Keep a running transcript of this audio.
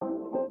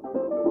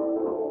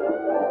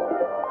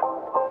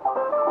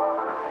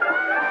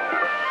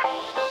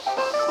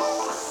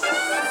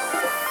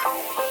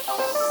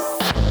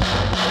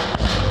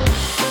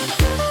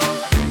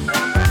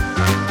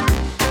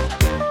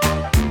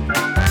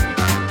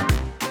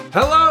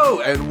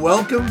Hello, and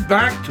welcome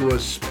back to a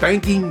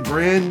spanking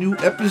brand new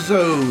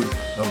episode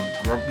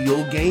of Grumpy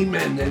Old Gay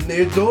Men and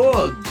Their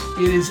Dogs.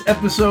 It is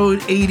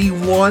episode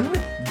 81,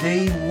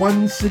 day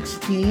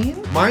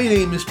 116. My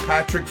name is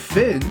Patrick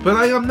Finn, but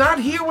I am not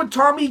here with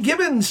Tommy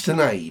Gibbons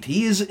tonight.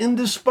 He is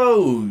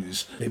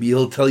indisposed. Maybe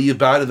he'll tell you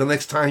about it the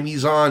next time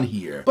he's on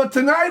here. But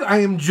tonight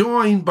I am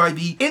joined by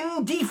the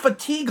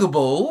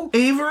indefatigable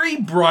Avery,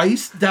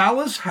 Bryce,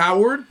 Dallas,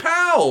 Howard,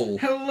 Powell.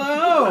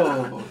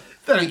 Hello.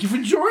 Thank you for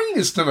joining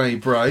us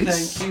tonight,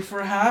 Bryce. Thank you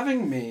for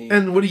having me.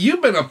 And what have you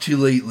been up to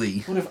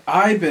lately? What have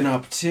I been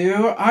up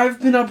to? I've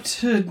been up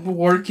to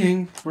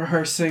working,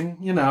 rehearsing,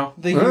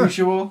 the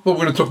usual. Well,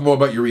 we're going to talk more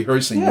about your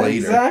rehearsing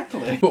later.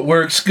 Exactly. But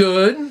work's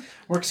good.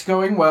 Work's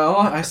going well.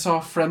 I saw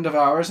a friend of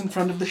ours in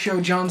front of the show,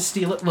 John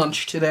Steele, at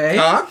lunch today.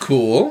 Ah,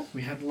 cool.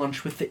 We had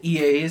lunch with the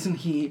EAs, and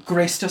he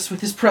graced us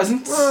with his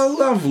presence. Oh,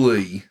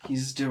 lovely.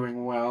 He's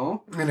doing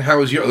well. And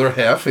how is your other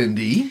half,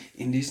 Indy?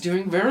 Indy's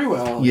doing very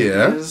well.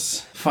 Yeah. He is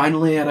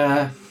finally at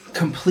a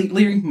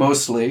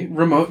mostly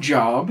remote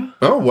job.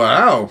 Oh,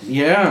 wow.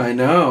 Yeah, I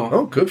know.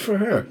 Oh, good for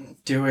her.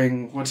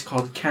 Doing what's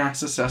called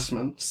CAS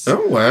assessments.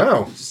 Oh,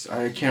 wow.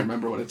 I can't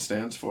remember what it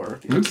stands for.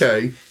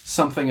 Okay.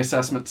 Something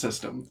assessment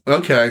system.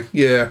 Okay,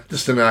 yeah.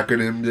 Just an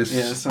acronym.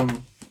 Yeah,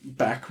 some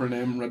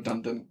backronym,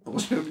 redundant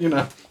bullshit,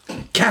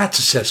 CATS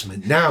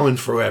assessment, now and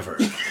forever.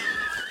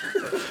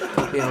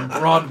 Been on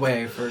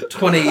Broadway for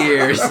 20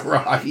 years.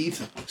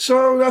 Right.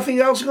 So, nothing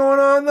else going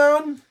on,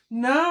 then?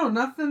 No,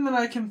 nothing that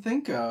I can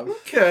think of.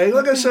 Okay,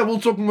 like I said,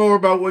 we'll talk more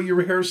about what you're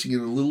rehearsing in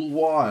a little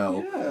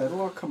while. Yeah, it'll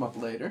all come up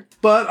later.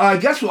 But I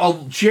guess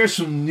I'll share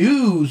some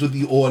news with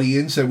the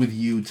audience and with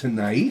you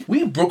tonight.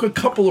 We broke a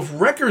couple of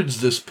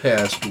records this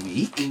past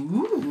week.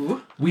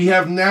 Ooh. We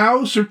have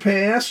now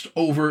surpassed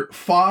over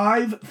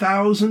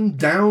 5,000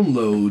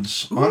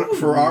 downloads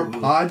for our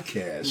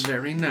podcast.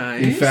 Very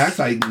nice. In fact,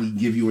 I can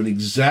give you an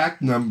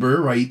exact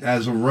number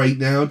as of right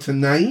now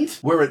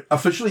tonight. We're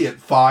officially at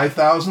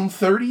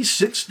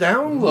 5,036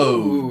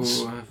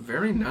 downloads. Ooh,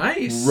 very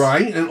nice.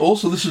 Right, and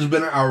also this has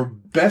been our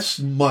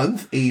best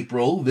month,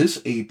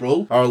 this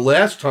April. Our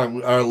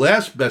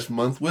last best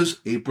month was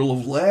April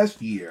of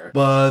last year.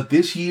 But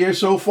this year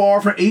so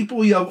far for April,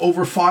 we have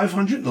over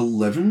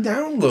 511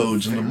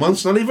 downloads, and the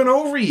month's not even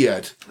over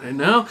yet. I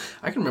know.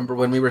 I can remember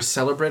when we were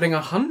celebrating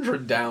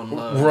 100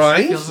 downloads.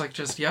 Right? It feels like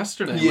just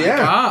yesterday. Yeah,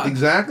 My God.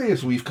 exactly.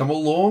 So we've come a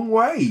long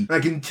way. I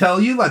can tell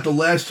you, like the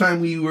last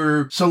time we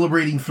were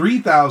celebrating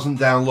 3,000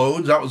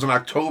 downloads, that was in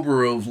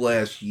October of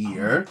last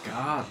year. Oh,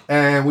 God.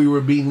 And we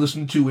were being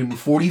listened to in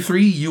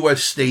 43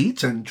 U.S.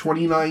 states and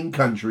 29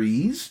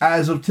 countries.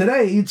 As of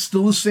today, it's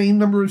still the same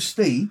number of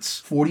states,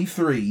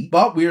 43,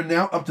 but we are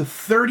now up to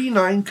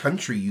 39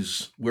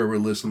 countries where we're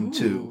listened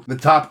to. The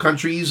top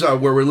countries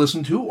where we're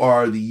listened to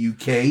are the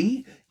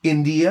UK,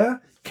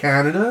 India,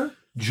 Canada,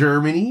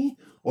 Germany,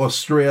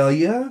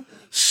 Australia,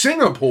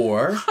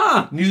 Singapore,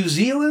 New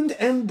Zealand,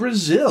 and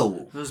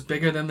Brazil. Those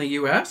bigger than the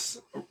U.S.?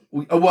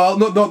 Well,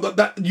 no,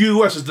 the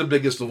U.S. is the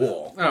biggest of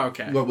all. Oh,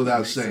 okay.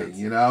 Without saying,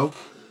 sense.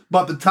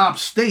 But the top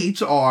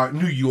states are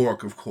New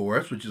York, of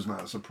course, which is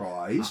not a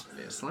surprise.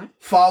 Obviously.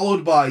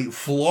 Followed by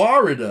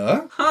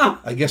Florida. Huh.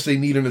 I guess they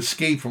need an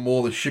escape from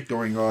all the shit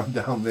going on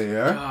down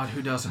there. God,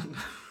 who doesn't?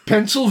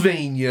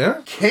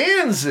 Pennsylvania.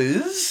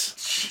 Kansas.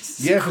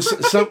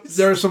 Jesus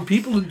there are some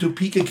people in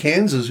Topeka,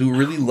 Kansas who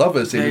really love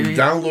us. They've been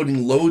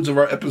downloading loads of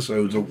our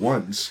episodes at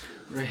once.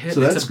 So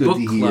that's good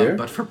to hear.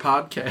 But for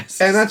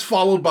podcasts. And that's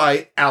followed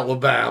by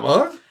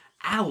Alabama.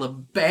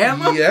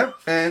 Alabama? Yep.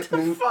 And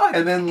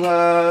then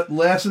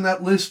last on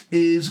that list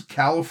is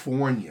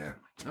California.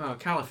 Oh,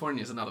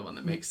 California is another one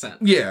that makes sense.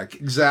 Yeah,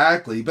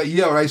 exactly. But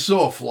when I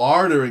saw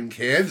Florida and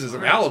Kansas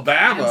and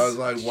Alabama, I was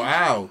like,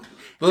 wow.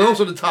 But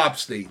those are the top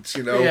states,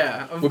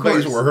 Yeah, of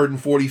course. We're heard in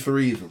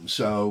 43 of them.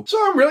 So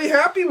I'm really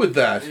happy with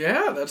that.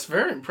 Yeah, that's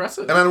very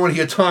impressive. And I don't want to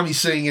hear Tommy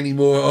saying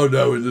anymore, oh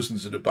no, he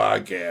listens to the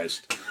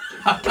podcast.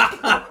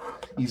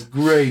 He's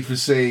great for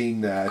saying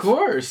that. Of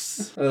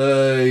course. Call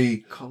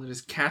it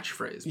his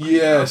catchphrase.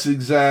 Yes,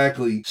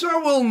 exactly.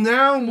 So we'll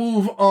now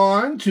move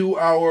on to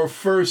our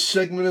first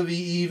segment of the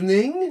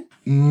evening.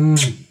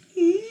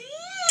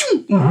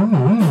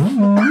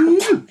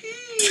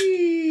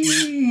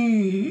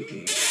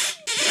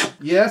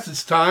 Yes,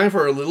 it's time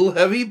for a little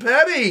heavy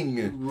petting.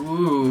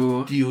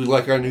 Ooh. Do you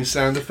like our new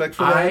sound effect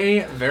for that?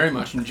 I very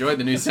much enjoyed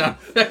the new sound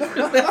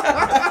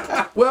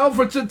effect. Well,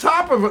 for the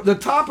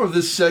top of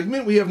this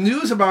segment, we have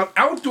news about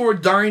outdoor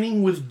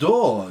dining with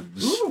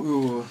dogs.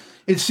 Ooh.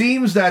 It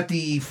seems that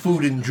the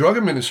Food and Drug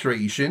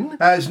Administration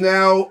has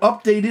now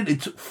updated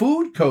its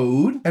food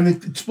code, and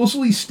it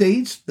explicitly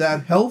states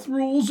that health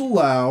rules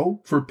allow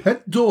for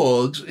pet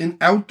dogs in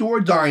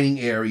outdoor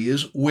dining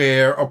areas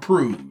where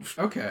approved.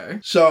 Okay.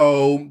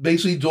 So,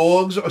 basically,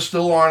 dogs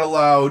still aren't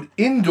allowed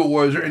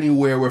indoors or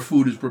anywhere where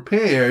food is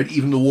prepared,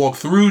 even to walk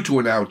through to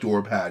an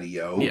outdoor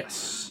patio.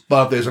 Yes.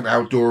 But if there's an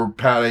outdoor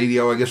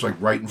patio, I guess, like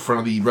right in front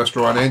of the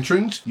restaurant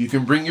entrance, you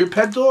can bring your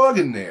pet dog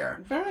in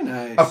there. Very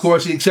nice. Of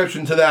course, the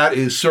exception to that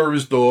is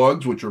service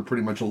dogs, which are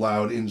pretty much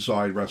allowed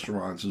inside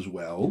restaurants as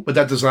well. But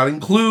that does not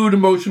include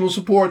emotional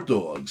support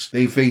dogs.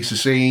 They face the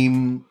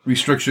same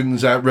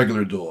restrictions that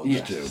regular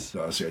dogs do.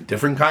 So they're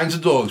different kinds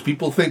of dogs.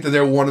 People think that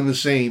they're one and the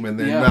same, and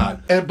they're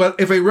not. But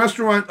if a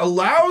restaurant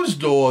allows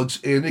dogs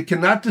in, it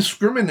cannot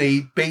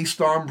discriminate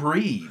based on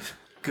breed.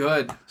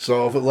 Good.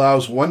 So if it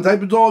allows one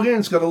type of dog in,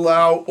 it's got to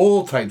allow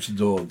all types of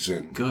dogs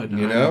in. Good.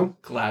 I'm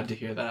glad to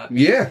hear that.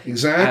 Yeah,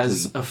 exactly.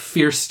 As a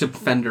fierce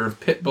defender of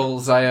pit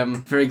bulls, I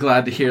am very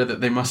glad to hear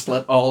that they must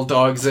let all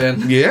dogs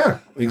in. Yeah,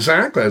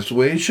 exactly. That's the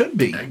way it should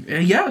be.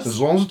 Yes. As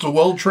long as it's a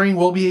well-trained,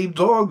 well-behaved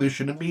dog, there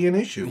shouldn't be an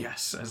issue.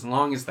 Yes, as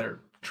long as they're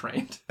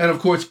trained. And of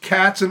course,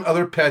 cats and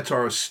other pets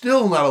are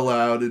still not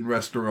allowed in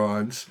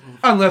restaurants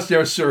unless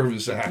they're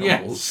service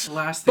animals.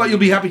 Yes. But you'll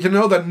be happy to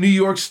know that New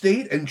York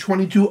State and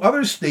 22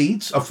 other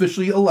states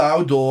officially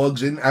allow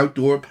dogs in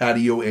outdoor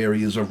patio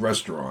areas of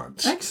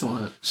restaurants.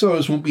 Excellent. So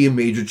this won't be a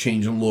major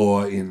change in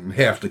law in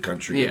half the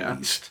country at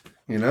least.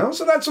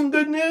 So that's some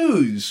good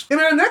news. In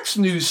our next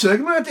news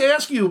segment, I have to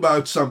ask you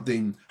about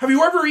something. Have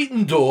you ever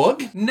eaten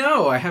dog?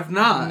 No, I have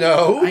not.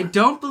 No? I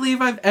don't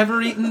believe I've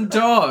ever eaten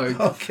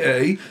dog.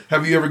 Okay.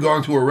 Have you ever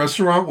gone to a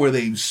restaurant where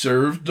they've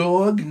served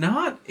dog?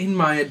 Not in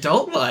my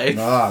adult life.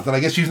 Then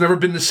I guess you've never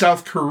been to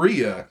South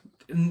Korea.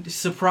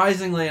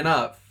 Surprisingly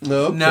enough.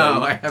 Okay.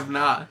 No, I have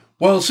not.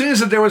 Well, it seems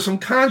that there was some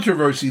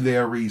controversy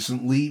there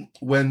recently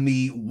when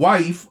the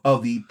wife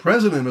of the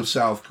president of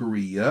South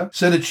Korea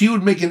said that she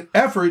would make an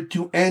effort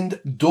to end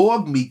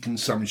dog meat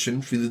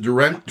consumption for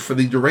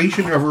the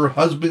duration of her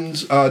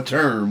husband's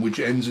term, which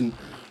ends in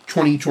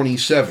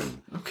 2027.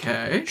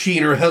 Okay. She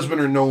and her husband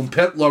are known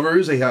pet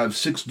lovers. They have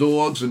 6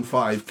 dogs and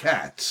 5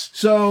 cats.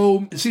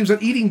 So it seems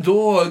that eating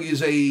dog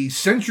is a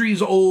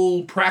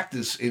centuries-old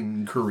practice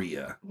in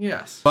Korea.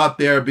 Yes. But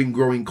there have been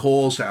growing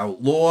calls to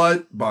outlaw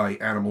it by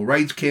animal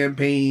rights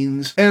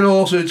campaigns. And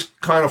also it's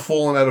kind of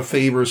fallen out of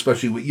favor,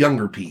 especially with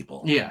younger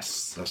people.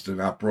 Yes. Thus they're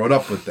not brought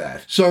up with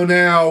that. So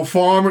now,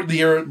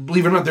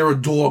 believe it or not, there are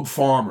dog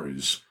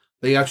farmers.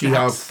 They actually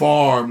have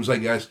farms, I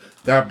guess,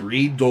 that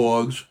breed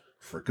dogs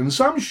for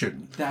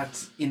consumption.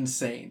 That's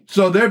insane.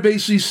 So they're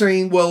basically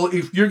saying, well,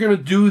 if you're going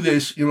to do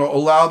this,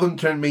 allow them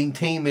to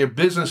maintain their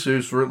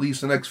businesses for at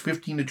least the next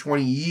 15 to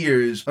 20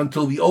 years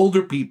until the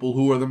older people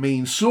who are the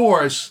main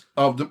source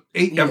of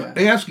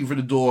asking for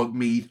the dog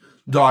meat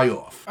die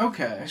off.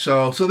 Okay.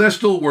 So they're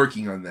still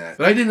working on that.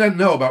 But I did not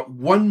know about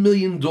 1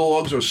 million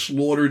dogs are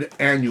slaughtered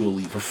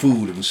annually for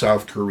food in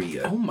South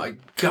Korea. Oh my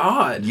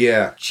God.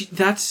 Yeah.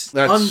 That's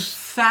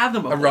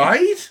unfathomable.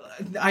 Right?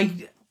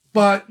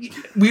 But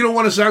we don't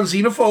want to sound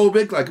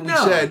xenophobic. Like we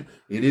said,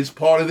 it is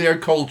part of their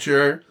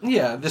culture.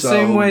 Yeah, the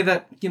same way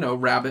that,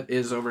 rabbit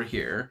is over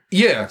here.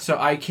 Yeah. So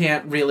I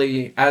can't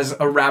really, as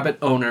a rabbit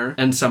owner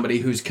and somebody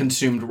who's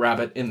consumed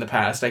rabbit in the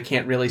past, I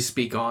can't really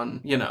speak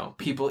on,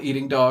 people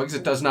eating dogs.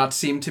 It does not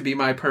seem to be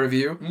my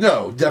purview.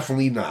 No,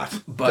 definitely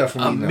not. But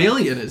definitely not.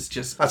 Million is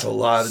just... That's a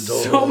lot of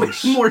dogs. So many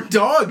more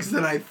dogs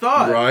than I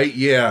thought. Right,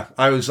 yeah.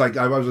 I was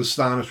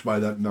astonished by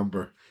that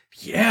number.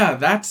 Yeah,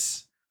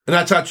 that's... And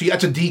that's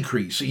a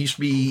decrease. It used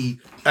to be,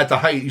 at the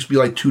height, it used to be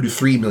like 2 to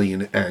 3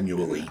 million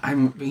annually.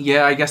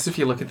 I guess if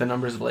you look at the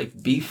numbers of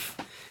like beef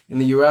in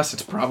the U.S.,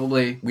 it's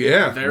probably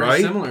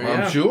very similar.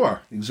 Yeah. I'm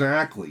sure.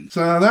 Exactly.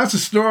 So that's the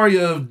story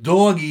of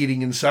dog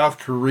eating in South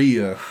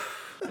Korea.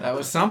 That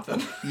was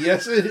something.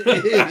 Yes, it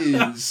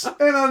is.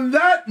 And on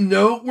that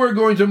note, we're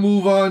going to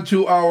move on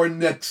to our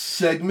next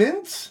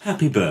segment.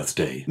 Happy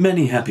birthday.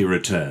 Many happy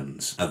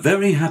returns. A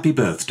very happy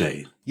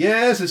birthday.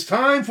 Yes, it's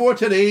time for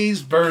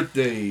today's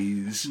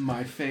birthdays.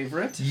 My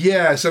favorite.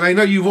 Yes, and I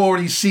know you've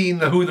already seen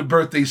who the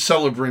birthday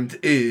celebrant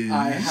is.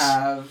 I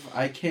have.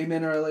 I came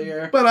in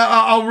earlier. But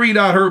I'll read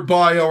out her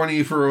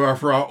bio for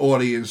our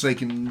audience. They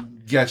can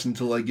guess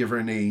until I give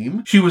her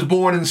name. She was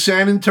born in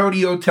San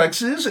Antonio,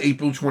 Texas,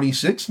 April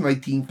 26,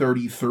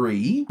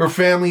 1933. Her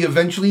family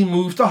eventually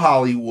moved to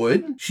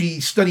Hollywood. She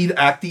studied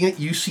acting at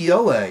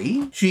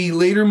UCLA. She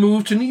later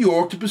moved to New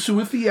York to pursue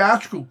a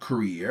theatrical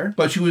career,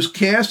 but she was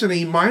cast in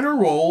a minor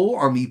role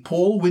on the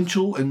Paul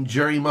Winchell and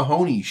Jerry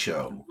Mahoney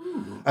show.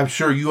 I'm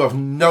sure you have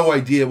no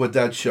idea what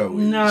that show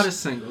is. Not a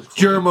single clue.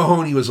 Jerry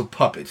Mahoney was a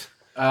puppet.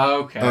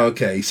 Okay.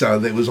 Okay, so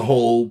there was a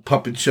whole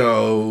puppet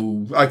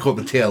show. I caught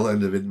the tail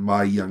end of it in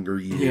my younger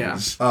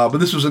years. Yeah. But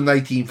this was in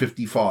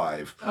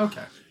 1955.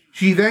 Okay.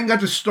 She then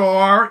got to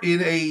star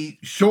in a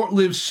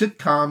short-lived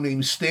sitcom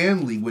named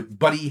Stanley with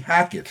Buddy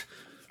Hackett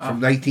from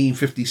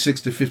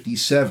 1956 to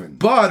 57.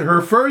 But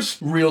her first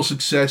real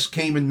success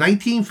came in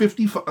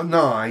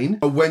 1959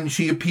 when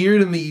she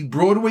appeared in the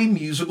Broadway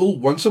musical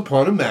Once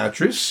Upon a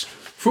Mattress,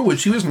 for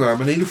which she was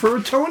nominated for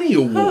a Tony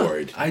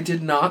Award. I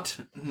did not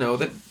know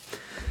that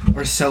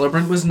our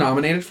celebrant was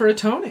nominated for a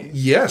Tony.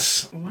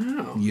 Yes.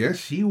 Wow. Yes,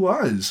 she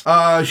was.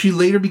 She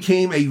later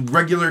became a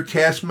regular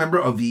cast member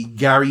of the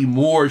Gary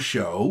Moore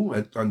Show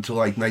until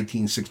like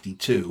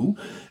 1962.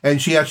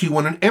 And she actually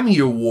won an Emmy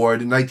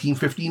Award in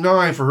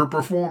 1959 for her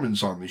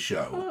performance on the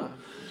show. Huh.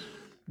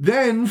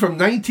 Then, from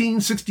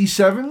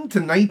 1967 to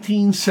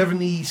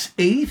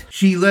 1978,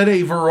 she led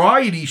a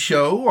variety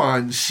show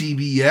on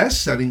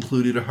CBS that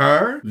included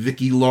her,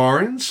 Vicki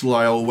Lawrence,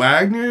 Lyle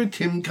Wagner,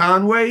 Tim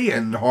Conway,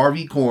 and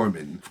Harvey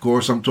Korman. Of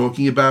course, I'm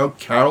talking about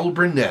Carol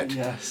Burnett.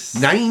 Yes.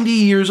 90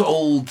 years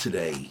old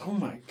today. Oh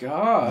my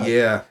God.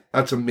 Yeah.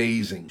 That's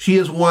amazing. She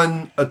has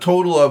won a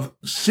total of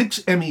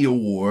 6 Emmy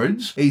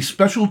Awards, a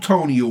Special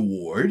Tony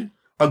Award,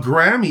 a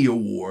Grammy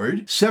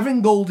Award,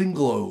 7 Golden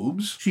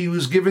Globes. She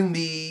was given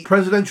the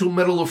Presidential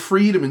Medal of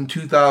Freedom in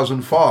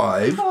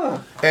 2005.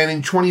 And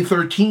in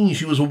 2013,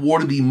 she was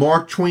awarded the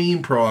Mark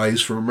Twain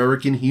Prize for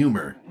American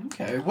Humor.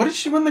 Okay. What did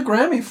she win the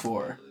Grammy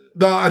for?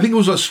 I think it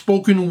was a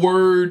spoken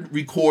word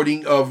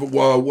recording of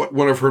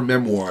one of her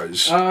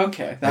memoirs. Oh,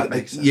 okay. That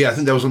makes sense. Yeah, I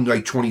think that was in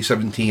like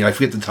 2017. I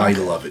forget the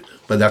title of it,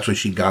 but that's what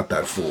she got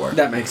that for.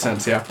 That makes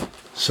sense, yeah.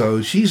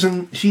 So she's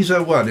an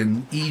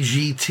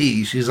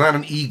EGT. She's not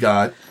an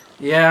EGOT.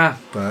 Yeah.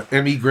 But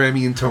Emmy,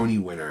 Grammy, and Tony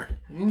winner.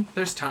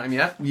 There's time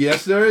yet.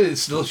 Yes, there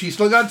is. She's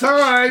still got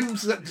time.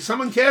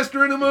 Someone cast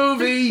her in a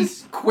movie.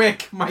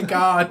 Quick, my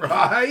God.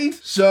 Right?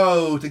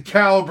 So, to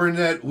Carol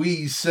Burnett,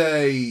 we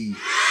say...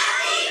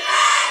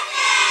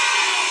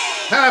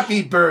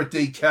 Happy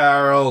birthday,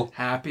 Carol.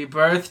 Happy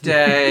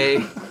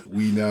birthday.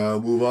 We now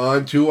move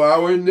on to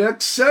our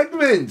next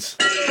segment.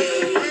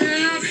 Bring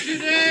out your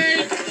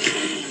dead.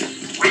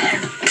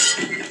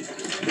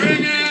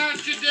 Bring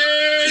out your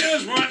dead.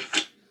 Here's one.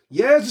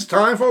 Yes, it's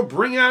time for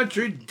Bring Out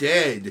Your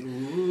Dead.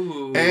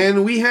 Ooh.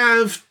 And we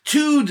have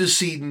 2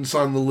 decedents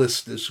on the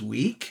list this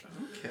week.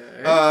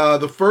 Okay.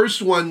 The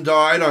first one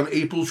died on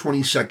April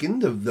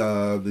 22nd of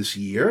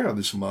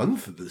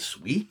this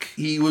week.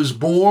 He was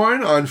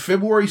born on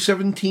February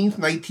 17th,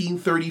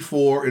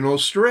 1934 in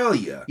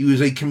Australia. He was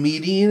a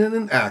comedian and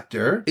an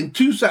actor. In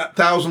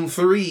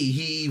 2003,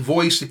 he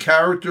voiced the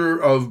character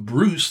of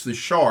Bruce the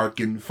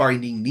shark in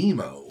Finding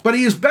Nemo. But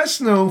he is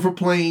best known for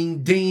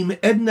playing Dame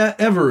Edna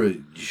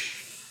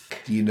Everage.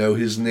 Do you know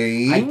his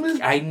name?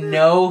 I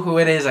know who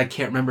it is. I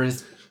can't remember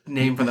his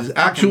name for the His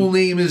actual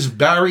name is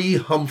Barry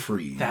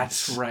Humphries.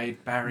 That's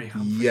right, Barry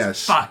Humphries.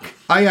 Yes. Fuck.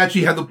 I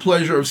actually had the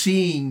pleasure of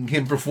seeing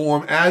him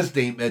perform as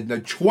Dame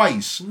Edna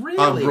twice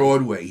on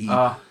Broadway.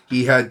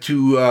 He had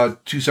two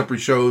separate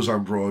shows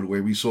on Broadway.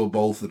 We saw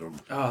both of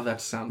them. Oh,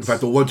 that sounds... In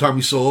fact, the one time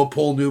we saw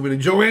Paul Newman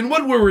and Joanne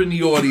Woodward were in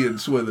the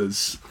audience with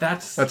us.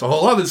 That's a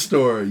whole other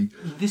story.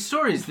 The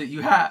stories that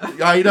you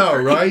have. I know,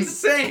 right?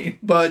 Insane.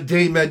 But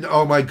Dame Edna,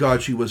 oh my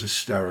God, she was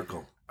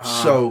hysterical.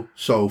 So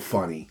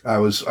funny. I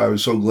was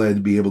so glad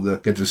to be able to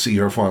get to see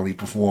her finally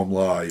perform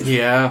live.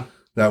 Yeah.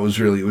 It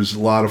was a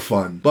lot of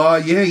fun.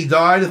 But yeah, he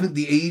died, I think,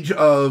 the age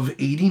of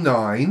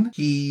 89.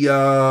 He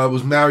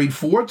was married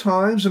 4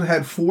 times and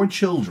had 4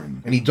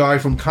 children. And he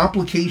died from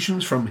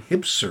complications from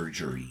hip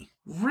surgery.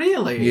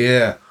 Really?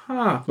 Yeah.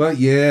 Huh. But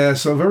yeah,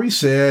 so very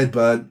sad,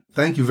 but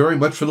thank you very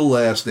much for the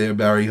last there,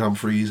 Barry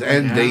Humphries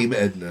and Dame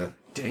Edna.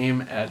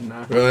 Dame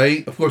Edna.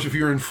 Right? Of course, if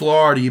you're in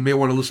Florida, you may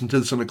want to listen to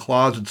this in a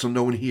closet so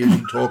no one hears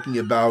you talking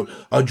about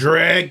a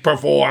drag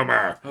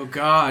performer. Oh,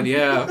 God,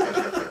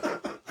 yeah.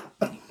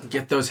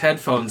 Get those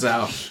headphones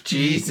out.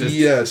 Jesus.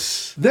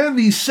 Yes. Then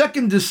the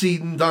second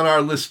decedent on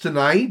our list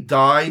tonight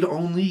died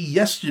only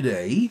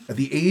yesterday at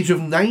the age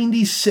of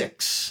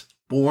 96.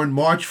 Born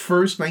March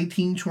 1st,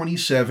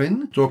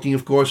 1927. Talking,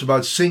 of course,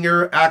 about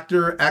singer,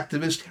 actor,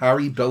 activist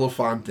Harry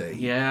Belafonte.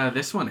 Yeah,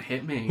 this one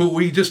hit me. Who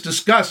we just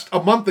discussed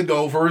a month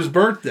ago for his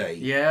birthday.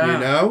 Yeah. You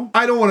know?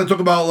 I don't want to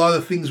talk about a lot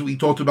of things we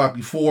talked about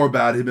before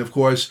about him, of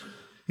course.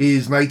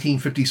 His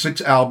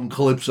 1956 album,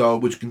 Calypso,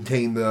 which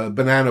contained the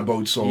Banana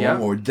Boat song,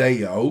 or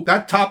Deo.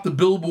 That topped the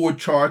Billboard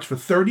charts for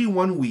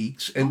 31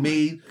 weeks and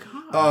made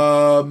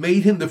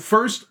him the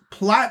first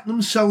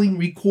platinum-selling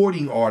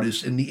recording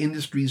artist in the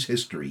industry's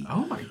history.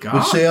 Oh, my God.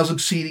 With sales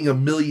exceeding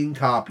 1 million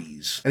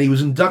copies. And he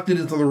was inducted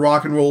into the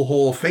Rock and Roll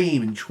Hall of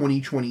Fame in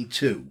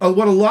 2022.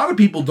 What a lot of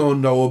people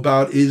don't know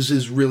about is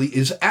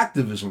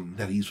activism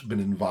that he's been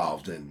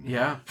involved in.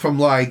 Yeah. From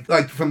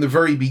from the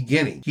very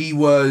beginning. He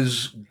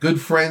was good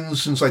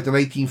friends since like the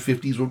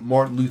 1950s with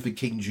Martin Luther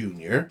King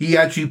Jr. He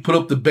actually put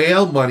up the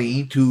bail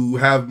money to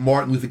have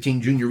Martin Luther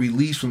King Jr.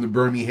 released from the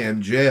Birmingham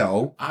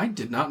jail. I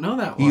did not know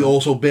that one. He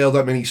also bailed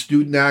out many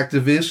student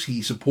activists.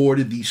 He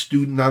supported the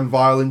Student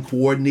Nonviolent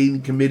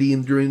Coordinating Committee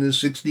during the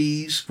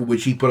 60s, for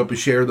which he put up a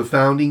share of the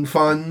founding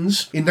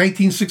funds. In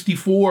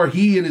 1964,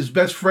 he and his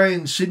best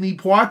friend, Sidney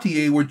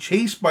Poitier, were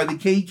chased by the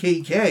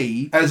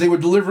KKK as they were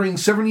delivering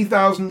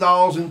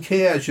 $70,000 in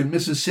cash in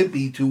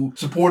Mississippi to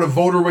support a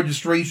voter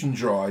registration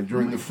drive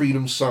during the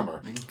Freedom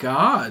Summer.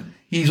 God.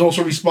 He's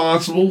also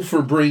responsible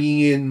for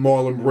bringing in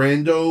Marlon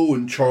Brando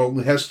and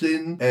Charlton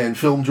Heston and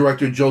film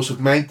director Joseph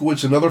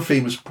Mankiewicz and other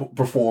famous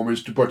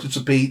performers to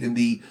participate in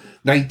the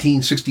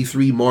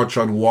 1963 March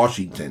on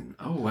Washington.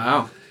 Oh,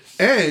 wow.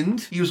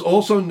 And he was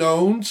also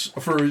known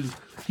for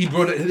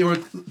There were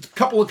a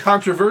couple of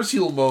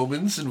controversial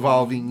moments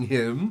involving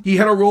him. He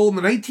had a role in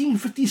the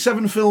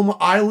 1957 film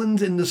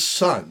Island in the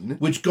Sun,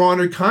 which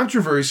garnered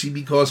controversy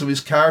because of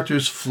his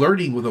character's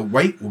flirting with a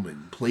white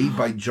woman, played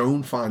by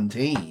Joan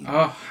Fontaine.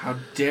 Oh, how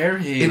dare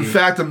he. In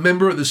fact, a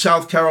member of the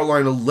South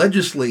Carolina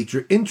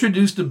legislature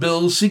introduced a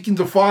bill seeking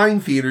to fine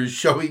theaters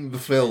showing the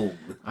film.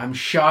 I'm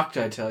shocked,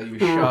 I tell you.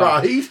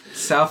 Shocked. Right?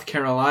 South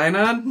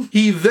Carolina?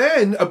 He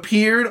then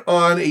appeared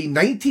on a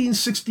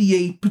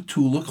 1968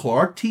 Petula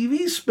Clark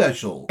TV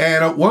special.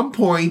 And at one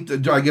point,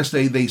 I guess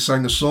they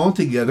sang a song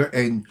together,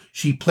 and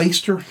she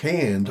placed her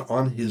hand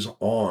on his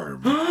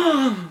arm,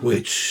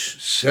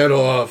 which set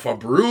off a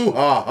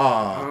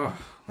brouhaha.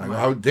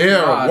 How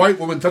dare a white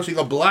woman touching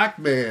a black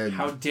man?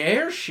 How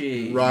dare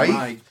she? Right?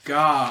 My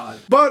God.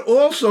 But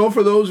also,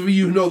 for those of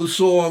you who know the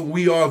song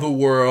We Are the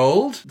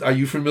World, are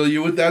you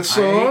familiar with that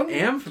song? I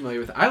am familiar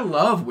with it. I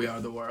love We Are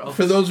the World.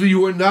 For those of you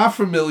who are not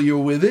familiar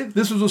with it,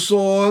 this was a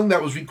song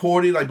that was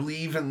recorded, I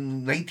believe,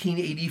 in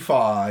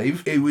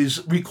 1985. It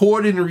was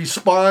recorded in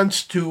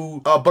response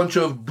to a bunch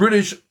of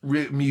British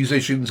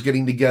musicians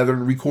getting together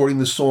and recording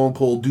the song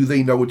called Do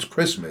They Know It's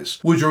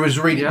Christmas, which was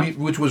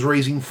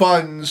raising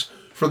funds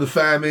for the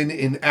famine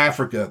in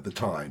Africa at the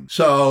time.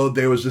 So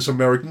there was this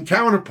American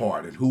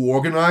counterpart, and who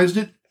organized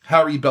it?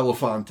 Harry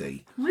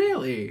Belafonte.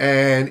 Really?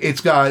 And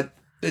it's got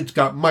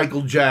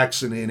Michael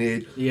Jackson in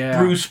it,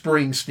 Bruce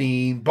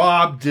Springsteen,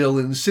 Bob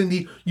Dylan,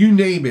 Cindy, you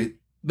name it.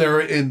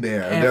 They're in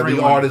there. They're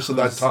the artists of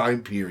that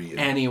time period.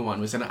 Anyone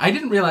was in it. I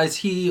didn't realize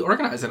he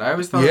organized it. I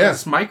always thought it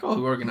was Michael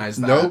who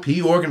organized that. Nope,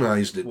 he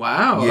organized it.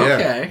 Wow,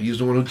 okay. He's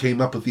the one who came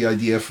up with the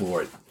idea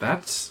for it.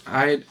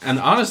 And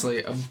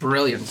honestly, a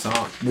brilliant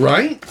song.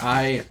 Right?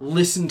 I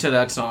listen to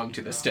that song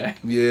to this day.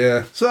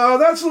 Yeah. So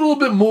that's a little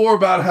bit more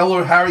about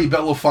Harry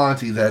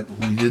Belafonte that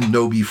we didn't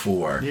know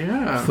before.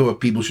 Yeah. I thought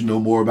people should know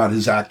more about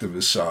his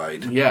activist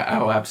side. Yeah,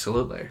 oh,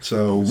 absolutely.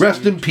 So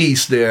rest in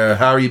peace there,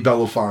 Harry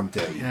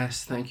Belafonte.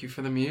 Yes, thank you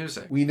for the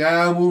music. We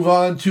now move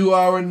on to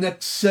our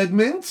next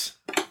segment.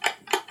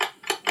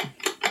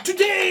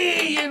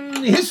 Today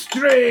in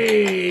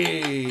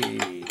History.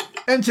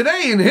 And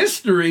today in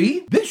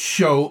history, this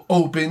show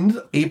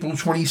opened April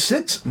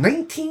 26,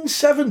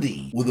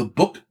 1970, with a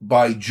book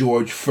by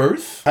George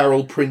Firth,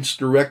 Harold Prince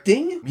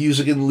directing,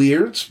 music and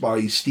lyrics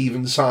by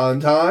Stephen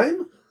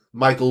Sondheim,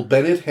 Michael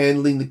Bennett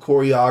handling the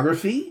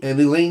choreography, and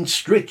Elaine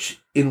Stritch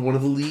in one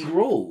of the lead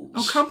roles.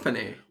 Oh,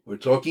 Company. We're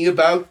talking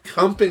about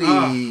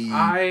Company.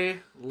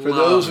 For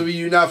those of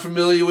you not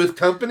familiar with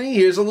Company,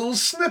 here's a little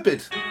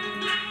snippet.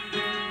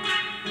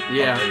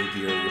 Yeah. Oh,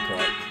 dear, your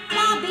part.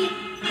 Bobby,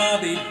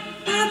 baby.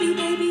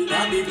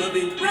 Bobby,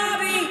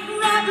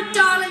 Robert,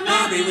 darling.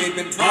 Bobby, we've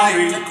been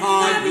trying to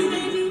call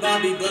you.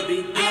 Bobby,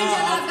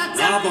 Angela's got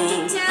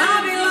something to tell.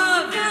 Bobby,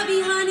 love.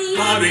 Bobby, honey.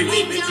 Bobby,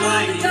 we've been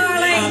trying.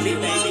 Darling. Bobby,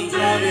 baby.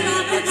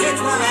 The kids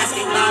were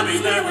asking Bobby,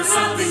 there was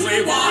something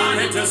we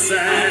wanted to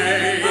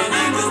say.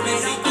 I was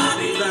busy,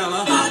 Bobby,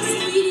 Bella.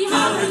 Sweetie,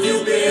 How have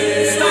you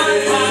been?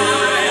 Start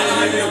by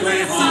on your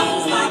way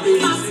home. Bobby,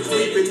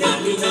 we've been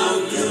getting to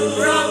know you.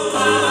 Drop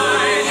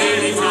by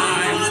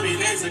anytime.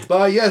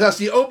 But yeah, that's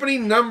the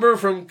opening number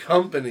from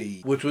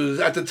Company, which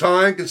was at the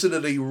time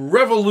considered a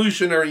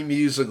revolutionary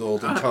musical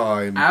at the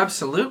time.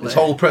 Absolutely. This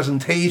whole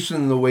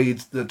presentation, the way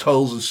it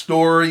tells the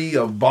story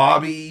of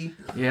Bobby,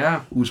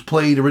 who was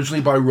played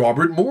originally by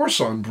Robert Morse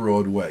on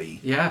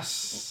Broadway.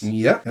 Yes.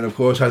 Yep. And of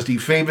course has the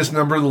famous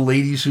number, The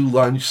Ladies Who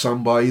Lunch,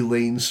 sung by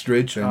Elaine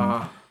Stritch,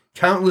 and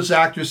countless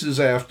actresses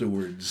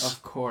afterwards.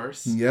 Of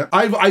course. Yeah,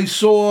 I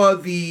saw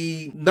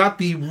not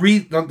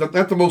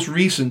the most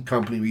recent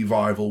Company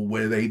revival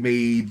where they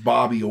made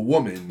Bobby a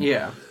woman.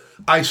 Yeah.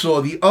 I saw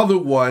the other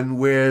one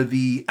where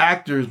the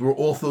actors were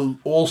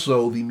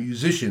also the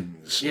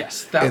musicians.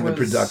 Yes, that in was the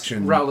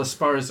production. Raul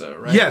Esparza,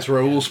 right? Yes,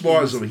 Raul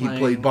Esparza. He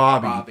played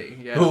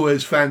Bobby, who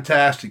is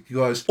fantastic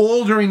because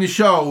all during the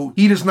show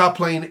he does not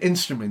play an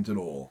instrument at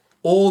all.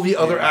 All the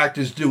other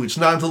actors do. It's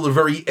not until the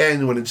very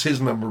end when it's his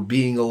number,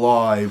 Being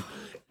Alive,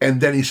 and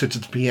then he sits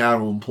at the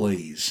piano and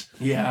plays.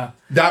 Yeah.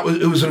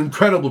 It was an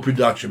incredible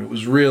production. It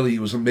was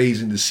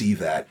amazing to see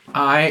that.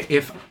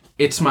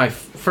 It's my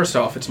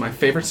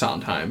favorite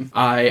Sondheim.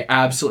 I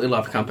absolutely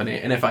love Company,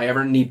 and if I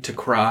ever need to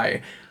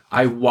cry,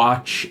 I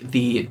watch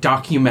the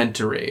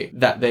documentary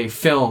that they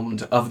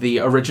filmed of the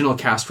original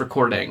cast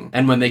recording,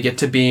 and when they get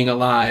to Being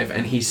Alive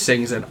and he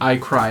sings it, I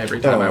cry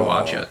every time I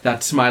watch it.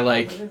 That's my,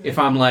 if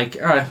I'm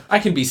I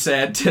can be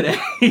sad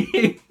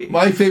today.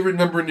 My favorite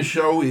number in the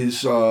show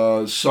is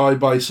Side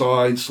by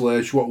Side /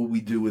 What Would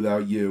We Do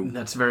Without You.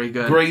 That's very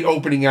good. Great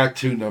opening Act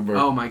 2 number.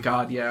 Oh my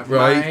God, yeah.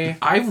 Right?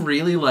 I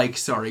really like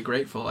Sorry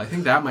Grateful. I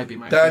think that might be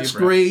my favorite. That's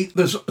great.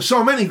 There's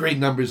so many great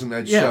numbers in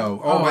that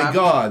show. Oh my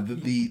God.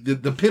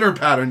 The Pitter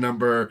Patter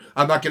number.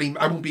 I'm not getting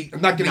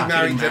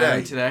married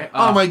today.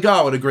 Oh my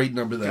God, what a great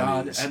number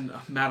that is. And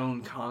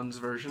Madeline Kahn's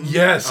version.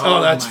 Yes.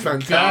 Oh, that's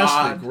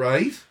fantastic, God.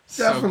 Right?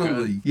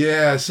 Definitely.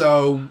 Yeah,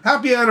 so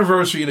happy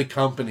anniversary to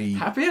company.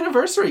 Happy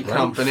anniversary,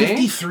 company.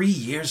 53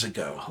 years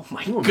ago. Oh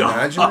my Can you God.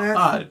 imagine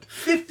that?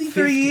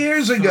 53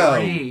 years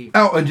ago.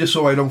 Oh, and just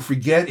so I don't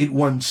forget, it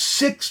won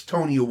 6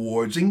 Tony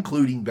Awards,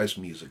 including Best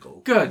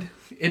Musical. Good.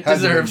 It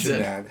deserves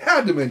it.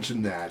 Had to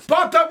mention that.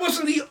 But that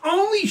wasn't the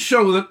only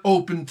show that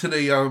opened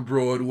today on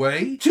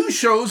Broadway. 2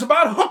 shows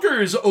about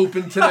hookers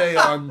opened today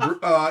on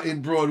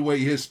in Broadway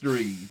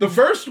history. The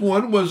first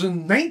one was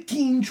in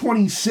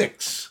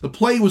 1926. The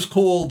play was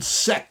called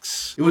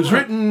Sex. It was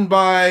written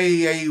by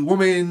a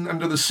woman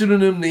under the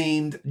pseudonym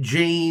named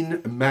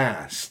Jane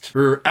Mast.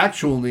 Her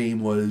actual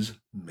name was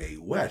Mae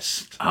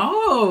West.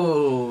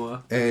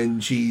 Oh.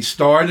 And she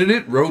started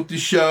it, wrote the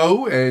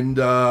show, and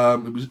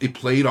it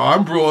played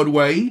on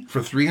Broadway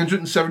for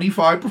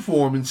 375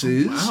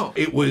 performances. Wow.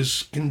 It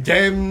was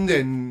condemned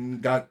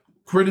and got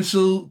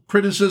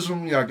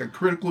criticism, got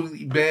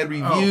critically bad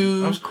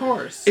reviews. Oh, of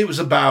course. It was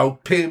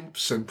about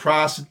pimps and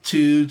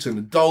prostitutes and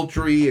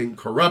adultery and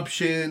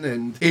corruption,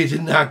 and it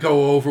did not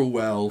go over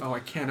well. Oh, I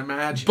can't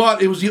imagine.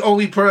 But it was the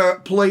only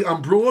play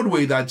on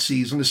Broadway that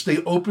season to stay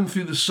open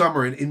through the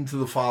summer and into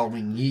the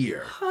following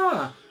year.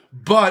 Huh.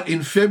 But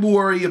in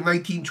February of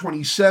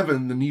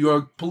 1927, the New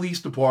York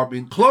Police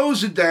Department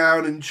closed it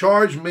down and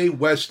charged Mae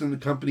West and the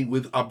company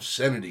with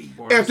obscenity.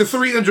 After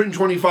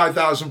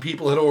 325,000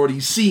 people had already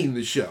seen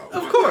the show.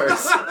 Of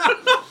course.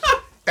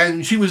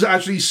 And she was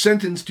actually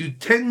sentenced to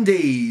 10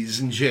 days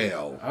in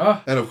jail.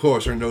 And of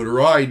course, her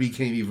notoriety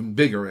became even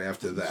bigger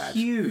after that.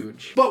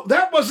 Huge. But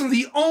that wasn't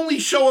the only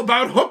show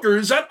about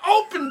hookers that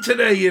opened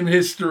today in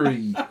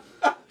history.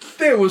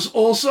 There was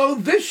also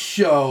this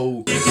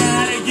show. You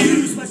gotta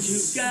use what you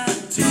got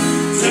to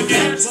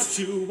get what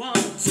you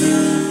want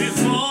to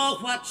before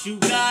what you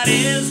got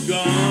is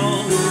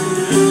gone.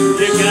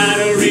 You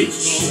gotta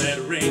reach for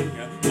that ring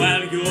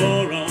while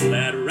you're on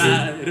that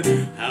ride.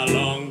 How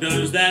long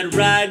does that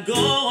ride go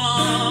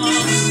on?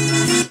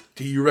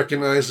 Do you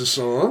recognize the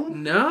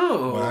song?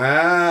 No.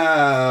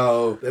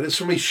 Wow. That is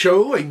from a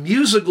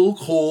musical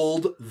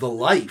called The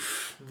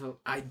Life.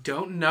 I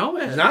don't know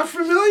it. Not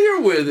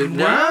familiar with it.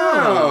 No.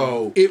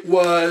 Wow. It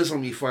was,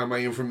 let me find my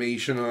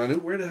information on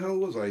it. Where the hell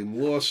was I? I'm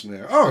lost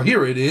now. Oh,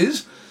 here it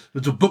is.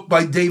 It's a book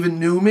by David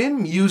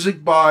Newman,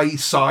 music by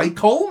Cy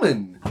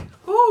Coleman.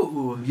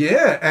 Ooh.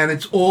 Yeah, and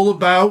it's all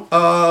about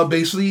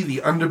basically the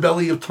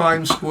underbelly of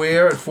Times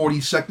Square at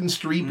 42nd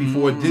Street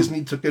before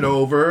Disney took it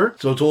over.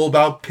 So it's all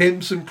about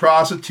pimps and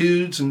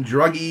prostitutes and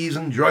druggies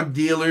and drug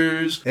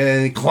dealers.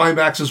 And it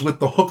climaxes with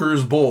the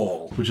Hookers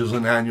Ball, which is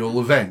an annual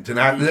event. And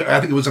I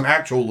think it was an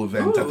actual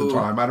event at the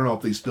time. I don't know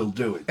if they still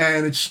do it.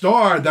 And it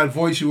starred, that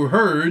voice you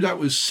heard, that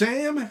was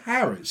Sam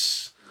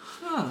Harris.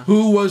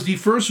 Who was the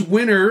first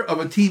winner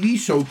of a TV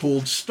show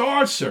called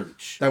Star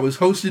Search that was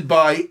hosted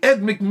by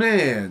Ed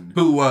McMahon,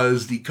 who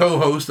was the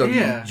co-host of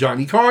the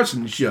Johnny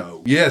Carson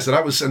show. Yes,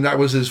 and that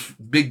was his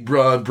big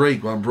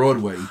break on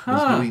Broadway,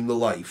 was doing The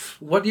Life.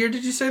 What year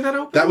did you say that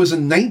opened? That was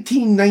in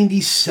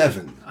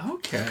 1997.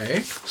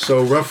 Okay.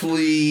 So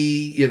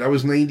roughly, that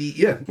was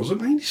 90, was it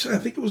 97? I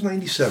think it was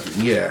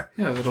 97, yeah.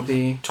 Yeah, it'll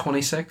be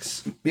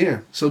 26. Yeah,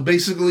 so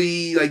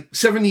basically like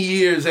 70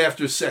 years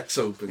after Sex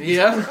opened.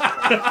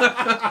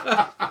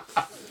 Yeah.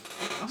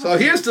 So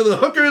here's to the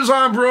hookers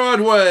on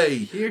Broadway.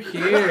 Here,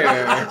 here.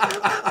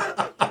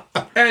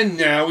 And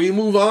now we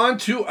move on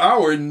to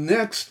our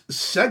next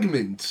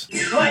segment.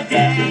 What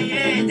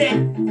day is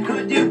it?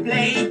 Could you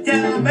please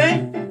tell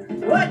me?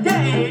 What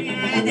day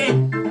is it?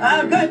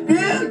 I've got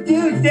bills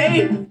to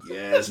say.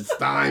 Yes, it's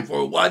time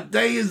for What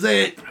Day Is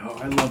It? Oh,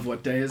 I love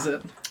What Day Is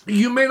It?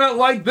 You may not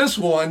like this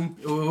one.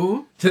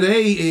 Ooh.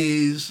 Today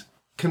is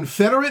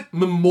Confederate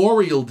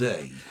Memorial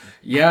Day.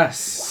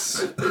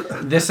 Yes.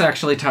 This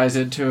actually ties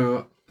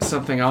into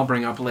something I'll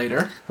bring up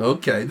later.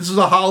 Okay, this is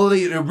a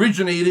holiday that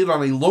originated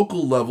on a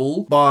local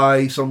level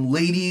by some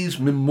ladies'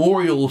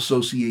 memorial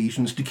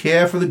associations to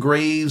care for the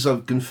graves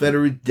of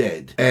Confederate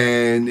dead.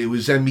 And it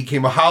was then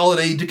became a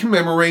holiday to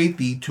commemorate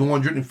the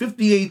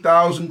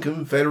 258,000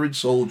 Confederate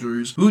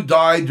soldiers who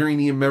died during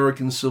the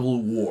American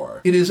Civil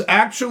War. It is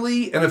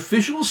actually an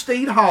official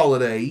state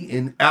holiday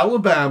in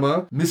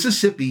Alabama,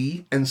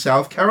 Mississippi, and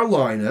South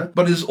Carolina,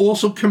 but is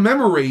also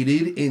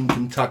commemorated in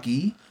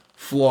Kentucky,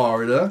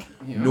 Florida,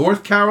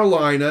 North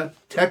Carolina,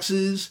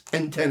 Texas,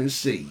 and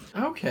Tennessee.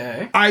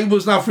 Okay. I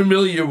was not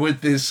familiar with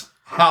this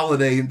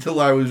holiday until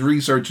I was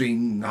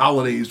researching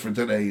holidays for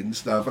today and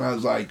stuff, and I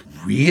was like,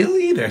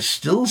 really? They're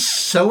still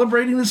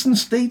celebrating this in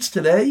states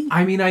today?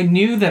 I mean, I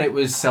knew that it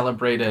was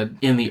celebrated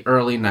in the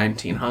early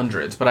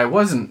 1900s, but I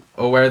wasn't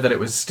aware that it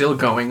was still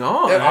going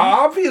on.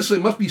 Obviously,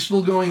 it must be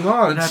still going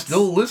on. It's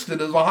still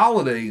listed as a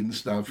holiday and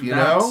stuff, you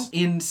know? That's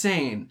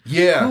insane.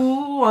 Yeah.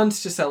 Who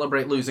wants to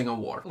celebrate losing a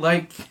war?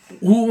 Like,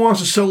 who wants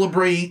to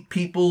celebrate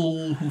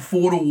people who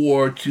fought a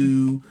war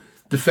to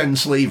defend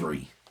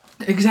slavery?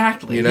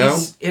 Exactly. You know?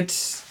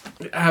 It's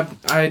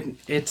asinine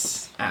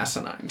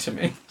to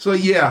me. So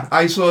yeah,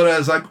 I saw it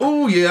as like,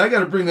 oh yeah, I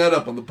got to bring that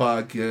up on the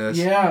podcast.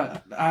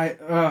 Yeah,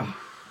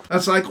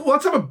 That's like, well,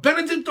 let's have a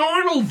Benedict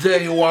Arnold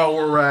day while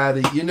we're at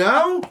it, you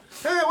know?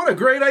 Hey, what a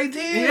great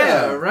idea.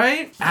 Yeah,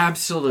 right?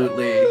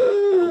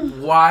 Absolutely.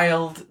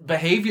 Wild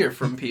behavior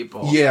from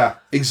people. Yeah,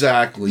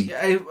 exactly.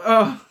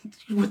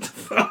 What the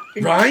fuck?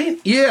 Right?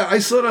 Yeah, I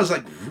saw it. I was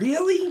like,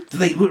 really?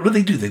 What do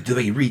they do? Do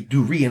they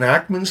do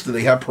reenactments? Do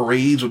they have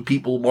parades with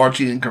people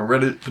marching in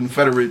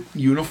Confederate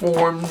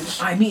uniforms?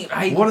 I mean,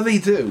 what do they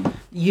do?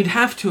 You'd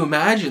have to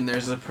imagine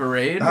there's a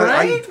parade,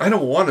 right? I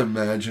don't want to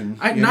imagine.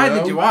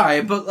 Neither do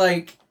I, but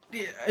like...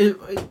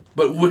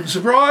 But wouldn't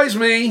surprise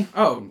me.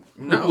 Oh,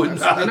 no. Would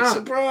not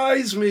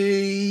surprise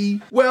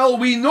me. Well,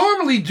 we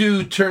normally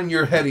do turn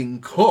your head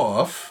and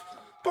cough,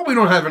 but we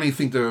don't have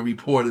anything to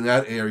report in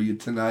that area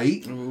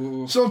tonight.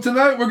 Ooh. So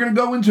tonight we're going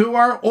to go into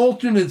our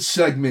alternate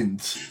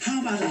segment. How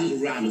about a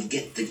little round of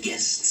Get the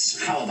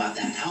Guests? How about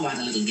that? How about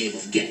a little game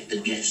of Get the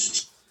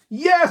Guests?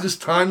 Yes, it's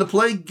time to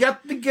play Get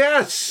the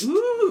Guests.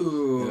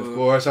 Ooh. And of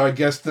course, our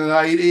guest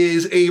tonight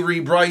is Avery,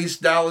 Bryce,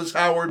 Dallas,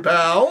 Howard,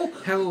 Powell.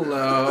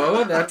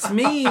 Hello, that's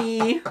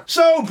me.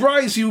 So,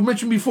 Bryce, you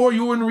mentioned before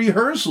you were in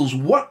rehearsals.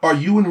 What are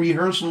you in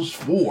rehearsals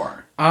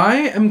for? I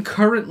am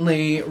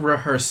currently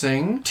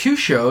rehearsing 2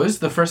 shows,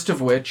 the first of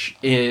which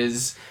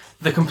is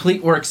The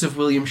Complete Works of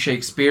William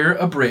Shakespeare,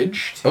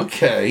 Abridged.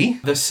 Okay.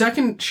 The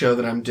second show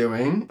that I'm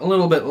doing, a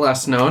little bit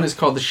less known, is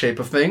called The Shape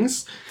of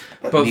Things.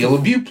 Neil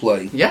LaBute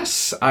play.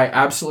 Yes, I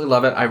absolutely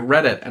love it. I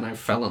read it and I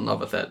fell in love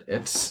with it.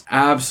 It's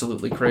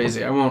absolutely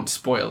crazy. I won't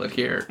spoil it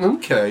here.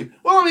 Okay.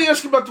 Well, let me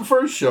ask you about the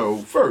first show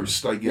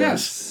first, I guess.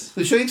 Yes.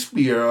 The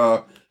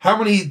Shakespeare, how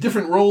many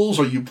different roles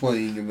are you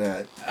playing in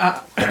that?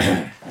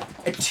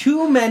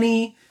 Too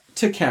many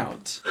to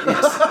count.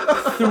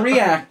 It's 3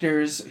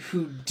 actors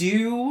who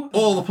do...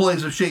 all the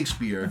plays of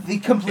Shakespeare. The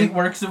complete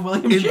works of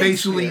William Shakespeare. In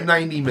basically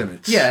 90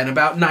 minutes. Yeah, in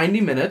about 90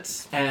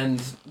 minutes.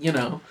 And, you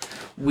know...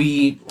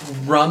 we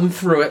run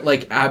through it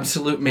like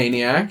absolute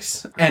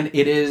maniacs, and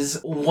it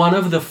is one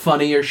of the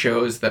funnier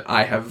shows that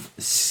I have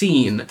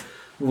seen,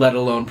 let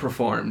alone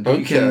performed.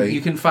 Okay. You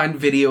can find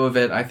video of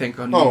it, I think,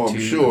 on YouTube. Oh, I'm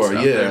sure, and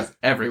stuff. yeah. There's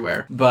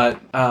everywhere.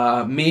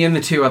 But me and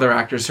the 2 other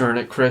actors who are in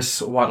it,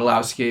 Chris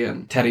Wadolowski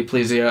and Teddy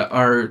Plesia,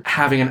 are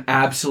having an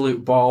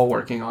absolute ball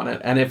working on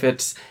it. And if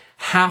it's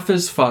half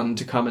as fun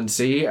to come and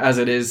see as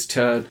it is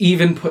to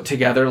even put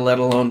together, let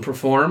alone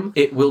perform,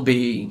 it will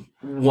be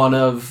one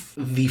of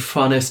the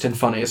funnest and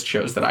funniest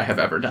shows that I have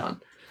ever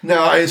done.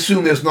 Now, I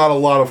assume there's not a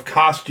lot of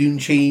costume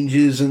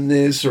changes in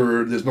this,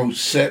 or there's no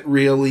set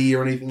really,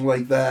 or anything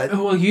like that.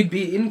 Well, you'd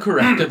be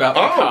incorrect about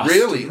the costume.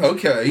 Really?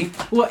 Okay.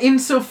 Well,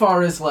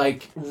 insofar as,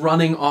 like,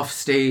 running off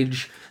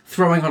stage,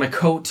 throwing on a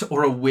coat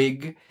or a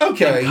wig, and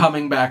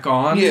coming back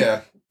on.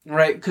 Yeah.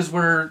 Right? Because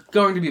we're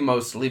going to be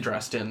mostly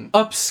dressed in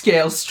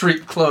upscale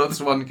street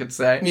clothes, one could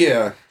say.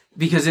 Yeah.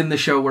 Because in the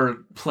show we're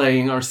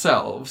playing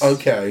ourselves.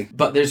 Okay.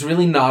 But there's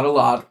really not a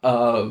lot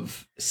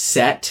of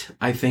set.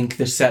 I think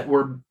the set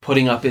we're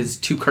putting up is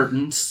 2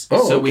 curtains.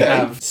 Oh, so we okay.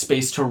 have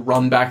space to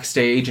run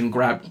backstage and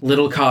grab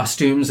little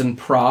costumes and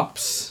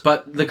props.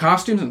 But the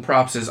costumes and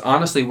props is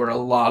honestly where a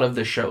lot of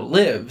the show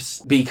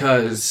lives.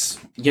 Because,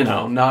 you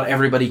know, not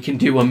everybody can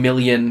do a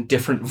million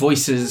different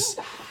voices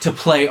to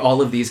play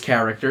all of these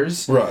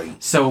characters. Right.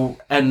 So,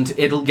 and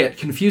it'll get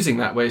confusing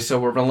that way, so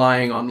we're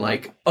relying on,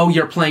 like, oh,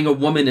 you're playing a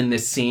woman in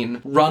this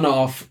scene, run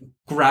off,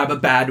 grab a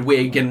bad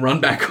wig, and run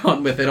back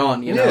on with it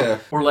on, you know? Yeah.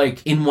 Or,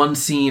 like, in one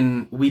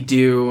scene, we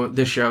do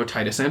the show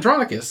Titus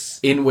Andronicus,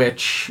 in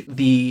which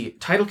the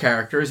title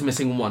character is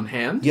missing one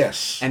hand.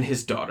 Yes. And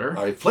his daughter.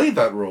 I played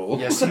that role.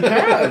 Yes, you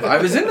have. I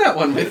was in that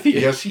one with you.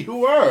 Yes, you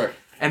were.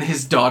 And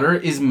his daughter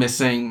is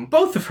missing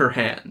both of her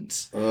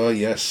hands. Oh,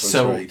 yes, that's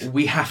so right.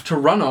 we have to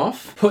run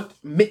off, put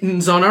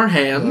mittens on our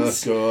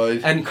hands,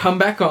 and come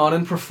back on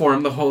and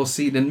perform the whole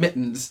scene in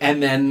mittens.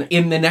 And then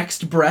in the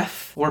next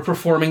breath, we're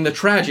performing the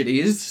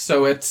tragedies.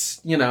 So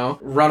it's, you know,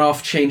 run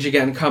off, change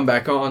again, come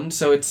back on.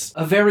 So it's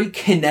a very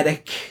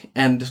kinetic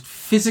and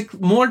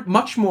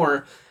much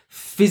more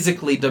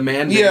physically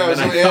demanding than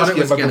I thought it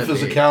was going to be. The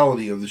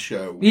physicality of the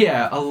show.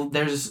 Yeah,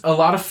 there's a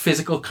lot of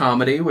physical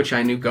comedy, which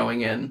I knew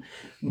going in.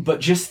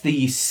 But just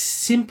the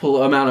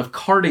simple amount of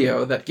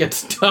cardio that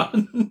gets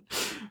done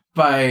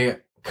by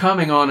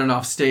coming on and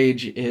off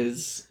stage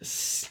is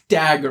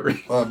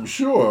staggering. I'm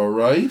sure,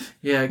 right?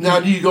 Yeah. Now,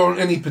 do you go in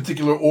any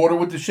particular order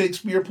with the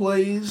Shakespeare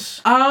plays?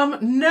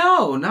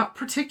 No, not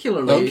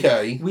particularly.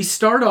 Okay. We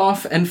start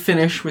off and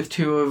finish with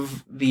 2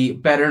 of the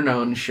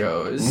better-known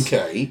shows.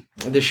 Okay.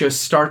 The show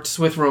starts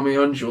with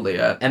Romeo and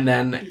Juliet, and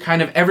then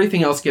kind of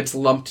everything else gets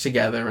lumped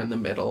together in the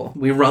middle.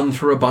 We run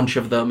through a bunch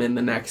of them in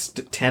the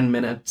next 10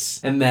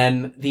 minutes, and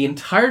then the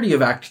entirety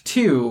of Act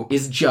 2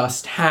 is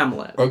just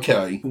Hamlet.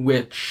 Okay.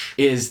 Which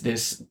is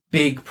this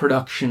big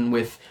production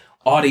with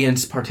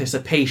audience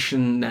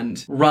participation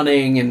and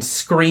running and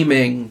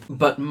screaming,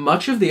 but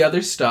much of the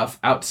other stuff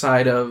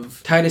outside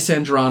of Titus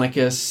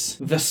Andronicus,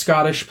 the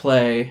Scottish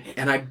play,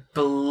 and I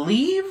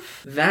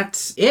believe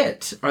that's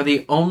it, are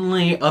the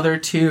only other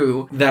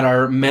 2 that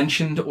are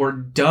mentioned or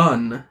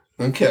done.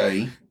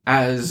 Okay.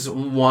 As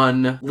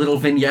one little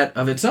vignette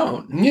of its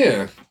own.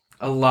 Yeah.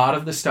 A lot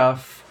of the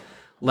stuff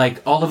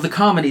Like, all of the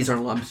comedies are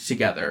lumped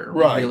together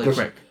really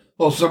quick.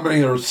 Well, so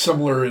many are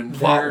similar in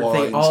plot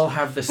lines. They all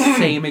have the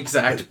same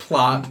exact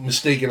plot.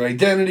 Mistaken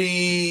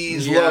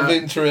identities, love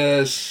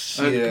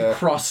interests,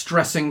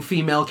 cross-dressing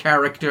female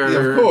character. Yeah,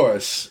 of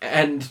course.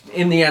 And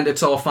in the end,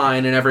 it's all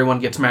fine, and everyone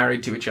gets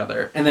married to each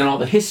other. And then all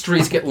the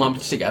histories get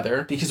lumped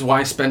together, because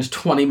why spend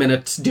 20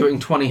 minutes doing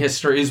 20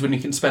 histories when you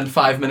can spend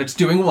 5 minutes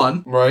doing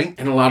one? Right.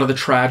 And a lot of the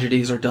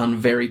tragedies are done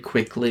very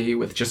quickly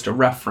with just a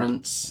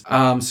reference.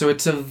 So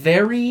it's a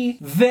very,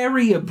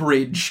 very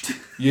abridged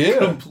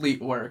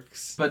complete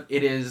works. But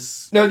it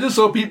is... Now, just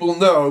so people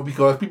know,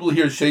 because people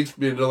hear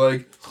Shakespeare, they're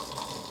like,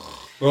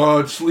 oh,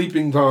 it's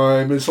sleeping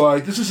time. It's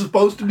like, this is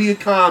supposed to be a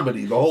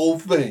comedy, the whole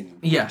thing.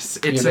 Yes.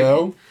 It's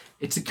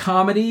a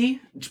comedy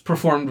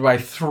performed by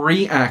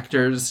 3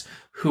 actors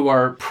who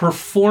are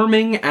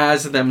performing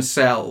as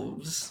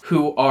themselves,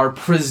 who are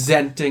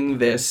presenting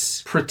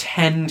this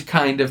pretend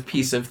kind of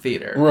piece of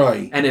theater.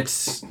 Right. And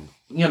it's...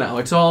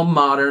 it's all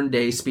modern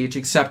day speech,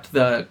 except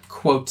the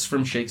quotes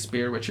from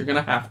Shakespeare, which you're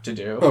going to have to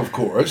do. Of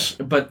course.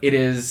 But it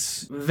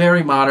is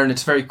very modern,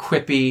 it's very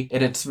quippy,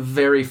 and it's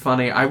very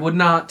funny. I would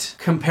not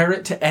compare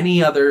it to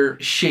any other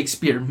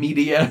Shakespeare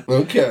media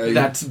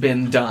that's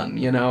been done.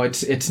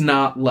 It's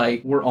not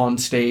like we're on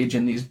stage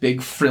in these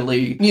big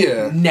frilly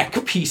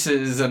neck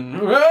pieces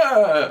and,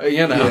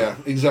 Yeah,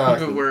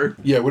 exactly. We're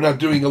not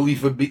doing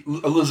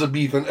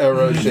Elizabethan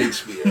era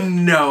Shakespeare.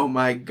 No,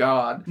 my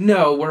God.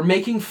 No, we're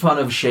making fun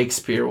of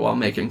Shakespeare while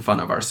making fun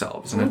of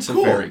ourselves, and it's a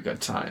very good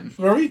time.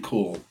 Very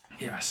cool.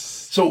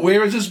 Yes. So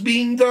where is this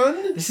being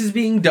done? This is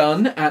being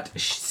done at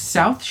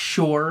South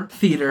Shore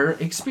Theater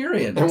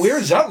Experience. And where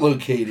is that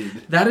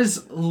located? That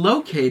is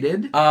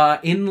located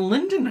in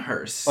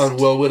Lindenhurst. On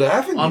Wellwood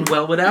Avenue? On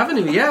Wellwood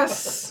Avenue,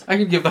 yes. I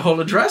could give the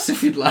whole address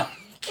if you'd like.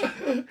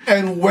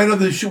 And what are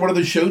the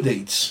show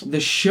dates? The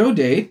show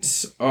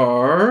dates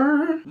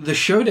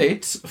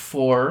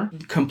for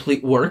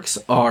complete works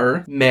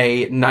are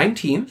May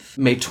 19th,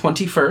 May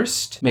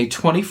 21st, May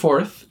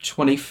 24th,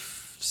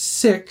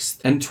 26th,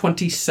 and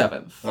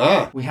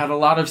 27th. We had a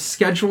lot of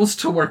schedules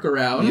to work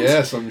around.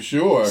 Yes, I'm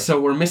sure.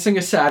 So we're missing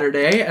a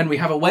Saturday, and we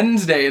have a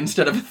Wednesday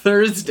instead of a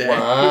Thursday.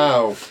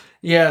 Wow.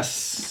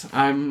 Yes,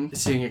 I'm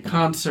seeing a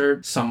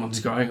concert, someone's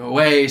going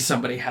away,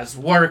 somebody has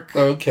work.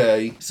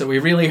 Okay. So we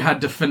really had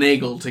to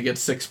finagle to get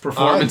 6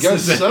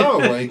 performances. I guess so,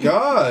 my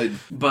God.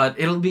 But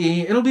it'll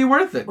be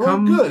worth it. Well,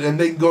 good. And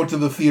they can go to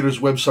the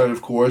theater's website,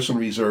 of course, and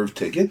reserve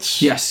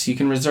tickets. Yes, you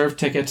can reserve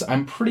tickets.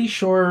 I'm pretty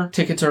sure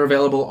tickets are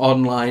available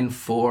online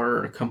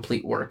for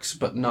complete works,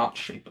 but not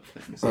Shape of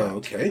Things yet.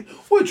 Okay.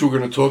 Which we're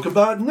going to talk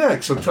about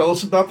next. So tell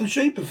us about the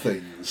Shape of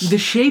Things. The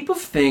Shape of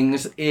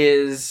Things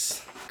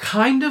is...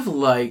 kind of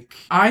like,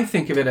 I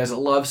think of it as a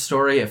love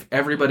story if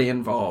everybody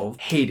involved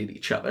hated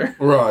each other.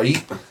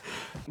 Right.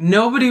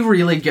 Nobody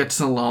really gets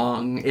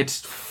along.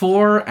 It's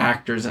 4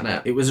 actors in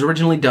it. It was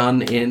originally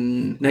done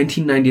in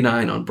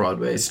 1999 on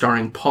Broadway,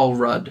 starring Paul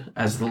Rudd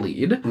as the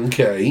lead.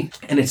 Okay.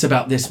 And it's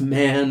about this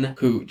man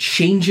who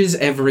changes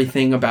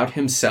everything about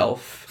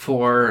himself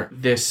for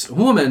this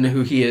woman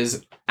who he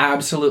is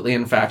absolutely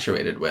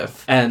infatuated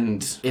with.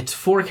 And it's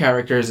 4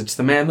 characters. It's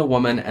the man, the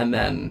woman, and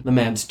then the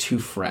man's 2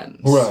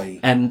 friends.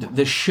 Right. And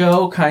the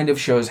show kind of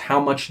shows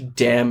how much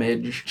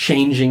damage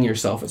changing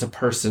yourself as a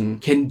person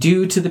can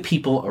do to the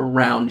people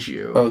around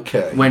you.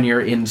 Okay. When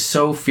you're in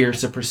so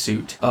fierce a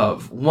pursuit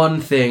of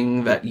one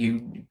thing that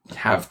you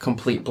have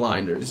complete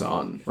blinders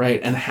on, right?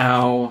 And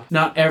how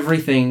not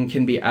everything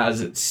can be as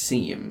it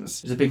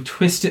seems. There's a big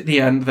twist at the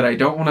end that I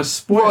don't want to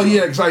spoil. Well,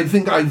 yeah, because I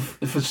think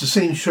if it's the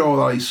same show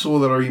that I saw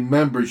that I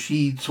remember,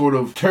 she sort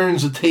of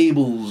turns the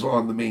tables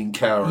on the main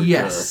character.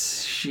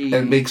 Yes,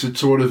 and makes it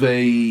sort of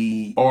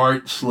a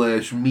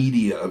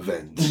art/media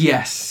event.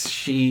 Yes,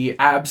 she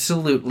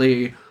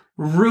absolutely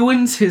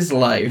ruins his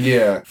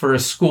life for a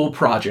school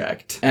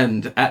project.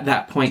 And at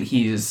that point,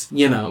 he's,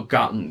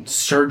 gotten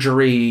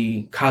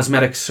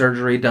cosmetic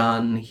surgery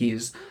done.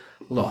 He's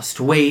lost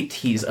weight.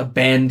 He's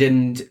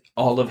abandoned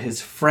all of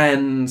his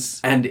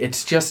friends. And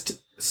it's just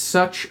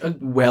such a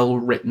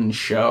well-written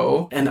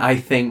show. And I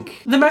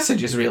think the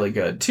message is really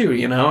good, too,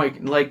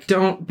 Like,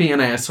 don't be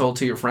an asshole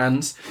to your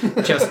friends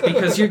just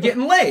because you're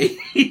getting laid.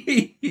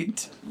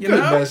 Good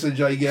message,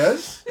 I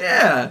guess.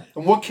 Yeah.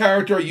 And what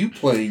character are you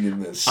playing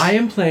in this? I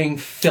am playing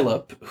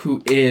Philip,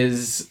 who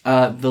is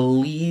the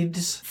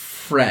lead's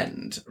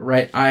friend,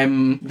 right?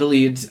 I'm the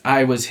lead.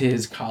 I was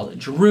his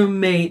college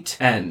roommate,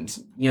 and,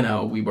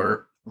 we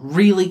were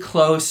really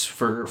close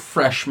for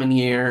freshman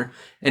year,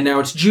 and now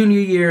it's junior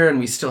year and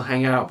we still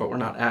hang out, but we're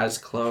not as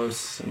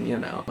close,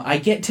 and I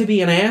get to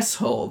be an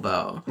asshole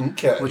though.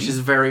 Okay. Which is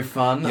very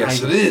fun.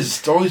 Yes, it is.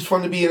 It's always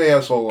fun to be an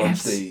asshole on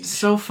stage. It's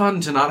so fun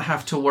to not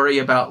have to worry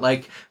about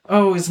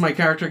is my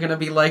character going to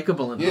be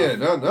to be? Yeah,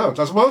 no, it's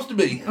not supposed to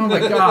be. Oh my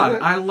God,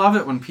 I love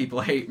it when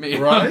people hate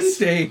me on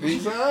stage.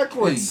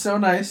 Exactly. It's so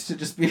nice to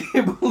just be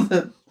able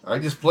to... I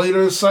just played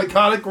a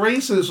psychotic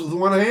racist with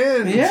one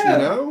hand,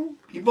 Yeah.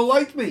 People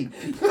liked me.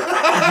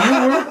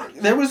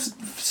 There was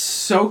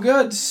so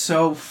good,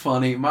 so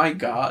funny, my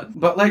God.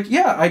 But, like,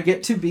 yeah, I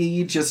get to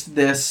be just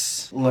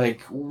this,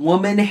 like,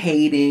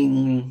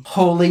 woman-hating,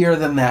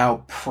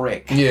 holier-than-thou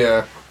prick.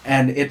 Yeah.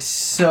 And it's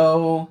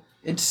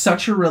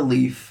such a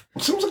relief.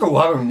 It seems like a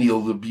lot of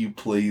Neil LaBute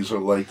plays are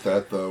like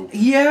that, though.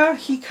 Yeah,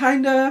 he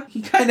kinda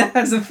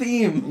has a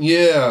theme.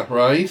 Yeah,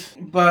 right?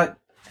 But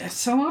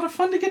it's a lot of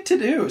fun to get to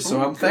do,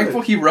 so I'm good.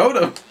 thankful he wrote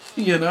them,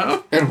 you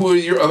know? And who are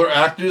your other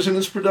actors in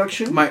this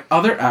production? My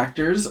other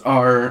actors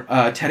are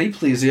Teddy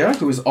Plesia,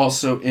 who is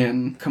also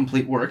in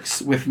Complete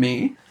Works with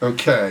me.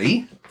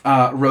 Okay.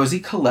 Rosie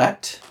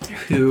Collette,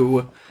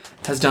 who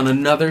has done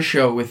another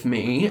show with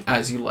me,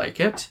 As You Like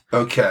It.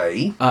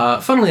 Okay.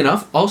 Funnily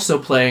enough, also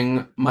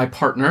playing my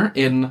partner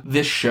in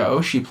this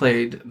show. She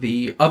played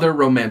the other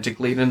romantic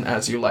lead in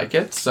As You Like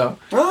It, so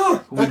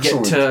we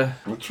excellent. get to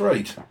That's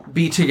right.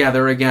 be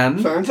together again.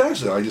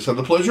 Fantastic. I just had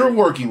the pleasure of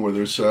working with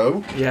her,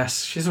 so...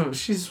 Yes, she's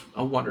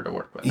a wonder to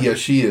work with. Yes,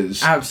 she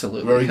is.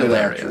 Absolutely Very good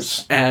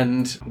hilarious. actress.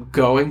 And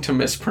going to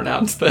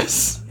mispronounce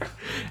this,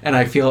 and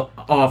I feel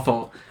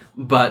awful,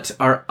 but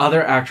our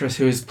other actress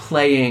who is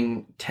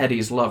playing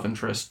Teddy's love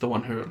interest, the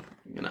one who,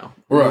 you know,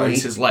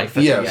 ruins his life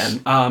at the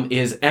end,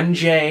 is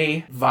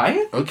MJ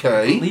Vyatt?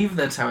 Okay. I believe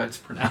that's how it's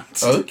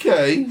pronounced.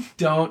 Okay.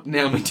 Don't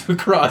nail me to a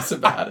cross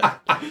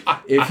about it.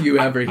 If you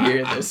ever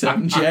hear this,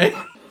 MJ.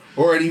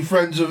 Or any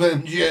friends of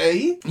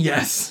MJ.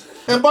 Yes.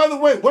 And by the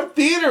way, what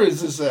theater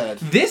is this at?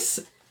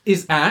 This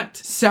is at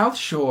South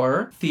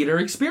Shore Theater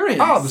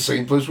Experience. Ah, the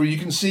same place where you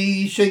can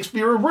see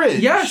Shakespeare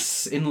Bridge.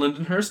 Yes, in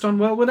Lindenhurst on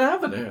Wellwood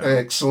Avenue.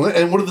 Excellent.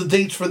 And what are the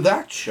dates for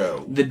that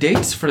show? The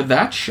dates for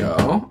that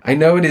show, I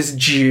know it is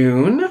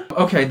June.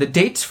 Okay, the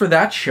dates for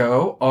that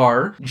show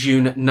are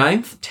June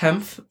 9th,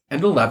 10th,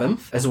 and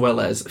 11th, as well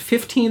as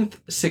 15th,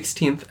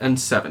 16th, and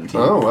 17th.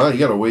 Oh, wow, you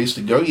got a ways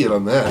to go yet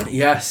on that.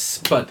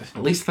 Yes, but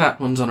at least that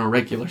one's on a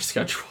regular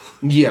schedule.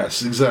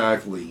 Yes,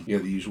 exactly. Yeah,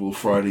 the usual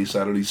Friday,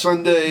 Saturday,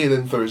 Sunday, and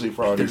then Thursday,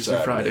 Friday,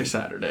 Saturday. Friday,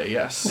 Saturday,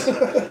 yes.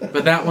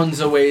 But that one's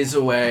a ways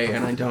away,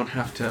 and I don't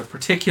have to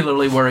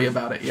particularly worry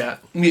about it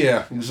yet.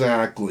 Yeah,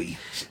 exactly.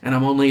 And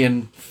I'm only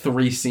in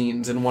 3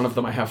 scenes, and one of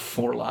them I have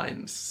 4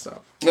 lines,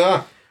 so...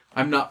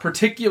 I'm not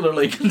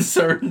particularly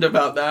concerned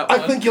about that one.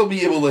 I think you'll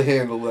be able to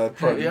handle that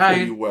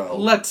pretty well.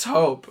 Let's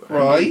hope.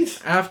 Right?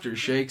 After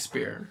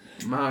Shakespeare.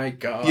 My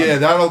God. Yeah,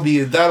 that'll be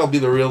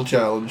the real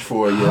challenge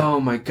for you.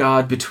 Oh my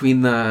God,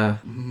 between the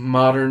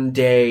modern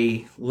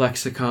day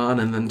lexicon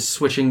and then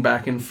switching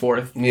back and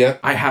forth. Yeah.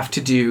 I have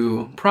to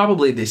do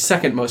probably the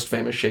second most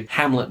famous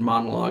Hamlet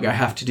monologue. I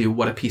have to do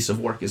What a Piece of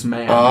Work is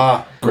Man.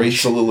 Ah, great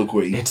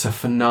soliloquy. It's a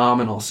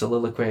phenomenal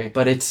soliloquy,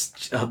 but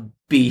it's a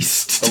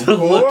beast to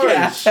look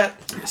at.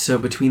 So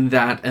between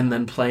that and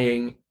then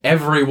playing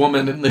every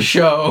woman in the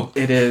show,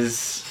 it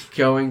is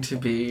going to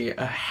be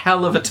a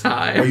hell of a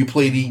time. Are you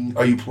playing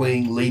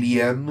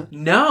Lady M?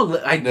 No,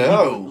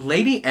 No.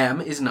 Lady M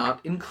is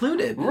not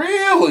included.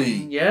 Really?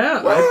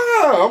 Yeah.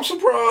 Wow, I'm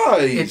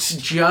surprised. It's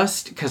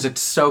just because it's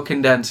so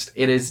condensed.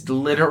 It is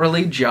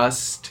literally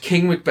just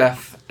King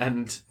Macbeth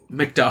and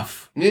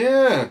Macduff.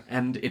 Yeah.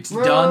 And it's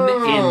done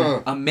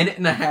in a minute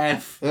and a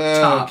half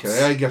tops.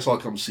 Okay, I guess I'll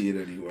come see it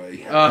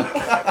anyway.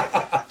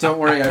 Don't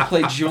worry, I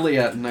play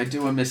Juliet and I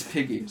do a Miss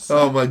Piggy. So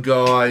oh my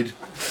God.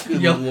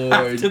 Good you'll Lord.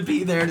 have to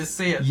be there to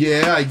see it.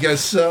 Yeah, I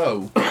guess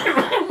so.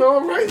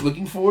 All right,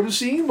 looking forward to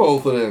seeing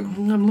both of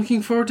them. I'm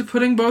looking forward to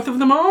putting both of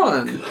them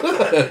on.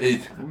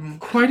 Good. I'm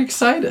quite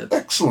excited.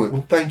 Excellent.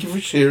 Well, thank you for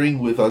sharing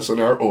with us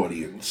and our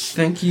audience.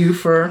 Thank you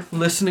for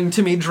listening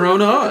to me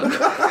drone on.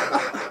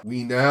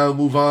 We now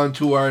move on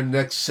to our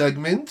next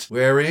segment,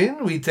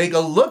 wherein we take a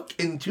look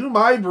into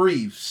my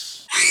briefs.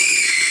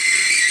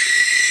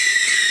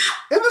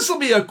 And this will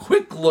be a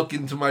quick look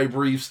into my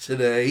briefs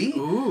today.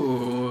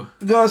 Ooh.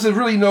 There's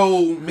really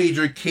no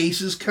major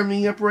cases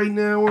coming up right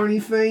now or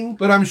anything,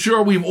 but I'm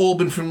sure we've all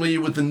been familiar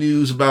with the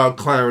news about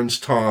Clarence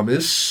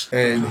Thomas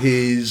and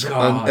his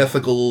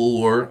unethical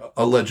or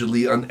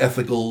allegedly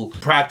unethical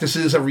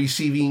practices of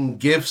receiving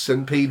gifts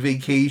and paid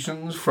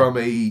vacations from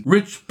a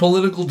rich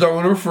political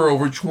donor for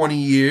over 20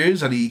 years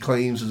that he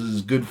claims is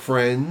his good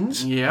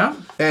friends. Yeah.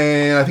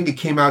 And I think it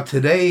came out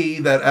today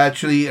that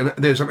actually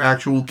there's an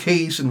actual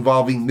case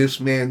involving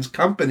this man's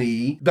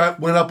company that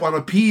went up on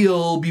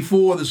appeal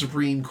before the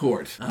Supreme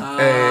Court.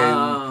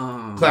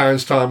 And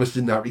Clarence Thomas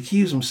did not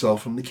recuse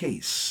himself from the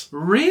case.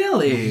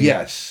 Really?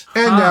 Yes.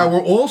 And now we're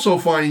also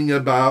finding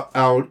out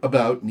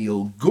about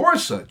Neil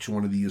Gorsuch,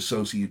 one of the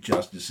associate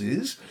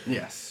justices.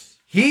 Yes.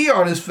 He,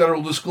 on his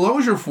federal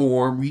disclosure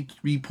form,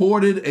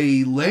 reported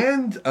a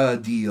land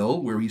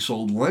deal where he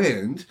sold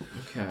land.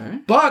 Okay.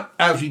 But,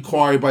 as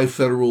required by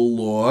federal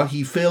law,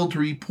 he failed to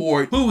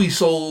report who he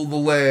sold the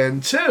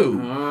land to.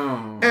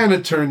 Oh. And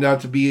it turned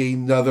out to be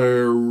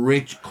another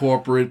rich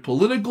corporate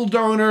political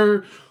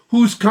donor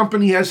whose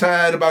company has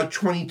had about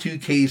 22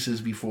 cases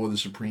before the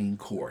Supreme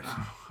Court.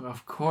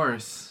 Of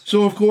course.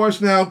 So, of course,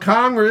 now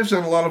Congress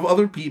and a lot of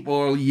other people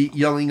are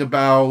yelling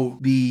about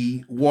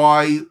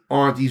why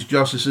aren't these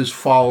justices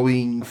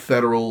following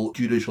federal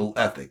judicial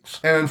ethics?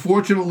 And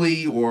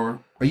unfortunately, or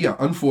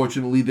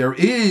Unfortunately, there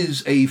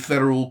is a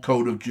federal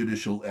code of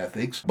judicial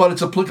ethics, but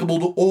it's applicable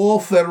to all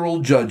federal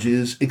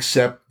judges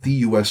except the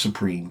U.S.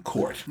 Supreme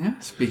Court.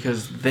 Yes,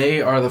 because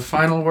they are the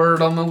final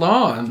word on the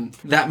law, and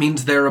that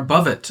means they're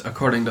above it,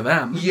 according to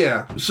them.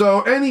 Yeah.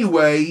 So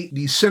anyway,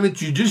 the Senate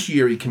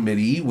Judiciary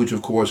Committee, which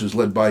of course is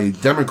led by a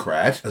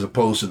Democrat, as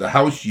opposed to the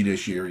House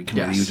Judiciary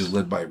Committee, which is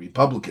led by a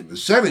Republican, the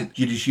Senate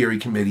Judiciary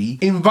Committee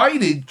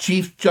invited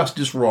Chief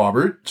Justice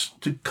Roberts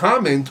to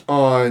comment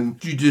on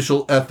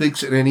judicial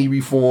ethics and any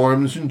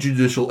reforms in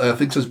judicial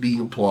ethics as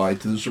being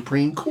applied to the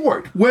Supreme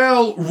Court.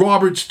 Well,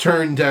 Roberts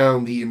turned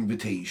down the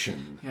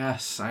invitation.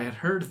 Yes, I had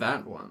heard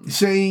that one.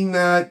 Saying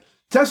that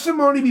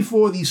testimony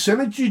before the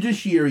Senate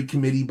Judiciary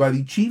Committee by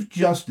the Chief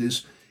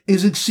Justice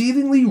is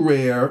exceedingly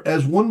rare,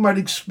 as one might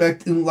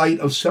expect in light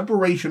of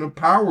separation of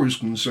powers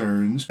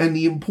concerns and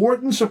the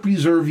importance of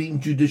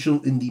preserving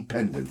judicial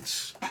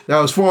independence.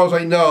 Now, as far as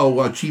I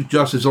know, Chief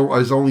Justice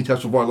has only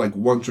testified like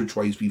once or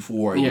twice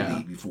before,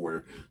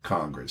 before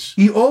Congress.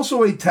 He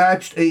also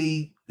attached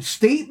a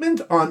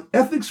statement on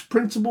ethics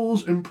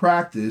principles and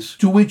practice,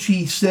 to which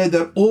he said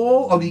that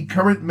all of the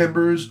current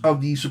members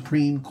of the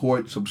Supreme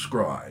Court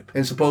subscribe.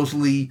 And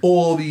supposedly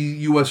all the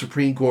U.S.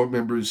 Supreme Court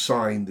members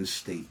signed this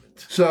statement.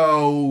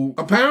 So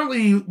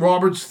apparently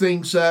Roberts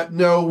thinks that,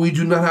 no, we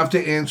do not have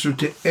to answer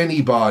to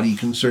anybody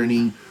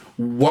concerning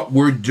what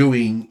we're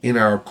doing in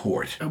our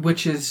court.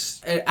 Which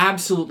is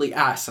absolutely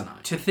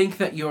asinine. To think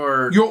that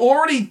you're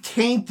already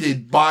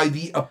tainted by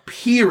the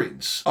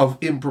appearance of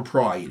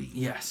impropriety.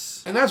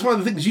 Yes. And that's one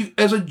of the things.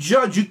 As a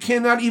judge, you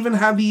cannot even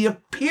have the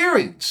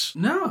appearance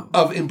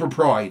of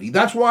impropriety.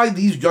 That's why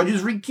these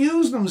judges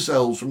recuse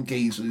themselves from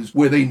cases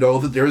where they know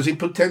that there is a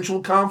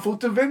potential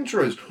conflict of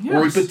interest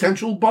or a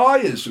potential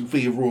bias in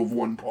favor of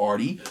one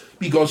party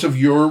because of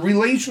your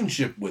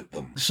relationship with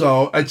them.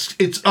 So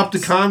it's up to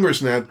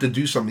Congress now to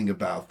do something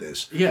about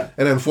this. Yeah.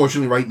 And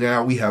unfortunately, right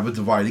now, we have a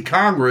divided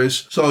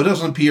Congress, so it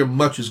doesn't appear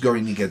much is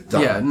going to get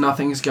done. Yeah,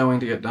 nothing's going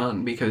to get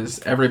done because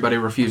everybody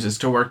refuses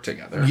to work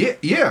together.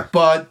 Yeah.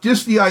 But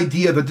just the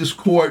idea that this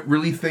court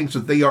really thinks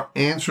that they are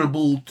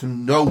answerable to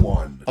no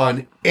one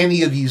on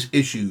any of these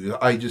issues,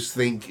 I just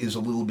think is a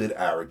little bit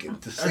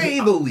arrogant, to say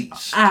the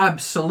least.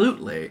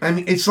 Absolutely. I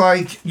mean, it's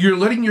like you're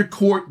letting your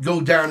court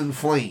go down in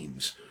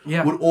flames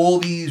with all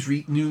these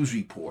news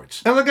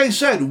reports. And like I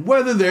said,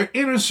 whether they're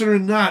innocent or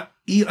not,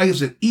 like I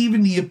said,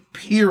 even the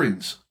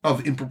appearance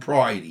of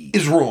impropriety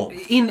is wrong.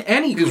 In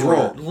any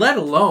court, let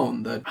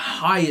alone the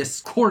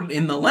highest court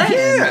in the land.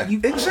 Yeah,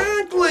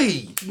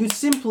 exactly. You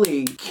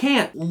simply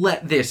can't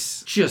let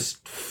this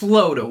just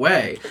float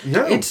away.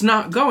 No. It's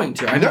not going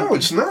to. I mean,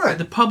 it's not.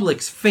 The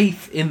public's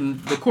faith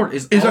in the court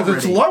is at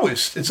its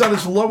lowest. It's at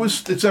its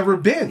lowest it's ever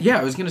been.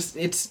 Yeah,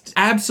 it's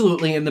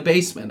absolutely in the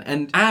basement.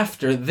 And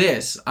after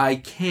this, I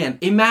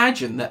can't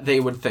imagine that they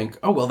would think,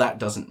 oh, well, that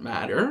doesn't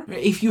matter.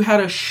 If you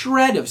had a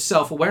shred of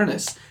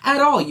self-awareness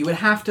at all, you would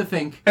have to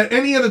think, at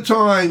any other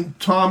time,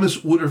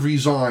 Thomas would have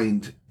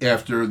resigned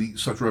after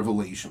such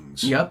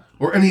revelations. Yep.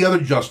 Or any other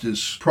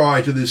justice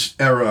prior to this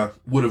era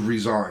would have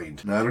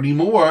resigned. Not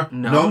anymore.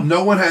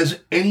 No one has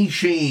any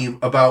shame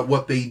about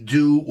what they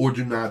do or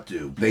do not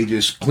do. They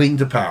just cling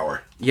to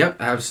power. Yep,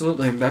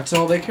 absolutely. That's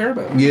all they care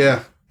about.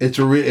 Yeah. It's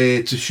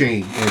a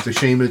shame. And it's a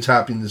shame that it's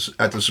happening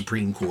at the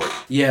Supreme Court.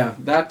 Yeah,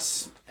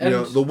 that's...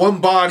 the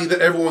one body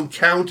that everyone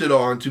counted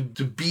on to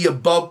be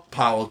above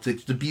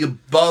politics, to be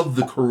above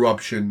the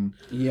corruption.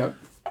 Yep.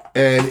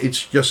 And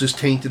it's just as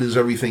tainted as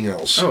everything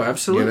else. Oh,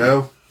 absolutely.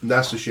 And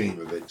that's the shame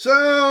of it.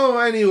 So,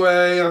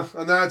 anyway,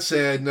 on that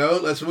sad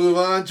note, let's move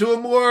on to a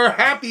more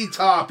happy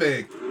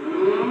topic.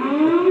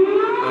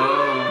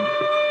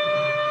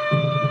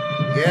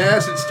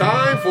 Yes, it's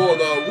time for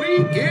the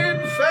Week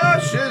in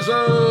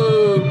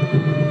Fascism.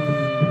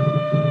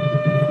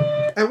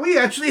 And we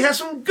actually have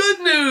some good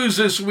news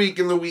this week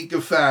in the Week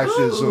of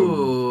Fascism.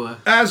 Ooh.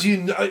 As you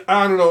know,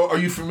 I don't know, are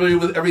you familiar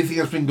with everything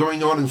that's been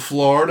going on in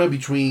Florida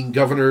between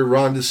Governor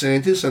Ron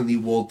DeSantis and the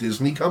Walt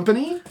Disney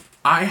Company?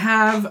 I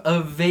have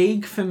a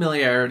vague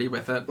familiarity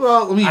with it.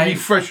 Well, let me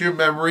refresh your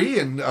memory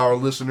and our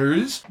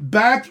listeners.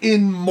 Back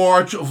in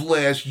March of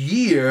last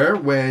year,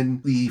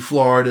 when the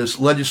Florida's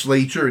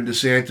legislature and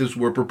DeSantis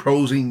were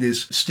proposing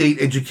this state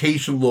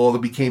education law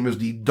that became as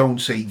the Don't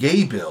Say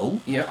Gay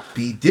bill,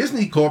 the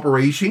Disney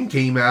Corporation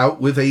came out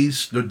with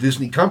the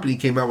Disney Company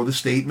came out with a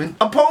statement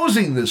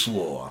opposing this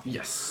law.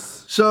 Yes.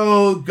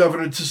 So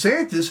Governor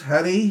DeSantis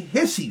had a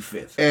hissy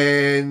fit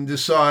and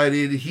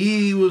decided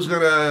he was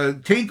going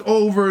to take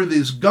over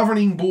this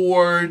governing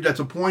board that's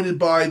appointed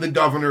by the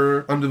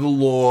governor under the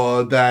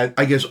law that,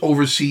 I guess,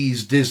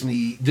 oversees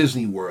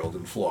Disney World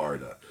in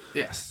Florida.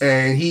 Yes.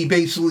 And he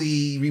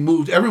basically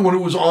removed everyone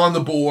who was on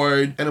the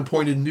board and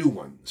appointed new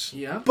ones.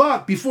 Yeah.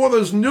 But before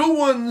those new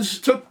ones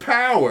took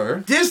power,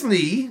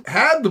 Disney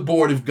had the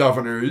Board of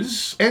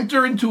Governors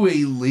enter into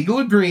a legal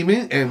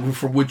agreement, and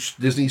from which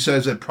Disney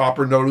says that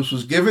proper notice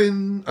was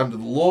given under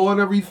the law and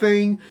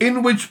everything,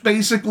 in which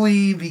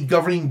basically the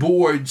governing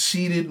board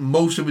ceded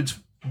most of its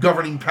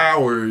governing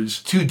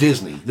powers to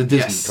Disney, the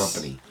Disney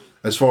Company.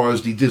 as far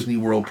as the Disney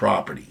World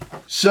property.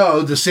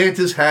 So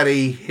DeSantis had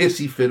a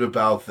hissy fit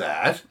about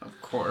that.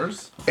 Of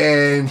course.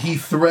 And he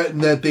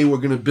threatened that they were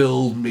going to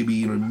build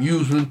maybe an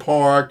amusement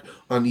park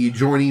on the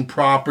adjoining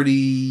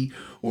property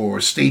or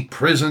a state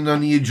prison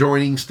on the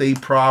adjoining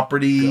state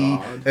property.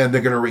 God. And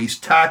they're going to raise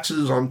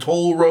taxes on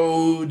toll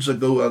roads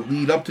that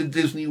lead up to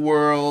Disney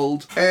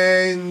World.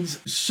 And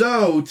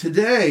so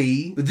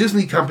today, the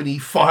Disney company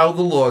filed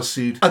a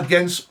lawsuit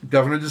against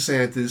Governor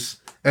DeSantis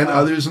and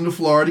others in the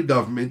Florida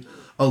government,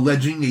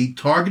 alleging a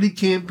targeted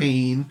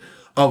campaign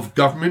of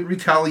government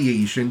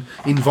retaliation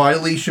in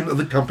violation of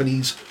the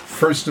company's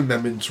First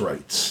Amendment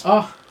rights.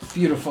 Oh,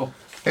 beautiful.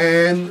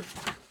 And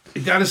I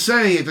gotta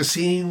say, after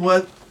seeing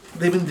what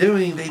they've been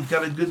doing, I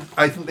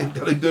think they've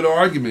got a good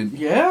argument.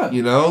 Yeah.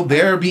 You know,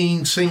 they're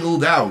being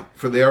singled out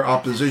for their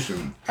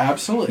opposition.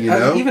 Absolutely. You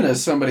know? Even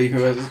as somebody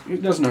who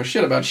doesn't know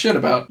shit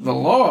about the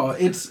law,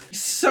 it's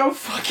so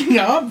fucking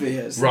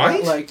obvious.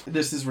 Right? That, like,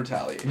 this is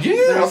retaliation.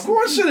 Yeah, of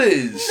course it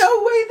is.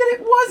 No way that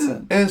it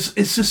wasn't. And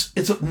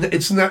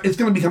it's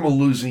going to become a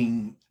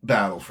losing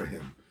battle for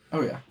him. Oh,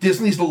 yeah.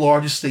 Disney's the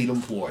largest state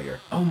employer.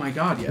 Oh, my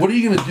God, yeah. What are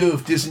you going to do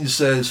if Disney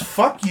says,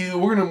 fuck you,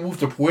 we're going to move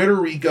to Puerto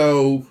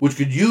Rico, which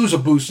could use a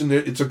boost in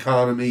its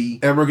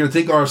economy, and we're going to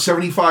take our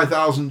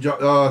 75,000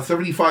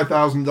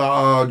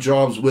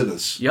 jobs with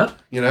us? Yep.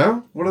 You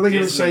know? What are they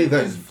going to say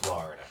then?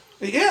 Florida.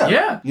 Yeah.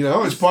 Yeah. You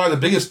know, it's probably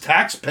the biggest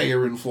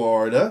taxpayer in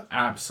Florida.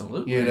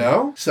 Absolutely. You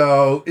know?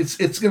 So this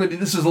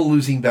is a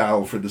losing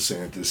battle for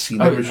DeSantis. He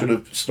never should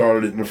have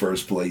started it in the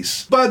first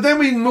place. But then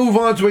we move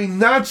on to a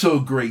not so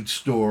great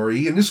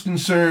story, and this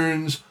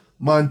concerns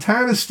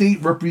Montana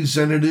State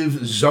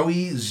Representative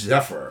Zoe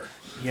Zephyr.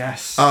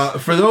 Yes.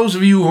 For those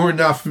of you who are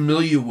not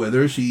familiar with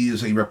her, she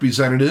is a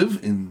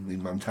representative in the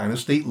Montana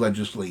State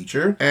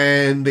Legislature,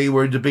 and they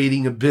were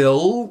debating a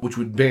bill which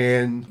would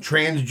ban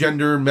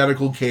transgender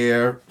medical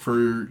care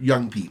for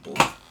young people,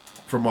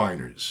 for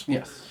minors.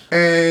 Yes.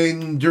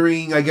 And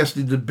during, I guess,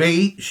 the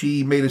debate,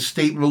 she made a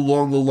statement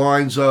along the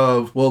lines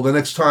of, well, the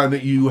next time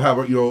that you have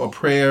a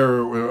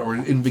prayer or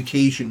an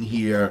invocation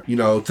here,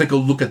 take a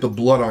look at the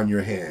blood on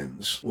your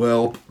hands.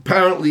 Well,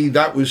 apparently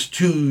that was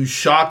too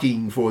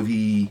shocking for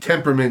the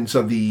temperaments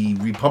of the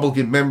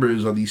Republican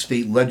members of the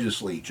state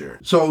legislature.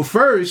 So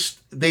first,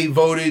 they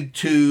voted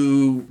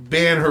to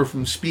ban her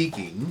from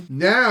speaking.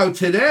 Now,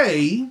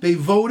 today, they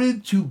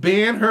voted to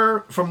ban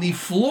her from the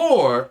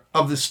floor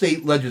of the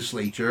state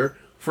legislature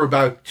for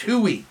about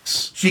 2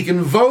 weeks. She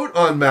can vote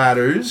on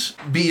matters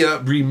via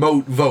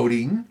remote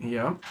voting,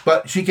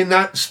 but she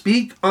cannot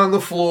speak on the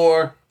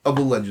floor of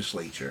the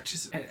legislature. Which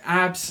is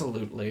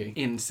absolutely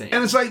insane.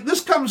 And it's like,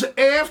 this comes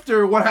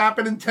after what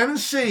happened in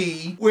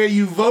Tennessee, where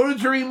you voted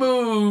to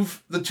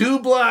remove the two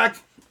black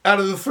out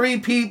of the three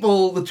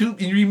people,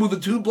 you remove the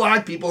two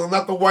black people and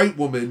not the white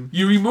woman.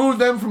 You remove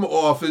them from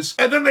office,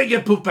 and then they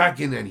get put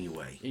back in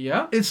anyway.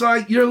 Yeah. It's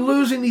like you're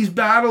losing these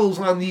battles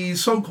on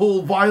these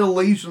so-called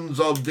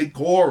violations of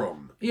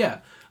decorum. Yeah.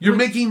 You're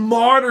making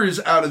martyrs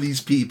out of these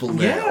people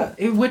now.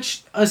 Yeah,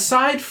 which,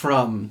 aside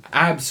from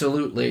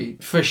absolutely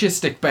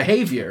fascistic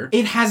behavior,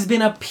 it has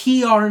been a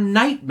PR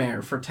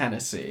nightmare for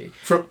Tennessee.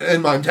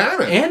 And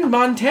Montana. And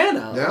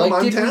Montana. Yeah,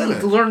 Montana.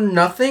 Did we learn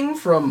nothing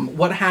from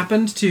what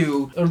happened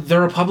to the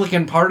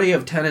Republican Party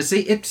of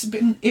Tennessee?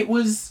 It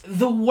was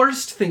the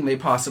worst thing they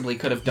possibly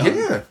could have done.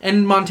 Yeah.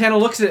 And Montana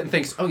looks at it and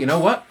thinks, oh, you know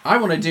what? I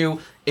want to do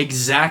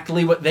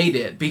exactly what they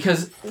did,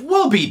 because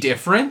we'll be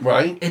different.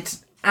 Right.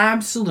 It's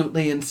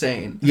absolutely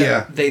insane.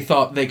 Yeah. They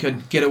thought they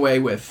could get away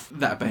with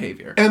that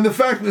behavior. And the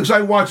fact is, I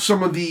watched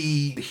some of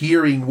the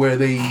hearing where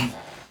they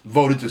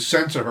voted to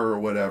censor her or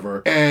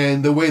whatever,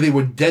 and the way they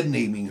were dead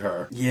naming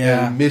her.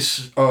 Yeah. And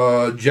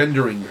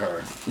misgendering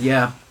her.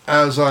 Yeah.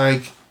 I was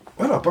like,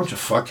 what a bunch of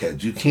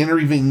fuckheads. You can't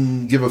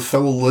even give a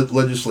fellow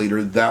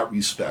legislator that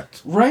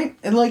respect. Right?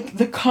 And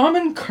the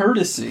common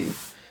courtesy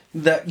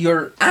that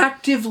you're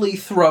actively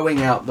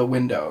throwing out the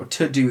window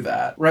to do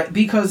that, right?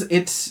 Because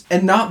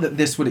and not that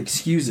this would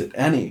excuse it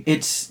any,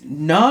 it's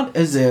not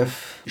as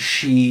if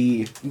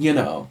she,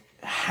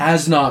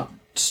 has not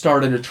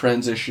started a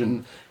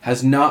transition,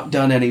 has not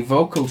done any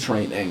vocal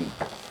training.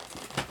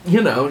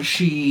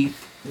 She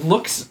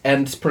looks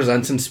and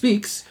presents and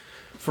speaks,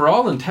 for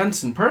all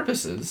intents and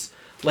purposes,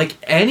 like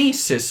any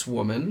cis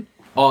woman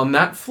on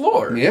that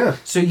floor. Yeah.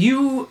 So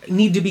you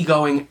need to be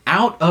going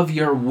out of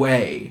your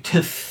way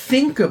to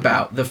think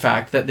about the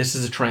fact that this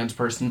is a trans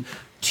person,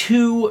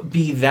 to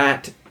be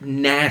that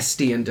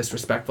nasty and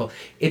disrespectful.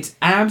 It's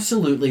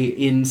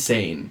absolutely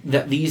insane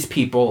that these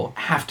people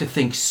have to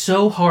think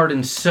so hard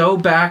and so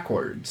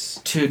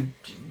backwards to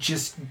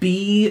just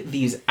be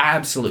these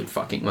absolute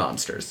fucking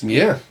monsters.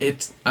 Yeah.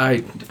 I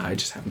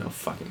just have no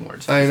fucking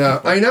words. I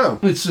know.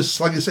 It's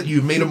just, like I said,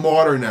 you've made a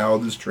martyr now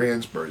of this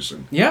trans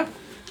person. Yeah.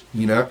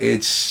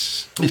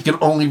 It can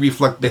only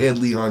reflect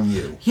badly on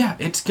you. Yeah,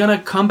 it's gonna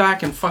come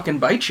back and fucking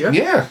bite you.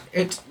 Yeah.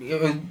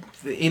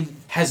 it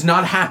has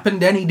not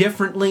happened any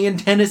differently in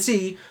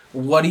Tennessee,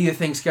 what do you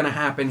think's going to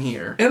happen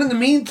here? And in the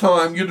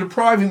meantime, you're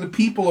depriving the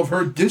people of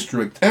her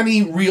district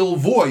any real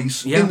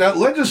voice in that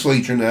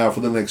legislature now for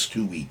the next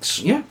 2 weeks.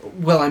 Yeah.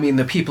 Well, I mean,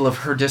 the people of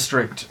her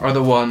district are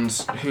the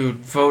ones who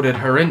voted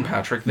her in,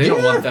 Patrick. They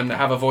don't want them to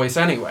have a voice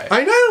anyway.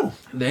 I know.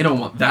 They don't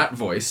want that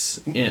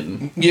voice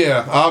in.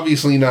 Yeah,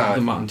 obviously not.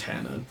 The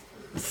Montana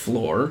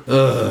floor.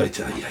 I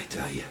tell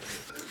you.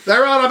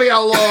 There ought to be a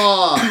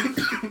law.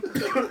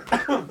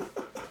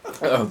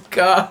 Oh,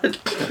 God.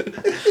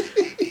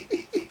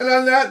 And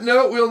on that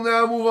note, we'll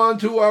now move on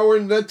to our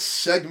next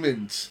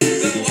segment.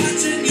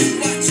 Watching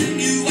you.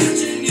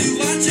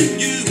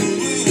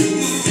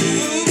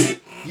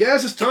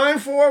 Yes, it's time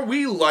for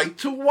We Like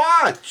to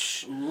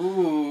Watch.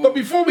 Ooh. But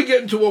before we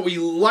get into what we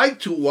like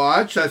to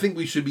watch, I think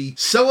we should be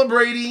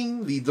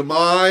celebrating the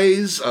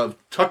demise of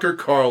Tucker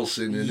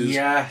Carlson and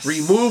his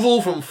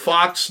removal from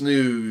Fox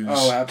News.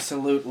 Oh,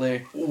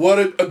 absolutely.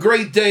 What a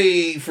great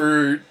day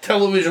for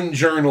television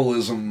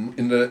journalism,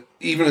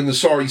 even in the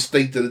sorry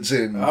state that it's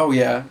in. Oh,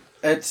 yeah.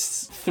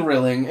 It's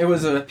thrilling. It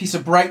was a piece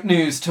of bright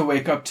news to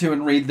wake up to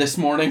and read this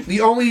morning. The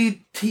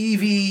only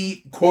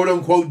TV,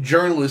 quote-unquote,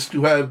 journalist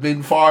to have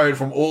been fired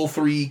from all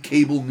 3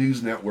 cable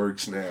news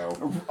networks now.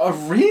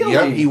 Really?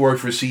 Yep, he worked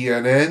for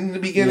CNN in the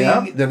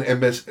beginning, then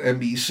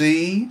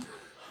MSNBC,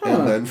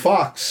 and then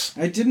Fox.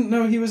 I didn't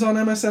know he was on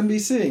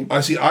MSNBC.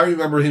 I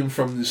remember him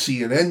from the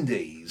CNN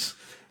days,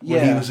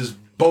 when he was this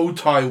bow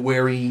tie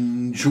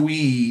wearing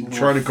Jewy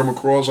trying to come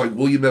across like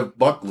William F.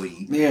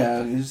 Buckley.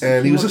 Yeah,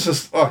 he was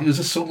just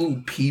a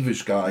little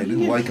peevish guy. I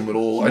didn't like him at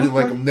all. I didn't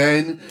like him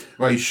then.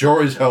 And I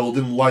sure as hell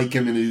didn't like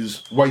him in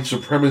his white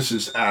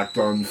supremacist act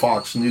on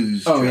Fox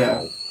News channel.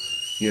 Yeah.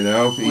 You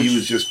know, he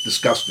was just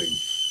disgusting.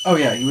 Oh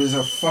yeah, he was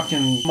a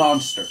fucking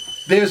monster.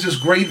 There's this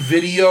great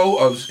video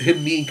of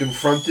him being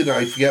confronted,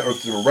 I forget if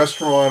it's in a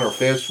restaurant or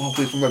fast food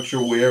place, I'm not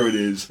sure where it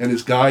is, and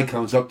this guy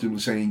comes up to him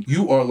saying,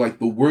 "You are like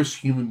the worst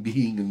human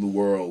being in the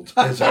world."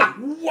 And it's like,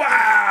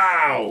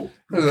 wow!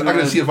 I'm going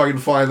to see if I can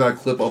find that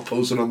clip. I'll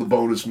post it on the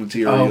bonus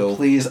material. Oh,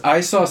 please. I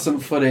saw some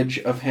footage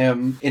of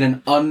him in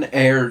an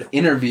unaired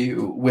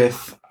interview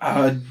with,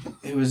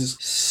 it was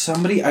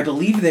somebody, I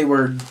believe they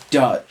were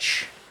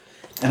Dutch.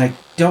 And I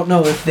don't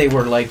know if they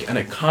were like an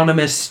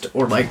economist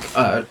or like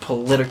a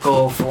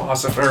political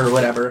philosopher or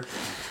whatever.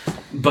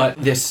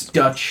 But this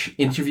Dutch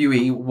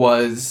interviewee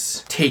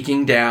was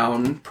taking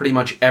down pretty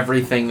much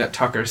everything that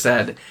Tucker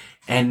said.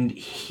 And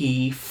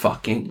he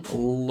fucking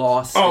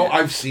lost it.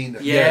 I've seen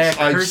that. Yeah, yes,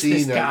 I've seen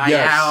this that. guy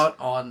out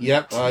on...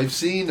 Yep, I've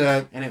seen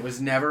that. And it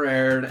was never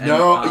aired. And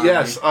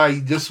yes,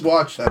 I just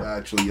watched that,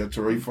 actually. That's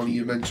very funny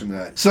you mentioned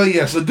that. So,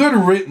 yes, a good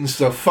riddance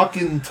to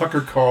fucking Tucker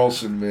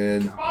Carlson,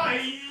 man.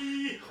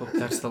 Hope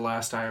that's the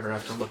last I ever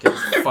have to look at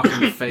his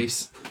fucking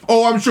face.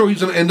 Oh, I'm sure he's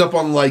going to end up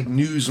on, like,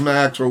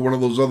 Newsmax or one of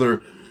those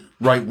other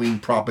right-wing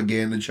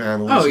propaganda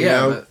channels. Oh,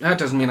 yeah, you know? but that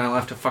doesn't mean I'll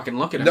have to fucking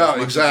look at him. No, as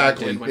much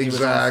exactly, as I did when he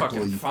was on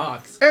fucking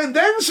Fox. And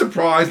then,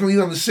 surprisingly,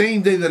 on the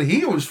same day that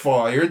he was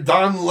fired,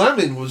 Don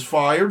Lemon was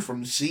fired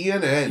from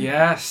CNN.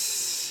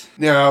 Yes.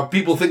 Now,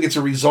 people think it's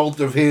a result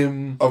of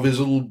his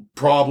little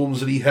problems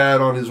that he had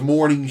on his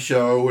morning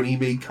show, and he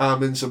made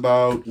comments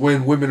about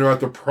when women are at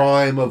the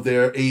prime of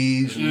their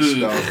age and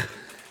stuff.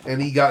 And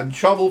he got in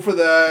trouble for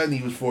that, and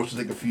he was forced to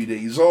take a few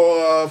days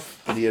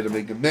off, and he had to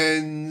make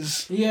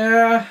amends.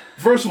 Yeah.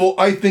 First of all,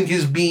 I think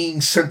his being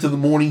sent to the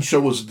morning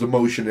show was a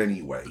demotion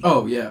anyway.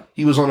 Oh, yeah.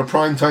 He was on a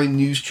primetime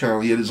news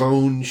channel. He had his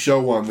own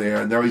show on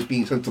there, and now he's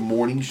being sent to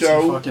morning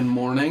show. Fucking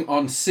morning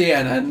on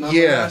CNN.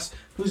 Yeah.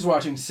 Who's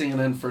watching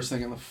CNN first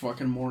thing in the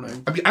fucking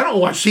morning? I mean, I don't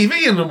watch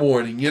TV in the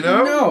morning, you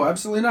know? No,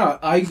 absolutely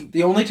not.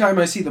 The only time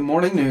I see the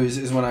morning news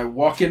is when I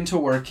walk into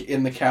work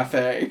in the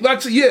cafe.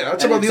 That's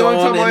about the only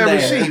time I ever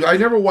see. I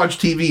never watch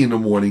TV in the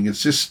morning.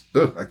 It's just,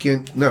 I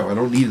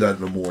don't need that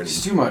in the morning.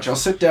 It's too much. I'll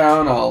sit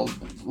down, I'll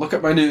look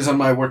at my news on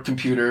my work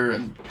computer,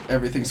 and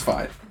everything's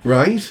fine.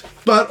 Right?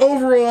 But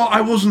overall, I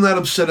wasn't that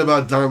upset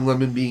about Don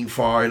Lemon being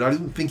fired. I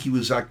didn't think he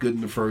was that good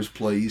in the first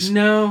place.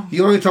 No.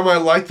 The only time I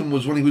liked him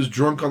was when he was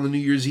drunk on the New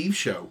Year's Eve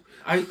show.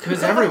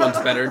 Because everyone's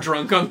better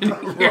drunk on the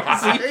New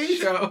Year's Eve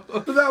show.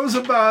 But that was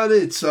about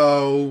it.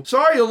 So,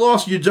 sorry you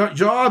lost your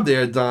job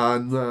there,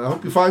 Don. I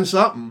hope you find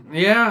something.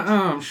 Yeah,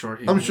 I'm sure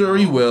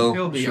he will.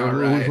 He'll be all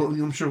right.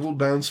 I'm sure he'll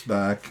bounce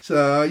back.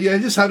 So, yeah, I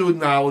just had to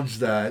acknowledge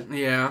that.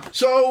 Yeah.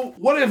 So,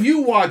 what have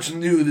you watched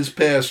new this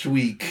past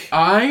week?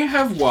 I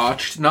have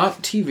watched,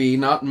 not TV,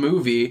 not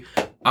movie,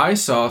 I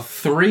saw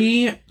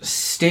 3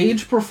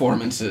 stage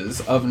performances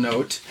of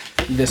note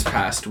this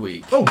past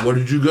week. Oh, what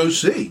did you go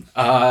see?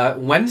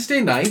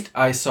 Wednesday night,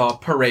 I saw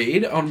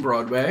Parade on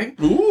Broadway.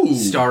 Ooh.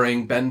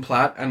 Starring Ben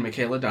Platt and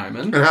Michaela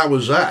Diamond. And how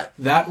was that?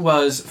 That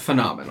was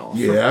phenomenal.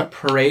 Yeah.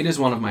 Parade is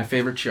one of my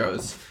favorite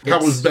shows.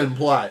 How was Ben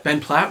Platt?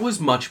 Ben Platt was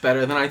much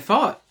better than I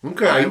thought.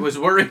 Okay. I was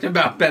worried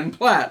about Ben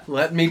Platt.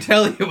 Let me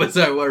tell you, was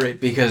I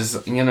worried.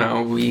 Because,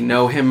 we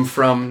know him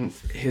from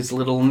his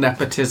little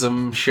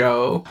nepotism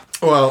show.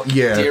 Well,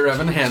 yeah. Dear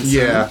Evan Hansen.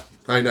 Yeah.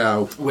 I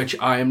know. which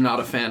I am not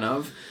a fan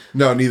of.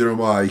 No, neither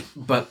am I.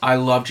 But I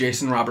love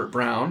Jason Robert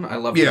Brown. I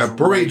love Yeah, his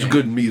Parade's a writing.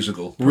 good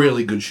musical.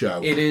 Really good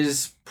show. It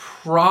is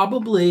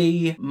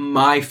probably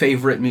my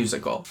favorite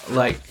musical,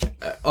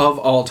 of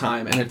all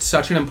time, and it's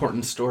such an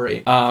important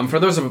story. For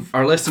those of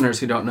our listeners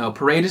who don't know,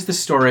 Parade is the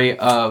story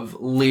of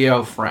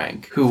Leo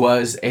Frank, who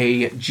was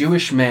a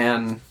Jewish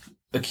man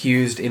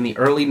accused in the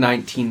early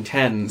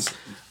 1910s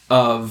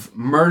of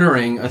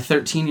murdering a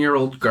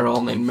 13-year-old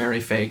girl named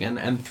Mary Fagan,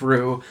 and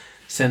through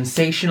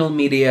sensational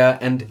media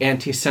and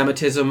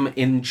anti-Semitism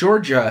in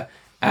Georgia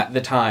at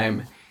the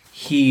time,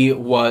 he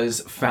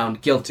was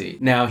found guilty.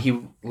 Now, he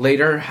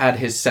later had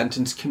his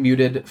sentence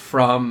commuted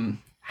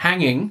from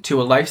hanging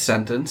to a life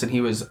sentence, and he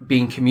was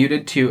being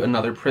commuted to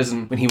another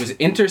prison when he was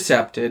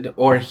intercepted,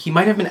 or he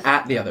might have been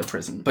at the other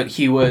prison, but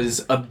he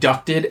was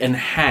abducted and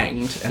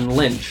hanged and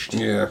lynched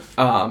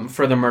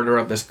for the murder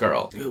of this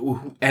girl.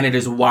 And it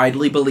is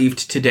widely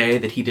believed today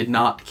that he did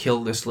not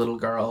kill this little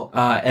girl,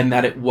 and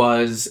that it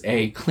was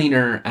a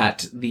cleaner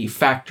at the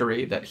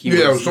factory that he was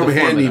it was some the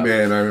foreman of.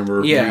 handyman I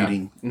remember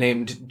reading.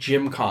 Named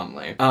Jim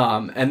Conley.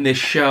 And this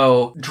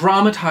show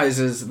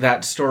dramatizes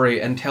that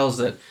story and tells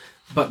it,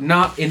 but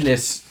not in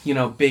this,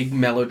 big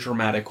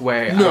melodramatic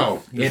way.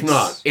 No, it's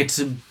not. It's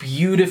a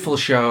beautiful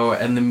show,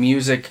 and the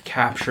music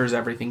captures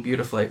everything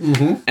beautifully.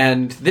 Mm-hmm.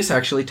 And this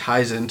actually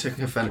ties into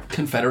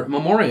Confederate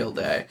Memorial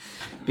Day.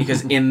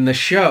 Because in the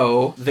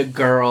show, the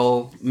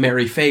girl,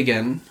 Mary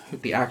Fagan,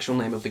 the actual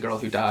name of the girl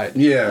who died,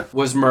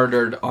 was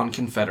murdered on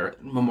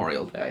Confederate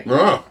Memorial Day.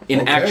 Oh,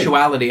 in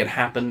actuality, it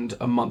happened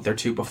a month or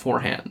two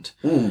beforehand.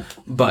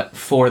 But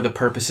for the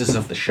purposes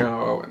of the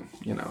show, and,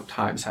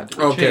 times had to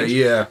be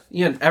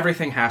changed.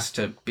 Everything has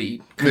to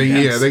be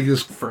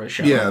condensed for a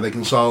show. Yeah, they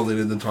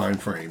consolidated the time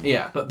frame.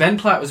 Yeah, but Ben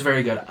Platt was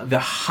very good. The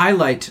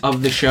highlight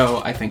of the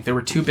show, I think, there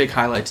were two big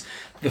highlights.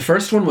 The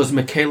first one was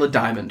Michaela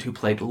Diamond, who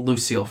played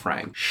Lucille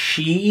Frank.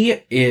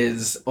 She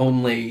is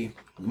only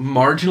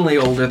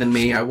marginally older than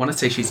me. I want to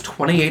say she's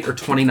 28 or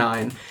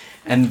 29.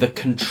 And the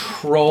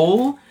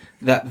control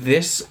that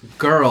this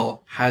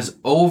girl has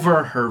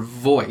over her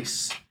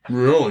voice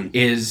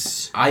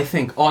is, I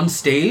think, on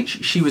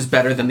stage, she was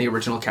better than the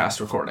original cast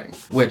recording,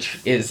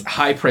 which is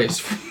high praise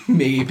for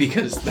me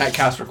because that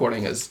cast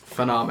recording is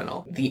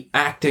phenomenal. The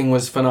acting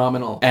was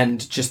phenomenal,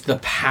 and just the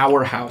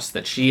powerhouse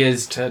that she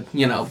is to,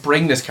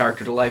 bring this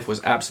character to life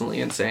was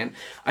absolutely insane.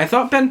 I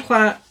thought Ben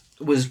Platt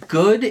was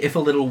good, if a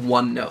little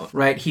one note,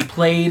 right? He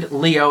played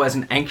Leo as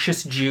an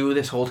anxious Jew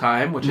this whole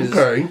time, which is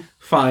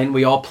fine.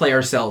 We all play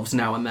ourselves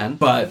now and then.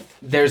 But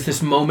there's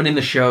this moment in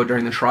the show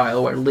during the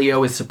trial where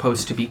Leo is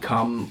supposed to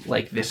become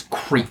this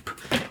creep,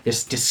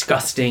 this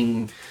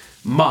disgusting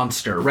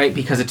monster, right?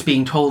 Because it's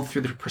being told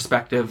through the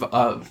perspective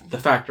of the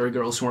factory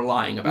girls who are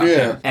lying about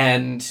him.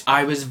 And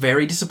I was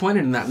very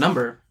disappointed in that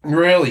number.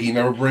 Really? He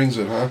never brings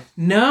it, huh?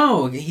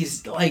 No,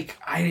 he's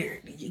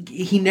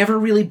he never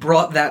really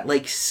brought that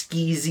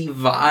skeezy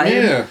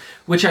vibe,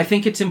 which I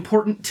think it's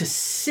important to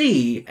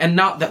see, and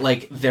not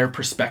that their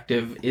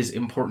perspective is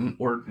important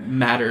or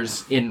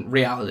matters in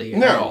reality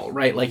at all,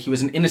 right? He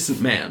was an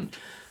innocent man.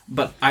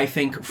 But I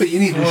think... But you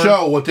need to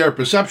show what their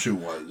perception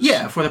was.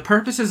 Yeah, for the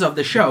purposes of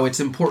the show, it's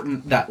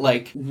important that,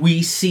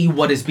 we see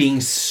what is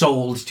being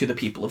sold to the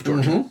people of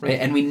Georgia,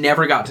 right? And we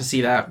never got to see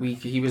that.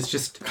 He was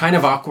just kind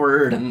of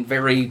awkward and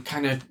very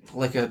kind of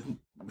like a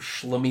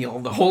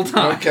schlemiel the whole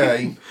time.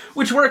 Okay.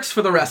 Which works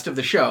for the rest of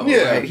the show,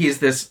 right? He's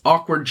this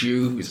awkward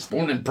Jew who's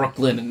born in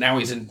Brooklyn and now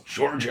he's in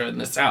Georgia in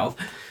the South.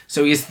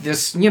 So he's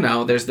this,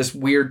 there's this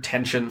weird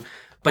tension...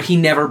 But he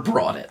never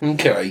brought it.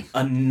 Okay.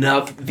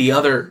 The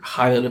other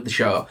highlight of the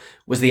show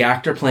was the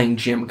actor playing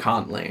Jim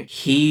Conley.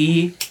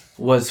 He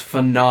was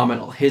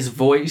phenomenal. His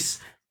voice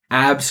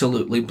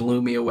absolutely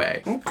blew me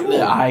away. Oh,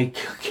 cool. I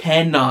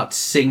cannot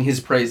sing his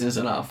praises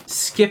enough.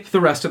 Skip the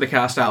rest of the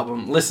cast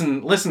album.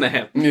 Listen to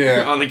him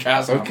on the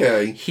cast album.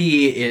 Okay.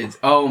 He is,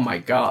 oh my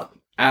God,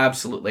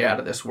 absolutely out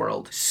of this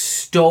world.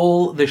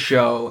 Stole the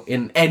show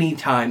in any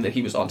time that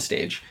he was on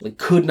stage.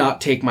 Could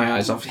not take my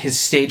eyes off. His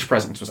stage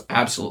presence was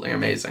absolutely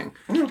amazing.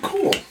 Oh,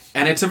 cool.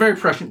 And it's a very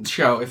prescient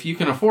show if you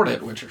can afford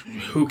it, which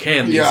who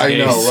can these days. Yeah, I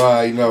know.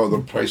 I know the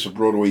price of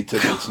Broadway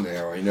tickets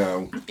now. I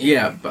know.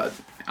 Yeah, but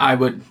I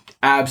would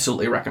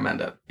absolutely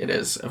recommend it. It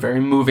is a very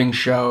moving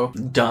show,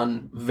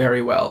 done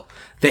very well.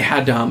 They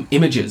had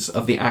images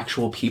of the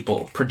actual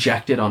people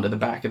projected onto the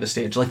back of the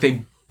stage.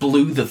 They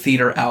blew the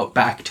theater out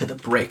back to the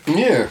brick.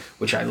 Yeah.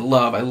 Which I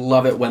love. I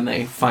love it when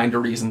they find a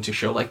reason to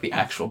show the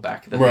actual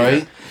back of the theater.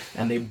 Right.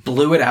 And they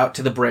blew it out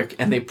to the brick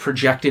and they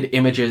projected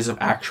images of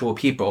actual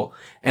people.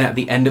 And at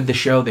the end of the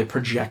show, they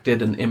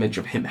projected an image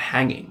of him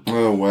hanging.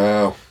 Oh,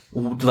 wow.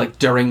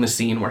 During the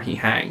scene where he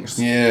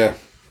hangs. Yeah.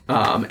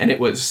 And it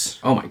was,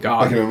 oh my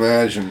God. I can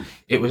imagine.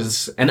 It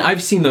was, and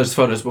I've seen those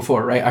photos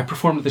before, right? I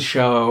performed the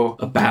show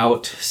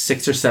about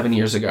 6 or 7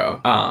 years ago.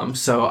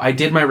 So I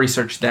did my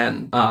research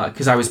then,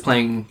 because I was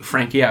playing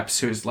Frankie Epps,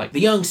 who's like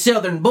the young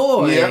Southern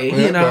boy.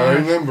 I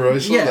remember. I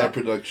saw that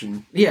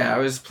production. Yeah, I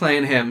was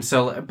playing him.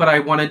 So, but I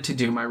wanted to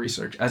do my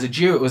research. As a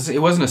Jew, it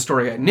wasn't a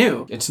story I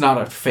knew. It's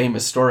not a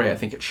famous story. I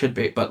think it should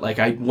be, but like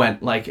I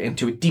went like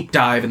into a deep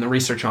dive in the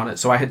research on it.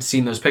 So I had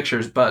seen those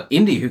pictures, but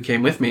Indy, who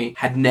came with me,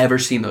 had never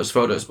seen those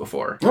photos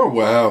before. Oh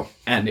wow!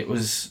 And it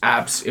was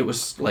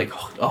like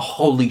a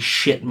holy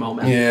shit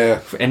moment. Yeah.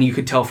 And you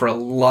could tell for a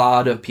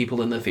lot of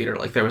people in the theater,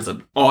 like there was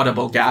an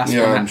audible gasp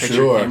when that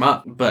picture came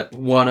up. But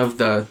one of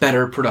the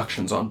better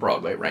productions on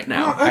Broadway right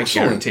now. I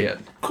guarantee it.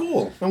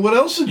 Cool. And what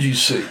else did you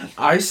see?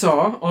 I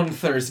saw on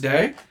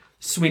Thursday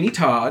Sweeney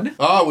Todd.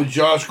 With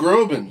Josh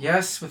Groban.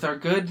 Yes, with our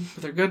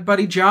good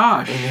buddy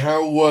Josh. And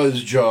how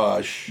was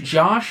Josh?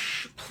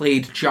 Josh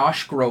played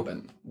Josh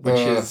Groban, which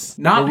is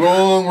not the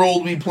wrong role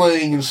to be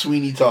playing in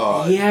Sweeney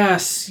Todd.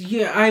 Yes,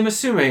 yeah. I'm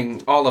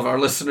assuming all of our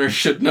listeners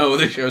should know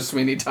the show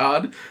Sweeney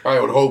Todd. I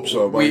would hope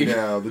so by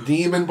now. The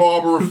Demon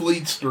Barber of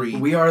Fleet Street.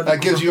 We are. That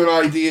gives you an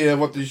idea of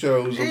what the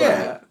show's about.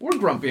 Yeah, we're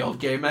grumpy old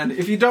gay men.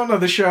 If you don't know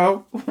the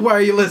show, why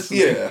are you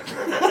listening? Yeah.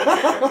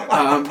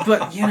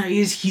 But you know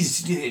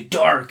he's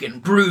dark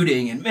and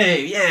brooding and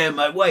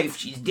my wife,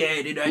 she's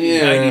dead and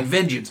I need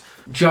vengeance.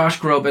 Josh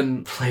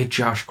Groban played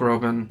Josh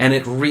Groban, and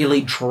it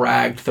really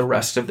dragged the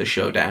rest of the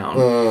show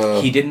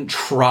down. He didn't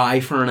try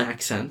for an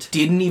accent.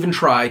 Didn't even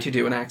try to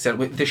do an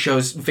accent. The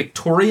show's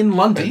Victorian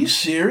London. Are you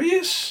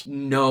serious?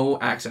 No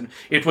accent.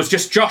 It was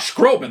just Josh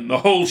Groban the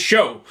whole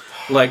show.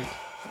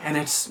 And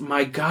it's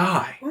my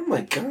guy. Oh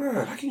my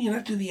god! How can you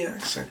not do the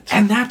accent?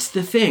 And that's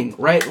the thing,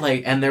 right?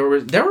 And there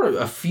were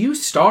a few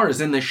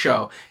stars in this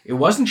show. It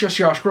wasn't just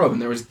Josh Groban.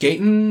 There was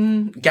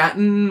Gaten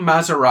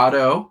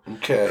Mazzarato,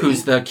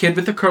 who's the kid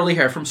with the curly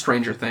hair from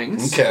Stranger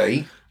Things.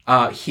 Okay.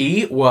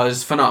 He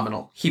was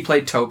phenomenal. He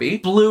played Toby.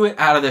 Blew it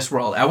out of this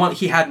world.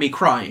 He had me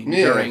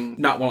crying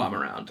not while I'm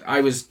around.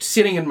 I was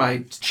sitting in my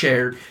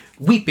chair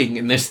weeping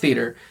in this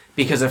theater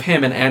because of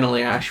him and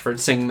Annalee Ashford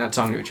singing that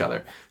song to each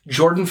other.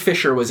 Jordan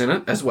Fisher was in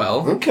it as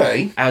well.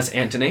 Okay. As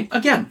Anthony.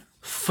 Again,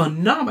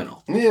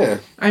 phenomenal. Yeah.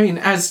 I mean,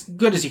 as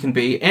good as you can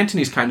be.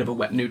 Anthony's kind of a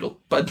wet noodle,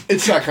 but...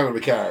 It's that kind of a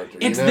character,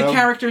 the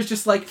character is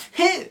just like,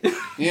 hey!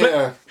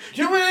 Yeah.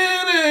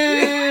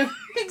 Joanna!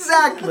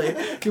 Exactly.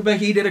 But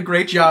he did a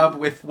great job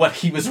with what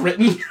he was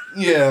written.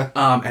 Yeah.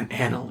 And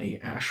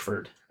Annalee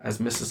Ashford as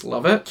Mrs.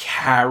 Lovett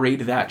carried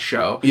that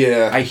show.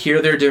 Yeah. I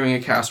hear they're doing a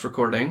cast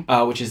recording,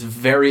 which is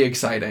very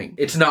exciting.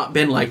 It's not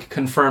been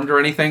confirmed or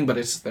anything, but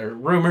there are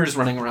rumors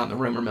running around the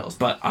rumor mills.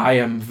 But I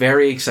am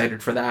very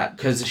excited for that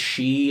because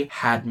she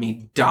had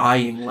me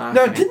dying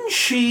laughing. Now, didn't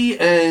she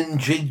and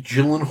Jake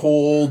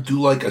Gyllenhaal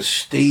do a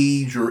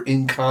stage or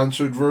in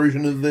concert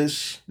version of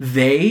this?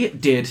 They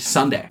did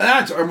Sunday.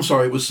 I'm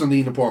sorry, it was Sunday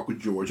in the Park with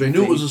George. I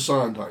knew it was a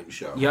Sondheim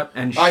show. Yep,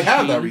 and I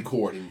have that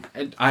recording.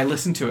 And I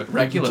listen to it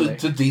regularly.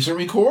 It's a decent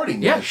recording.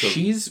 Yeah,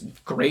 she's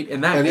great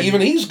in that. And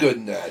even he's good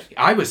in that.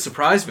 I was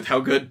surprised with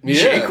how good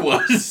Jake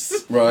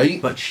was.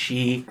 Right. But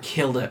she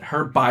killed it.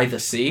 Her By the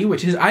Sea,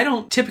 which is I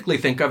don't typically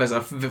think of as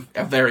a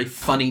very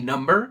funny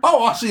number.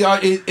 Oh, I see.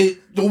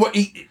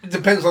 It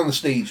depends on the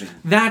staging.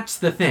 That's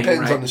the thing,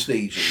 Depends on the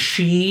staging.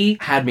 She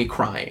had me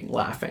crying,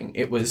 laughing.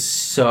 It was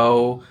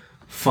so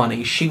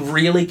funny. She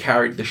really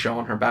carried the show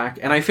on her back,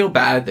 and I feel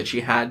bad that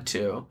she had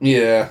to.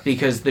 Yeah.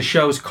 Because the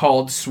show's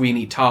called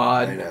Sweeney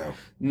Todd. I know.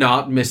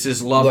 Not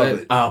Mrs.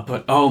 Lovett.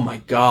 But oh my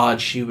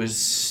god, she was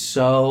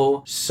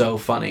so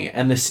funny.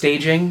 And the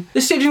staging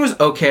was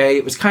okay.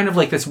 It was kind of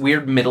like this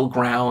weird middle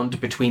ground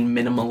between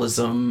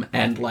minimalism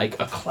and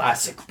a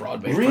classic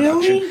Broadway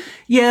production.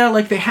 Yeah,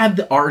 they had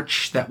the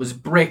arch that was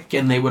brick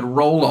and they would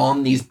roll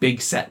on these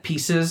big set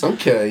pieces.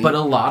 Okay. But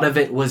a lot of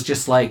it was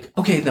just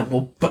okay, then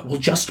we'll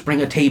just bring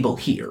a table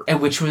here.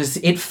 And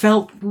it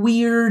felt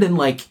weird and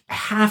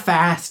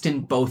half-assed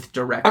in both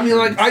directions.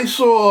 I mean, I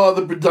saw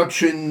the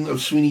production of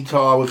Sweeney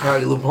Todd with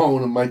Patty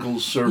LuPone and Michael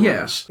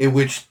Service, in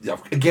which,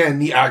 again,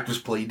 the actors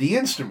played the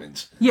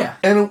instruments. Yeah.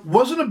 And it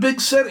wasn't a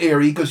big set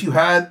area because you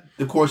had,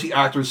 of course, the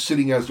actors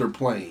sitting as they're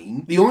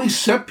playing. The only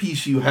set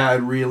piece you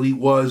had, really,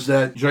 was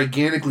that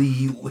gigantically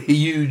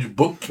huge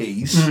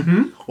bookcase,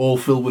 all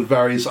filled with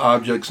various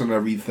objects and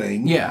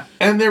everything. Yeah.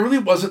 And there really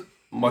wasn't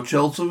much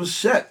else of a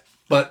set,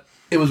 but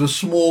it was a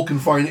small,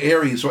 confined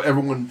area, so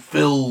everyone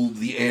filled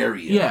the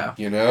area. Yeah.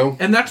 You know?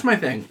 And that's my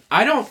thing.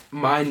 I don't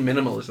mind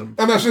minimalism.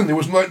 And that's the thing. There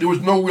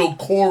was no real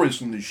chorus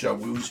in the show.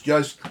 It was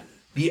just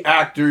the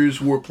actors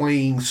who were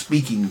playing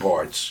speaking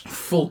parts.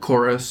 Full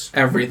chorus,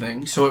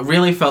 everything. So it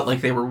really felt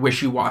like they were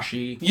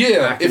wishy-washy.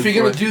 Yeah, if you're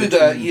going to do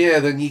that,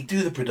 then you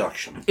do the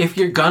production. If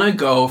you're going to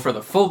go for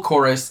the full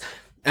chorus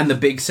and the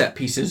big set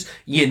pieces,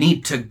 you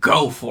need to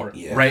go for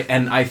it, right?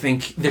 And I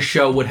think the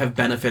show would have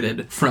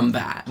benefited from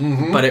that.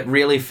 But it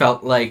really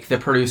felt like the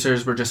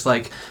producers were just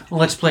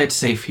let's play it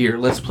safe here.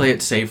 Let's play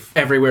it safe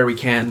everywhere we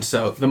can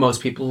so the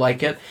most people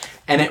like it.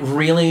 And it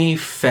really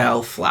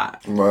fell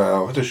flat.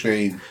 Wow, that's a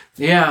shame.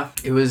 Yeah,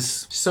 it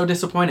was so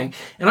disappointing.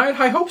 And I had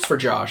high hopes for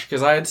Josh,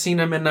 because I had seen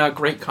him in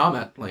Great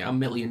Comet, like a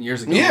million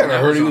years ago. Yeah, and I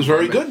heard he was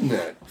very good in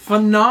that.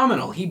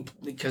 Phenomenal.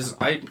 Because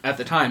at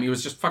the time, he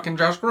was just fucking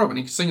Josh Groban.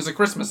 He sings a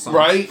Christmas song.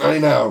 Right, I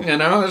know. You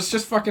know, it's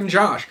just fucking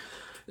Josh.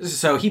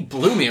 So he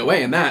blew me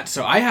away in that.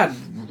 So I had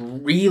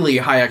really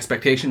high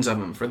expectations of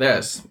him for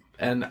this.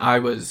 And I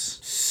was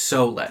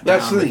so let down.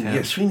 That's the thing.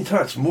 Yeah, Sweeney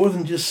Todd's more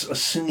than just a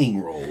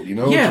singing role, you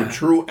know? Yeah. It's a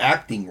true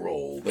acting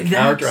role. The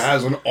character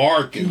has an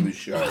arc in the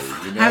show,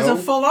 you know? Has a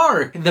full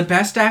arc. The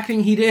best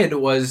acting he did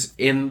was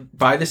in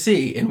By the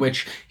Sea, in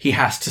which he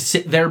has to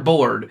sit there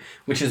bored,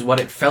 which is what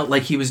it felt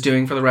like he was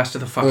doing for the rest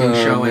of the fucking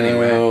show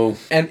anyway. No.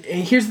 And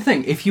here's the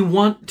thing. If you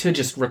want to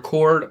just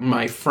record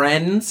My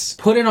Friends,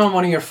 put it on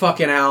one of your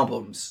fucking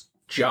albums.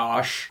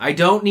 Josh, I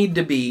don't need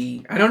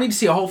to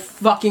see a whole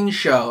fucking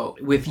show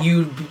with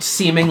you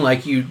seeming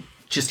like you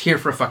just here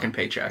for a fucking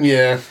paycheck.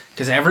 Yeah.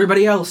 Because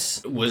everybody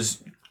else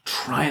was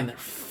trying their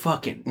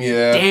fucking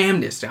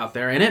damnedest out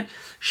there, and it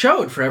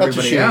showed for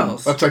everybody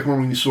else. That's like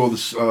when you saw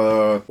this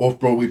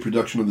off-Broadway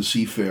production of The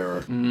Seafarer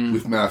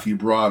with Matthew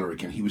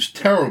Broderick, and he was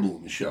terrible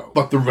in the show.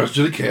 But the rest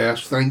of the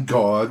cast, thank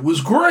God, was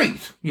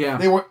great. Yeah.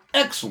 They were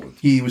excellent.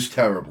 He was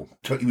terrible.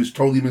 He was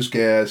totally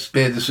miscast.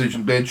 Bad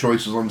decision, bad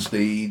choices on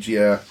stage.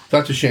 Yeah.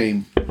 That's a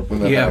shame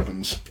when that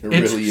happens. It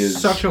really is.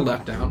 It's such a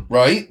letdown.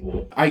 Right?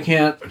 I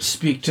can't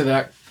speak to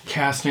that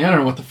casting. I don't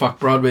know what the fuck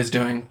Broadway's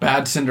doing.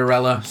 Bad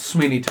Cinderella,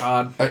 Sweeney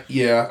Todd.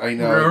 Yeah, I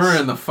know. We're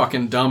in the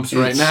fucking dumps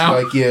right now.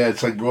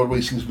 It's like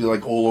Broadway seems to be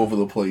like all over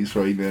the place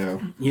right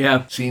now.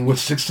 Yeah. Seeing what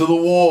sticks to the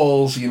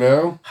walls, you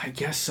know? I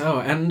guess so.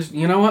 And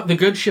you know what? The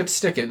good shit's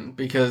sticking,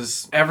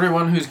 because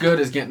everyone who's good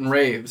is getting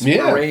raves.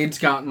 Yeah. Parade's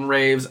gotten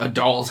raves. A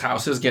Doll's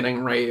House is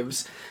getting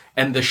raves.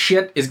 And the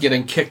shit is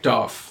getting kicked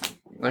off.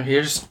 Now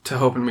here's to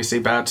hoping we see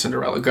Bad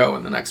Cinderella go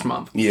in the next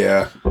month.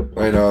 Yeah,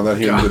 I know. I'm not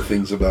hearing good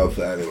things about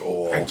that at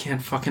all. I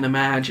can't fucking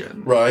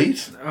imagine.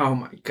 Right? Oh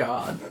my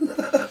god.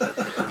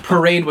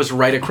 Parade was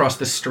right across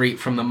the street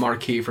from the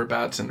marquee for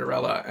Bad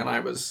Cinderella, and I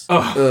was...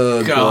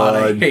 Oh, God,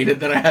 I hated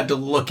that I had to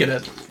look at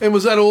it. And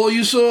was that all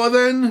you saw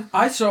then?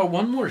 I saw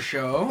one more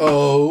show.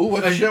 Oh,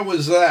 what show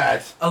was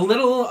that?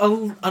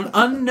 An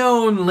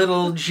unknown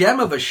little gem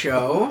of a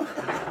show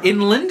in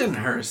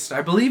Lindenhurst.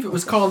 I believe it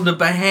was called The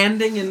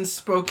Behanding in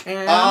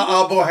Spokane.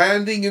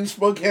 Behanding in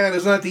Spokane.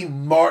 Isn't that the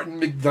Martin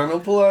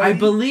McDonough play? I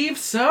believe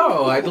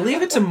so. I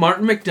believe it's a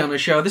Martin McDonough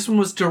show. This one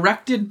was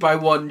directed by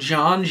one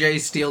John J.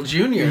 Steele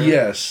Jr.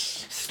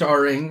 Yes.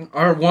 Starring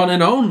our one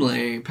and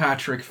only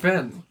Patrick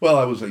Finn. Well,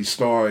 I was a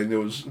star, and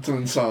it's an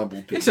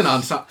ensemble piece. It's an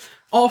ensemble.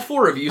 All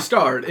four of you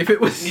starred. If it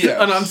was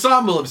an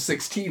ensemble of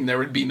 16, there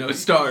would be no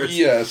stars.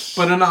 Yes.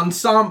 But an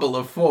ensemble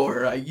of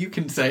 4, you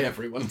can say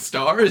everyone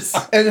stars.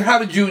 And how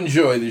did you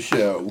enjoy the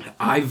show?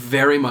 I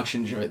very much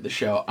enjoyed the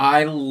show.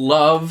 I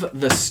love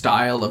the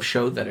style of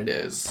show that it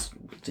is.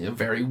 It's a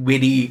very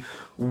witty,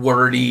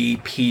 wordy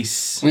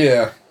piece.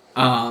 Yeah.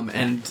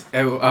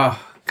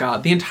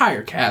 God, the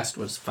entire cast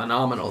was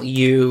phenomenal.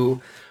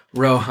 You,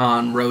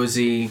 Rohan,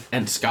 Rosie,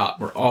 and Scott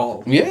were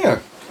all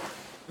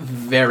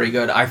very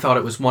good. I thought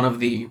it was one of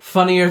the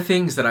funnier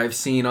things that I've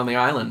seen on the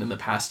island in the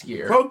past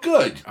year. Oh,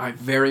 good. I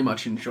very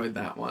much enjoyed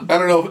that one. I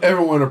don't know if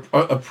everyone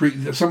I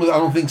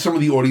don't think some of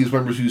the audience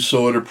members who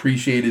saw it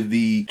appreciated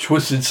the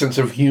twisted sense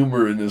of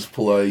humor in this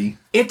play.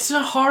 It's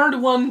a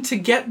hard one to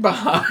get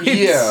behind,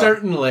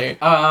 certainly.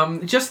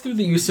 Just through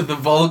the use of the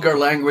vulgar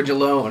language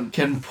alone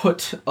can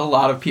put a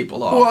lot of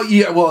people off.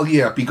 Well,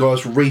 yeah,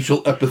 because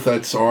racial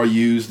epithets are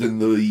used in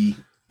the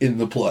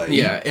play.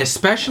 Yeah,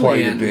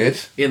 especially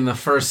in the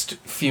first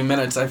few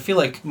minutes. I feel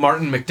like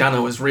Martin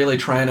McDonough was really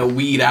trying to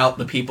weed out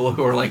the people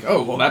who are like,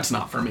 oh, well, that's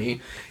not for me.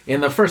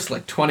 In the first,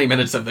 20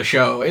 minutes of the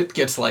show, it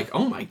gets like,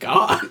 oh my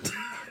God.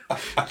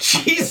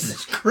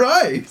 Jesus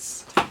Christ.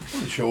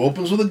 The show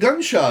opens with a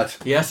gunshot.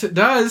 Yes, it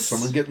does.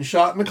 Someone getting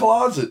shot in the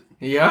closet.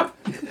 Yep.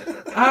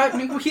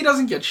 He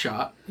doesn't get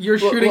shot. You're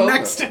shooting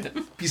next to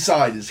him.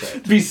 Beside his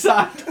head.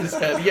 Beside his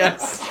head,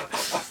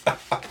 yes.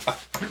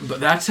 But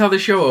that's how the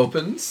show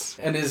opens,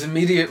 and is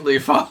immediately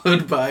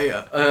followed by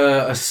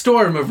a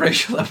storm of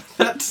racial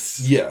epithets.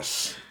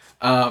 Yes.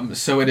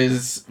 So it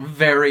is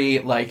very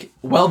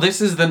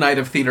this is the night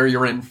of theater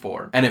you're in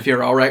for. And if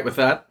you're all right with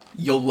that,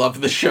 you'll love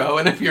the show.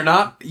 And if you're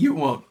not, you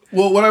won't.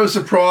 Well, what I was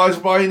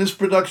surprised by in this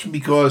production,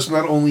 because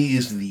not only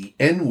is the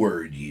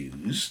N-word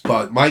used,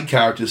 but my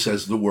character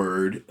says the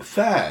word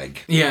fag.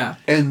 Yeah.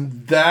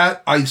 And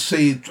that, I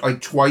say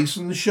twice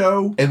in the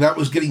show, and that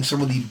was getting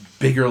some of the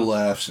bigger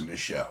laughs in the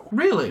show.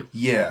 Really?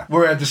 Yeah.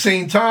 Where at the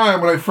same time,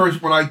 when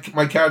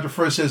my character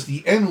first says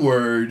the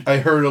N-word, I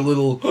heard a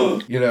little,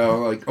 oh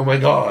my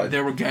God.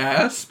 There were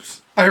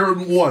gasps? I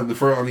heard one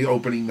on the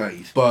opening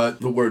night,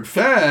 but the word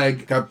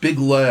fag got big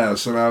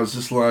laughs, and I was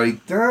just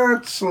like,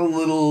 that's a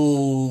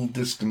little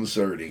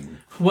disconcerting.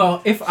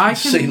 Well, if I can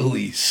say the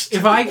least.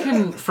 If I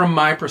can, from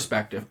my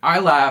perspective, I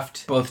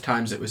laughed both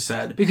times it was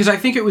said because I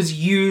think it was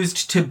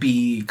used to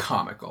be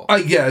comical.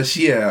 I guess,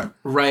 yeah.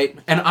 Right?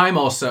 And I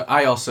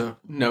also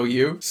know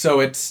you,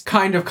 so it's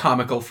kind of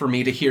comical for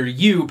me to hear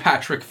you,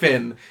 Patrick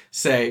Finn,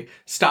 say,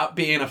 "Stop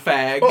being a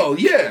fag." Oh,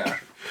 yeah.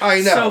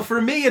 I know. So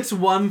for me, it's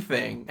one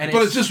thing, but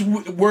it's just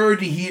weird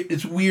to hear.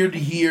 It's weird to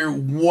hear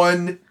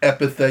one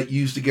epithet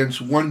used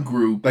against one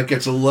group that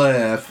gets a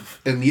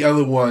laugh, and the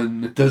other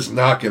one does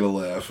not get a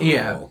laugh.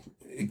 At all.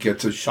 It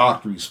gets a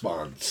shocked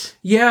response.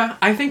 Yeah,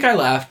 I think I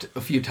laughed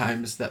a few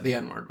times that the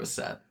N-word was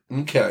said.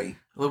 Okay.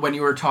 When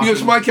you were talking,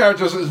 because my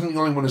character isn't the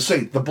only one to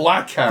say it. The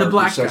black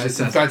character says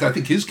it. In fact, I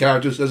think his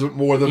character says it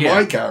more than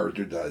my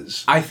character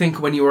does. I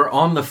think when you were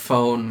on the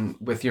phone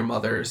with your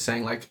mother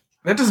saying like,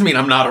 that doesn't mean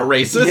I'm not a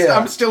racist. Yeah.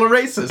 I'm still a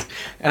racist.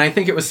 And I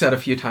think it was said a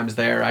few times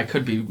there. I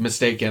could be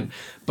mistaken.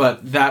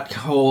 But that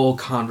whole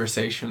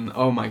conversation,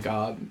 oh my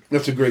God.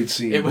 That's a great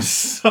scene. It was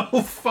so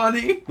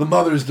funny. The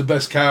mother is the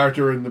best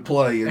character in the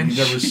play, and you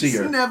never see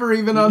her. Never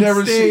even on stage. You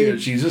never see her.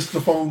 She's just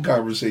the phone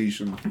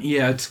conversation.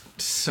 Yeah, it's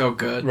so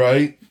good.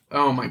 Right?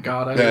 Oh my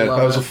God, I love it.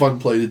 That was a fun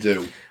play to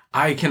do.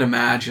 I can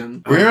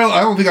imagine.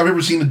 I don't think I've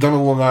ever seen it done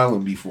on Long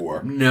Island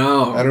before.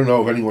 No. I don't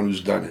know of anyone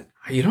who's done it.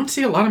 You don't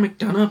see a lot of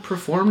McDonough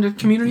performed at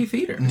community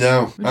theater.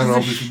 No. I don't know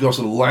if it's because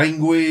of the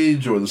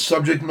language or the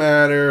subject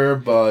matter,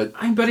 but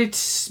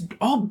it's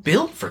all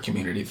built for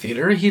community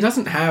theater. He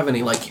doesn't have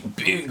any, like,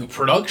 big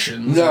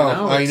productions.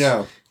 No, I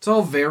know. It's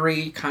all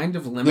very kind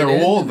of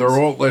limited.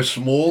 They're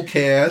small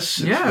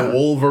casts. Yeah. They're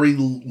all very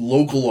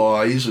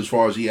localized as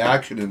far as the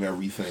action and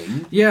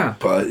everything. Yeah.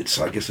 But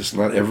I guess it's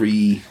not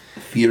every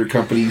theater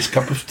company's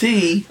cup of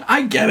tea.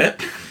 I get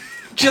it.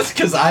 Just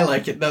because I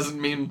like it doesn't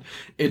mean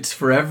it's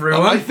for everyone.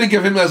 I think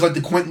of him as like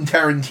the Quentin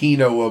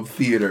Tarantino of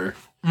theater.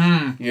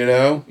 You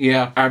know?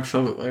 Yeah,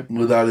 absolutely.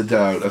 Without a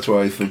doubt. That's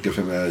what I think of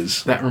him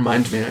as. That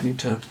reminds me, I need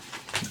to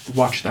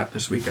watch that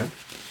this weekend.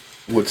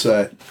 What's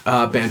that?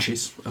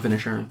 Banshees of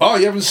Inisherin. Oh,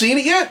 you haven't seen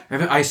it yet?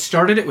 I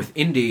started it with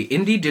Indy.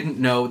 Indy didn't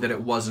know that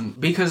it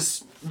wasn't,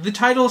 because the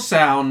title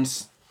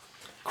sounds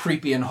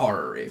creepy and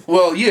horror-y.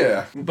 Well,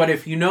 yeah. But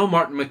if you know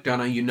Martin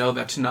McDonough, you know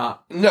that's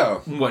not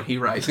what he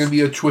writes. It's going to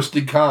be a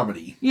twisted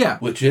comedy. Yeah.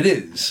 Which it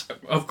is.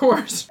 Of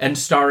course. And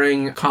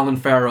starring Colin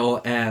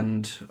Farrell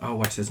and,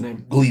 what's his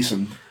name?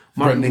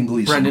 Brendan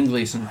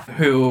Gleeson.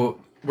 Who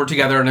were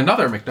together in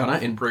another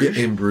McDonough in Bruges.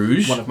 In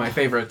Bruges. One of my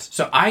favorites.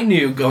 So I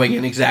knew going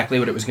in exactly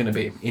what it was going to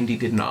be. Indy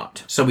did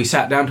not. So we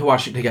sat down to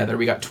watch it together.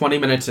 We got 20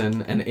 minutes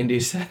in, and Indy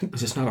said,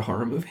 "Is this not a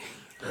horror movie?"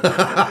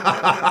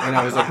 And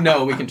I was like,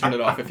 "No, we can turn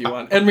it off if you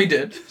want." And we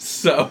did.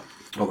 So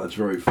oh, that's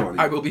very funny.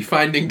 I will be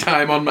finding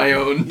time on my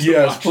own to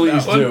yes, watch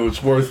please that one. do.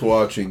 It's worth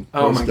watching.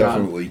 Oh, most my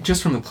definitely. God.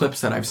 Just from the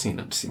clips that I've seen,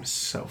 it seems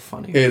so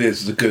funny. It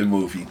is. It's a good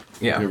movie.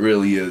 Yeah. It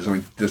really is. I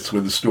mean, that's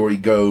where the story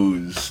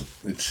goes.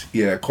 It's,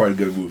 quite a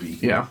good movie.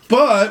 Yeah.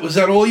 But, was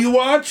that all you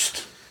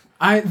watched?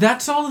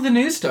 That's all of the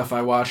new stuff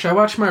I watch. I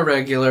watch my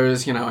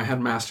regulars. You know, I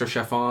had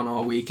MasterChef on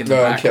all week in the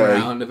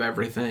background of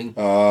everything.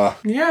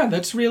 Yeah,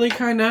 that's really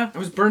kind of... I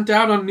was burnt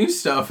out on new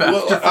stuff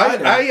after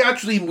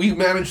Friday. We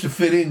managed to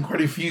fit in quite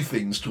a few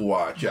things to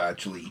watch,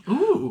 actually.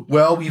 Ooh.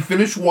 Well, we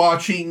finished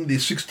watching the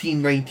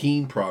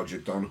 1619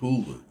 Project on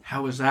Hulu.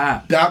 How was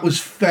that? That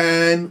was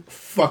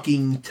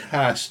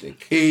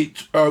fan-fucking-tastic.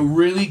 It's a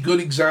really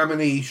good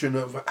examination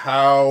of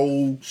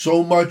how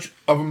so much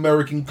of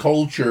American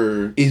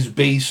culture is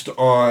based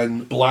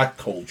on black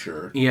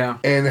culture. Yeah.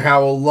 And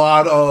how a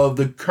lot of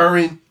the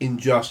current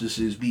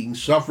injustices being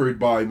suffered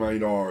by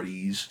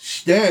minorities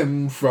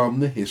stem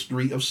from the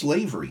history of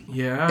slavery.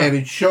 Yeah. And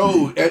it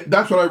showed,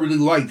 that's what I really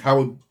liked,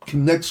 how it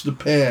connects the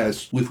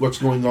past with what's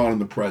going on in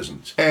the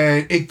present.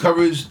 And it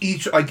covers,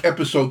 each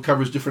episode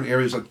covers different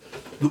areas. Like,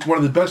 one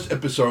of the best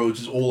episodes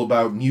is all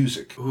about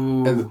music.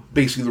 Ooh. And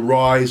basically the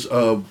rise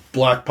of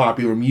black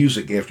popular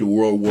music after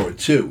World War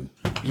II.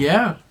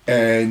 Yeah.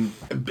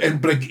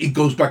 But it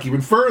goes back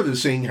even further,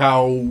 saying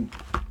how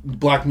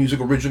black music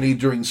originated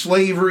during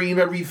slavery and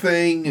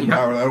everything, and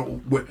how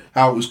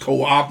it was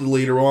co-opted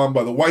later on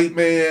by the white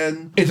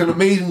man. It's an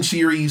amazing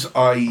series.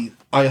 I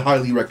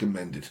highly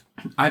recommend it.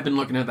 I've been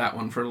looking at that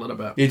one for a little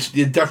bit. It's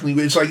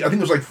like, I think it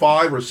was like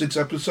 5 or 6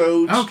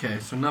 episodes. Okay,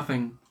 so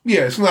nothing.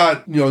 Yeah, it's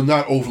not,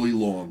 not overly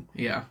long.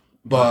 Yeah.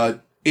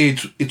 But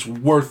it's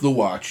worth the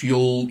watch.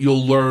 You'll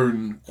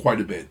learn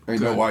quite a bit. I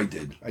know I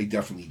did. I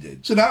definitely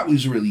did. So that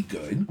was really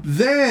good.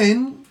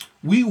 Then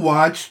we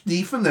watched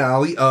the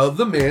finale of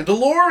The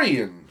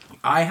Mandalorian.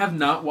 I have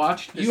not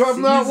watched this You have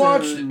not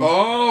watched it?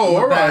 Oh,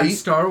 all right. I'm a bad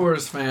Star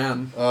Wars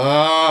fan.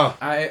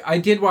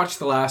 I did watch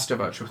The Last of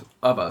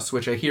Us,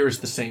 which I hear is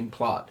the same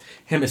plot.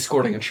 Him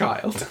escorting a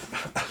child.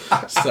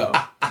 So.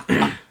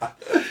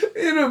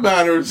 In a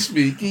manner of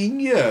speaking,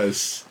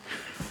 yes.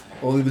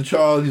 Only the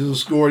child he's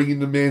escorting in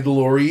The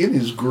Mandalorian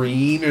is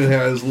green and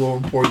has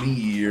long pointy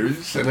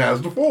ears and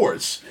has the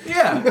Force.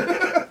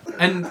 Yeah.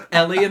 And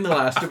Ellie in The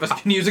Last of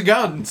Us can use a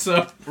gun,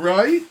 so...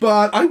 Right?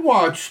 But I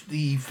watched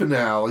the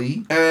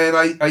finale, and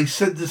I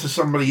said this to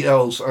somebody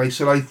else. I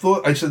said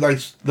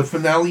the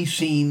finale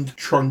seemed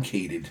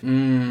truncated.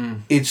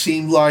 It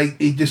seemed like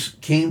it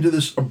just came to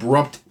this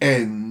abrupt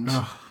end.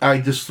 I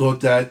just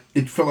thought that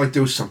it felt like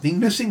there was something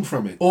missing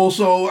from it.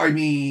 Also, I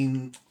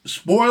mean,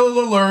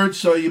 spoiler alert,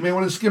 so you may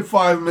want to skip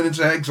 5 minutes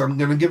ahead, because I'm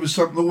going to give us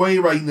something away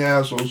right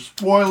now, so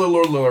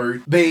spoiler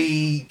alert.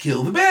 They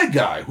kill the bad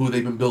guy, who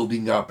they've been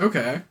building up.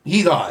 Okay.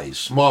 He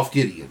dies, Moff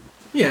Gideon.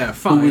 Yeah,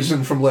 fine. Who was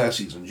in from last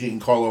season.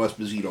 Giancarlo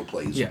Esposito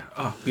plays him. Yeah,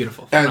 oh,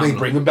 beautiful. And Phenomenal. they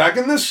bring him back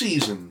in this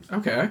season.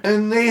 Okay.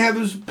 And they have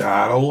this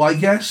battle, I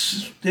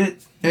guess,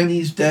 and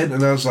he's dead,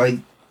 and I was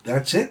like,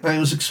 that's it. I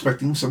was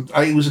expecting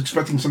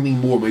something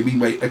more. Maybe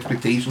my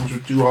expectations were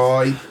too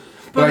high.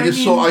 But I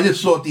just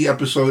thought the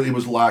episode, it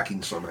was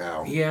lacking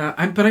somehow.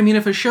 Yeah, but I mean,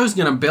 if a show's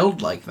gonna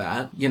build like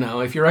that,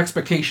 if your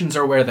expectations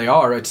are where they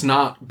are, it's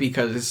not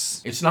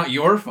because it's not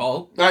your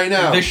fault. I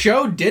know. The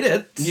show did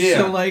it. Yeah.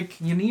 So,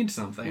 you need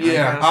something.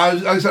 Yeah,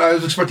 I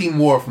was expecting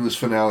more from this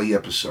finale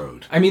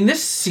episode. I mean,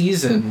 this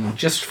season,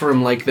 just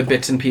from, the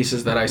bits and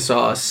pieces that I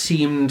saw,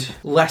 seemed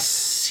less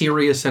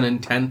serious and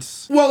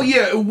intense. Well,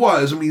 yeah, it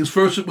was. I mean,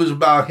 first it was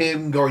about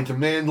him going to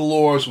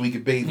Mandalore so he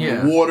could bathe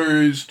in the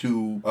waters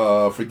to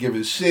forgive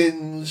his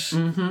sins.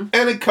 And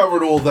it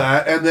covered all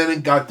that, and then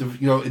it got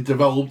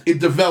it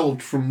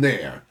developed from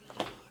there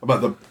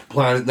about the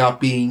planet not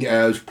being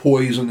as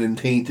poisoned and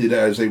tainted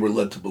as they were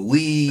led to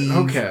believe.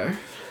 Okay.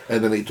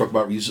 And then they talk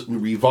about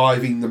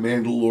reviving the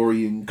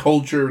Mandalorian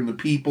culture and the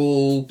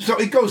people. So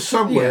it goes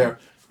somewhere.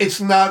 Yeah.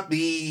 It's not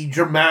the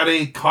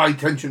dramatic,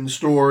 high-tension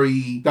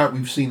story that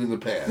we've seen in the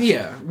past.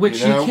 Yeah, which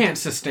you can't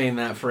sustain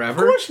that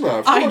forever. Of course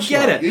not. I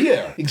get it.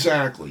 Yeah,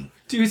 exactly.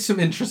 Do some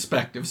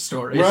introspective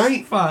stories.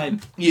 Right?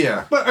 Fine.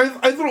 Yeah. But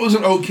I thought it was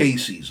an okay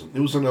season. It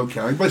was an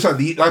okay. But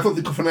I thought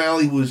the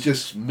finale was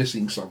just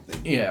missing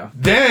something. Yeah.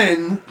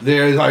 Then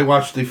I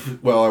watched the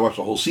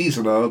whole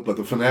season of, but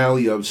the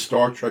finale of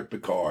Star Trek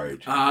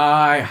Picard.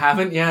 I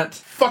haven't yet.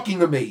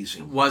 Fucking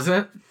amazing. Was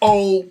it?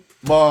 Oh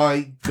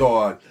my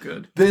God.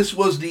 Good. This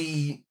was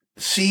the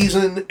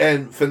season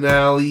and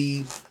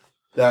finale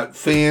that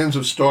fans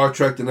of Star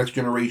Trek The Next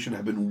Generation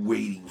have been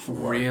waiting for.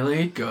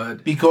 Really?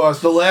 Good. Because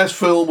the last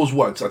film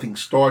was I think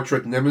Star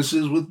Trek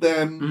Nemesis with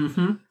them.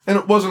 Mm-hmm. And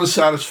it wasn't a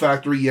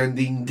satisfactory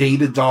ending.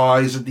 Data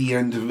dies at the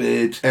end of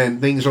it, and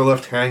things are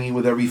left hanging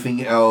with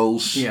everything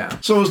else. Yeah.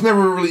 So it was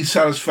never really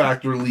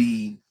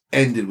satisfactorily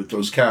ended with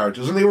those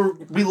characters, and they were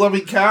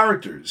beloved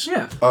characters.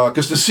 Yeah.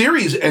 Because the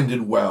series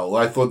ended well.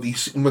 I thought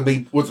when they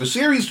put the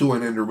series to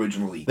an end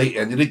originally, they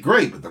ended it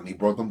great, but then they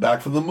brought them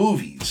back for the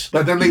movies.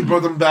 But then they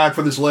brought them back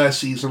for this last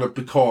season of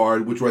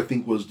Picard, which I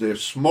think was their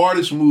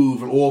smartest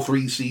move in all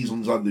 3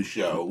 seasons of the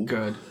show.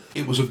 Good.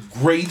 It was a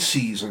great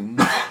season.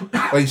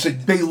 Like I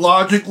said, they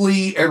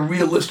logically and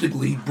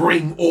realistically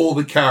bring all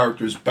the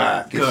characters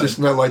back. It's just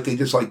not like they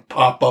just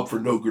pop up for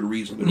no good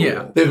reason at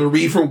all. They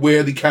read from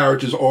where the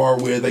characters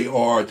are, where they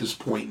are at this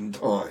point in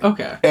time.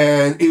 Okay.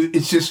 And it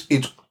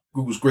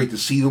was great to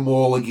see them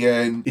all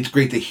again. It's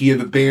great to hear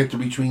the banter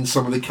between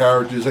some of the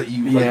characters that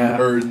you've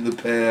heard in the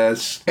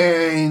past.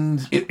 And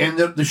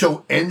the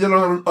show ended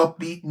on an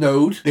upbeat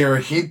note. They're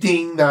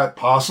hinting that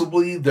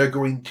possibly they're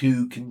going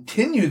to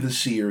continue the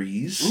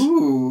series.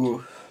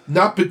 Ooh.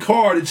 Not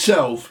Picard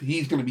itself.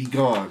 He's going to be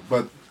gone.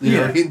 But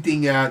they're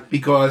hinting at,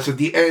 because at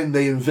the end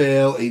they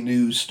unveil a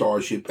new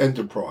Starship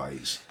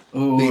Enterprise.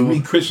 Ooh. They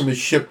rechristened a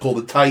ship called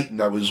the Titan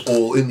that was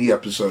all in the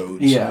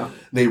episodes. Yeah.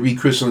 They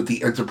rechristened it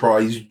the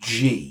Enterprise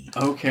G.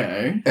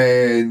 Okay.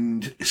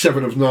 And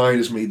 7 of 9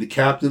 is made the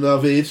captain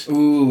of it.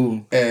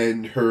 Ooh.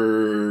 And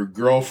her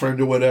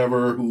girlfriend or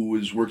whatever, who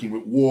was working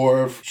with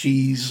Worf,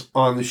 she's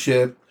on the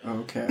ship.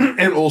 Okay.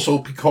 And also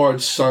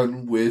Picard's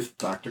son with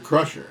Dr.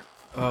 Crusher.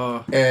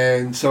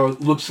 And so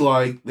it looks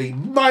like they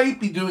might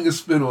be doing a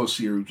spin-off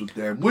series with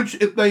them, which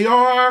if they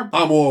are,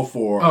 I'm all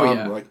for.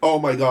 I'm like, oh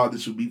my God,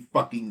 this would be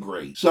fucking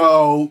great.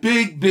 So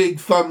big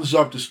thumbs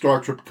up to Star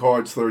Trek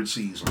Picard's 3rd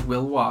season.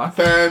 Will watch.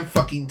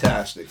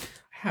 Fan-fucking-tastic.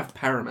 I have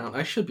Paramount.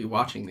 I should be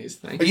watching these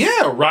things.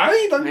 Yeah,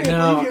 right? I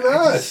know.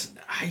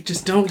 I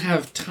just don't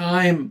have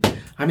time.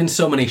 I'm in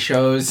so many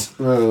shows.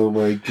 Oh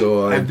my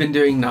God. I've been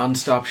doing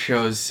nonstop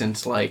shows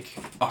since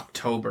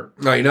October.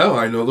 I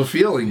know the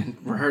feeling.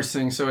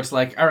 Rehearsing, so it's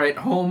all right,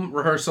 home,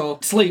 rehearsal,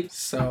 sleep.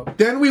 So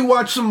then we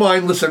watch some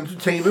mindless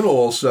entertainment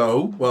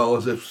also. Well,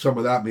 as if some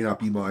of that may not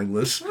be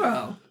mindless.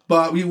 Well.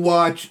 But we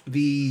watched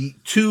the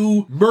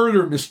 2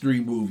 murder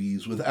mystery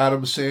movies with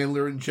Adam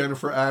Sandler and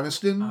Jennifer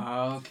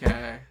Aniston.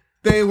 Okay.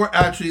 They were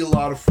actually a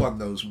lot of fun,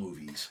 those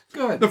movies.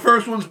 Good. The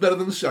first one's better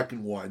than the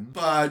second one,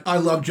 but I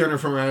love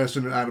Jennifer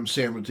Aniston and Adam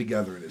Sandler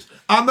together in this.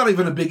 I'm not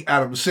even a big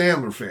Adam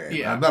Sandler fan.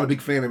 Yeah. I'm not a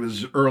big fan of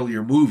his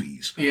earlier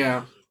movies.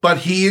 Yeah. But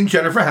he and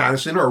Jennifer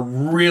Aniston are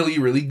really,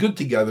 really good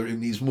together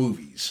in these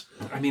movies.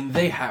 I mean,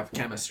 they have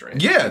chemistry.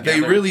 Yeah, they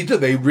really do.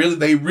 They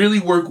really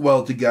work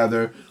well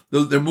together.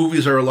 Their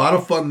movies are a lot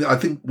of fun. I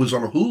think it was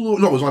on Hulu.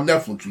 No, it was on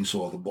Netflix. We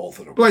saw them, both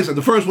of them. But like I said,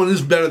 the first one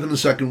is better than the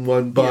second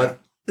one, but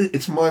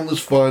it's mindless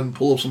fun.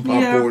 Pull up some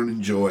popcorn and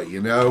enjoy,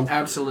 you know?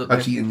 Absolutely.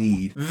 That's what you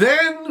need.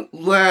 Then,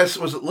 last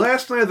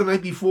night or the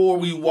night before,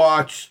 we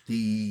watched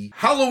the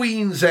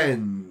Halloween's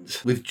End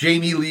with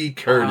Jamie Lee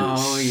Curtis.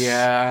 Oh,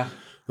 yeah.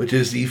 Which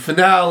is the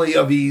finale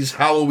of these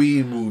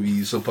Halloween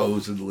movies,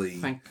 supposedly.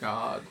 Thank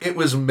God. It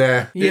was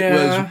meh.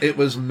 Yeah. It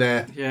was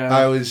meh. Yeah.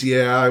 I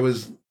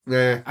was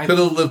could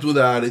have lived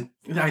without it.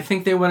 I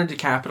think they wanted to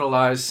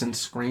capitalize since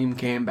Scream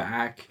came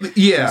back.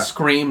 Yeah. And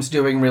Scream's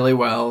doing really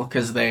well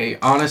because they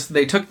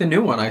took the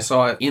new one. I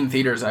saw it in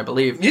theaters, I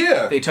believe.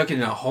 Yeah. They took it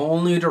in a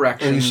whole new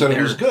direction. And you said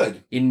it was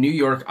good. In New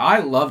York, I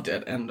loved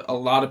it, and a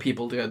lot of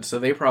people did, so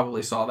they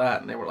probably saw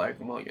that, and they were like,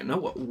 well, you know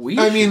what,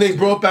 they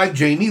brought back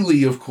Jamie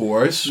Lee, of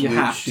course. You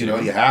have to.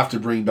 You have to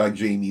bring back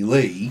Jamie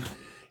Lee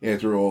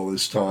after all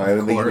this time.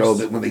 And they know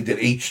that when they did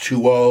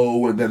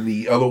H2O, and then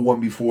the other one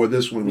before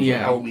this one was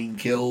Halloween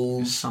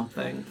Kills.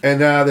 Something. And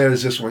now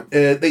there's this one.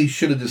 They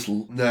should have just,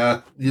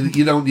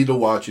 you don't need to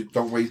watch it.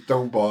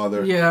 Don't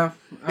bother. Yeah.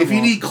 If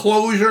you need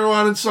closure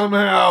on it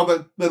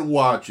somehow, then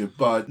watch it.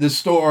 But the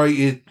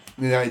story,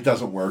 it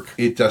doesn't work.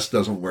 It just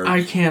doesn't work.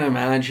 I can't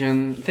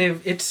imagine.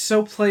 It's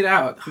so played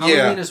out.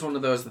 Halloween is one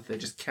of those that they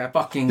just kept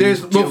fucking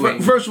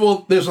doing. First of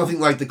all, there's nothing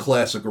like the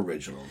classic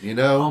original, you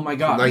know? Oh my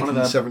God.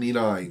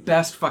 1979. One of the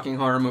best fucking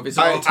horror movies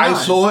of all time. I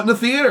saw it in the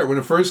theater when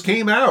it first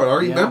came out. I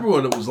remember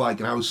what it was like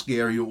and how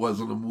scary it was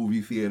in the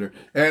movie theater.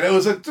 And it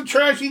was a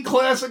trashy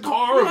classic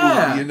horror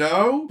movie, you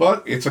know?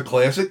 But it's a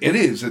classic. It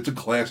is. It's a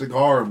classic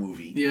horror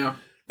movie. Yeah.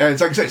 And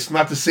it's like I said, it's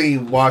not the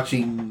same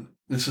watching.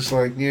 It's just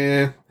like,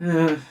 we're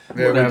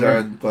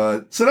done.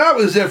 But so that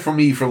was it for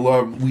me for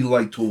Love We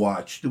Like to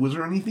Watch. Was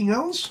there anything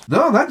else?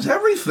 No, that's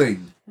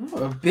everything.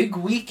 Oh, a big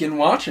week in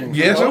watching.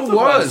 Yes, it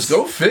was.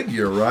 Go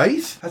figure,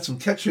 right? Had some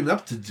catching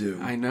up to do.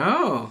 I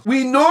know.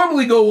 We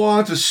normally go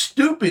on to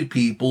stupid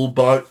people,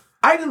 but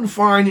I didn't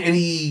find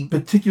any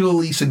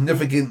particularly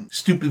significant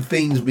stupid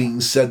things being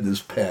said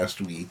this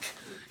past week.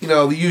 You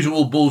know, the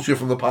usual bullshit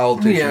from the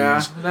politicians.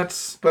 Yeah,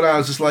 But I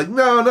was just like,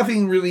 no,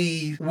 nothing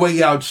really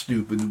way out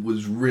stupid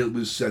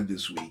was said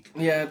this week.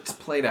 Yeah, it's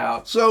played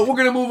out. So we're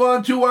going to move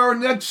on to our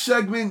next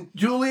segment.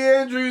 Julie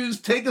Andrews,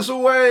 take us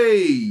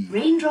away.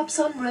 Raindrops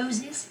on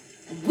roses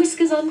and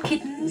whiskers on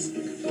kittens,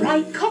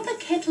 bright copper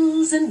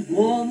kettles and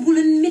warm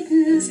woolen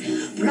mittens,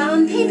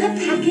 brown paper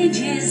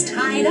packages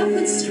tied up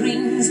with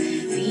strings.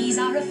 These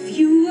are a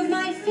few of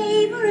my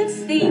favorite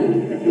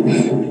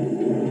things.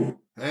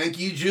 Thank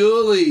you,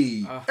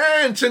 Julie.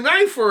 And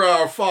tonight for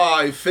our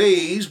 5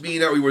 faves,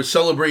 being that we were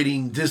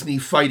celebrating Disney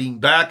fighting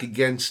back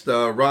against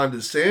Ron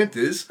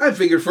DeSantis, I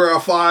figured for our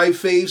 5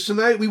 faves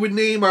tonight, we would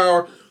name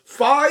our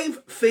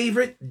 5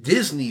 favorite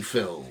Disney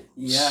films.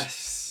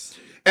 Yes.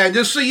 And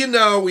just so you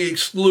know, we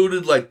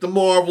excluded like the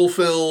Marvel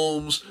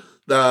films,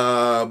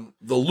 the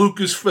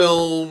Lucas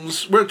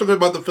films. We're talking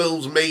about the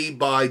films made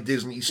by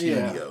Disney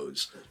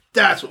Studios. Yeah.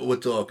 That's what we're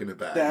talking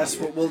about. That's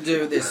what we'll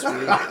do this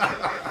week.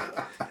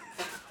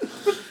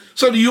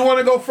 So do you want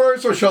to go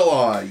first or shall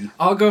I?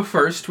 I'll go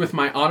first with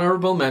my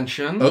honorable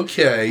mention.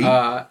 Okay.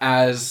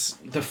 As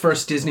the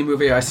first Disney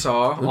movie I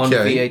saw on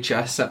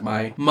VHS at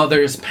my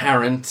mother's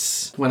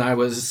parents' when I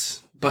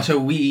was but a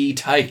wee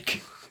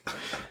tyke.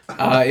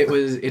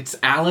 It's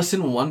Alice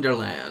in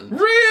Wonderland.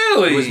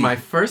 Really? It was my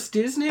first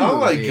Disney movie. Oh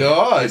my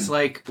God. It's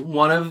like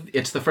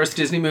it's the first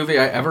Disney movie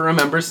I ever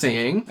remember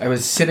seeing. I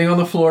was sitting on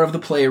the floor of the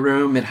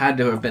playroom. It had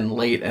to have been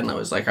late, and I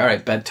was like, all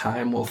right,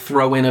 bedtime. We'll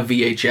throw in a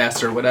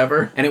VHS or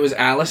whatever. And it was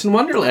Alice in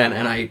Wonderland,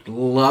 and I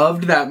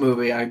loved that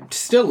movie. I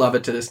still love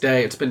it to this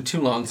day. It's been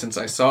too long since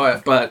I saw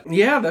it. But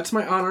yeah, that's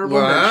my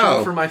honorable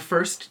mention for my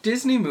first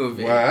Disney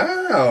movie.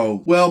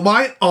 Wow. Well,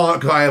 I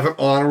have an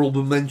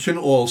honorable mention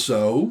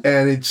also,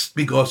 and it's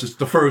because it's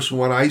the first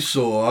one I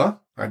saw.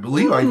 I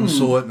believe I even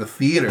saw it in the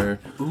theater.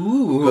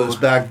 Ooh. Because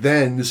back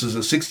then, this is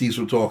the 60s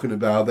we're talking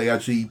about, they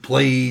actually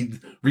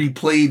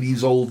replayed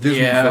these old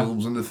Disney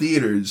films in the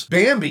theaters.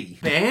 Bambi.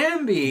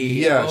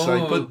 Yes,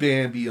 I put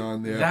Bambi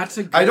on there. That's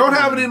a good I don't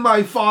one. have it in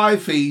my 5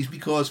 faves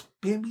because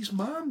Bambi's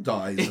mom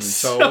dies. It's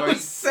so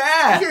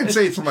sad. I can't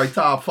say it's in my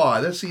top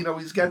 5. That scene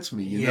always gets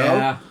me, you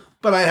know?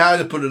 But I had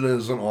to put it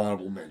as an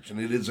honorable mention.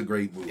 It is a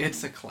great movie.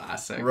 It's a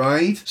classic.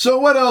 Right? So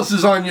what else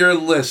is on your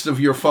list of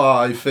your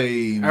 5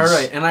 faves? All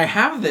right, and I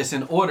have this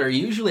in order.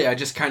 Usually I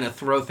just kind of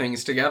throw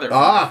things together. For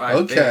my 5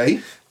 okay.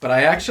 faves. But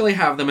I actually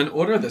have them in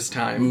order this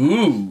time.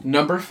 Ooh.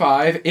 Number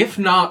 5, if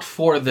not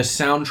for the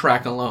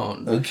soundtrack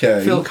alone.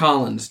 Okay. Phil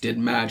Collins did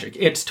magic.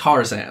 It's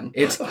Tarzan.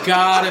 It's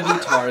gotta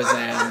be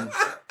Tarzan.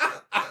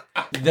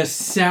 The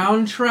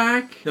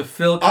soundtrack, the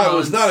Phil Collins... I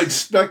was not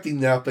expecting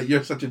that, but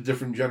you're such a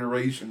different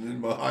generation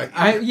than mine.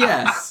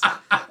 Yes.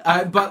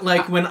 But,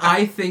 like, when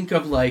I think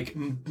of, like,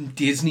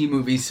 Disney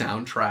movie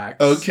soundtracks...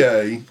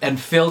 Okay. And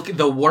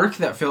the work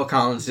that Phil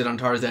Collins did on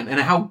Tarzan, and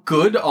how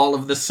good all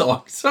of the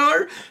songs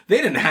are, they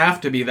didn't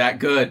have to be that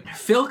good.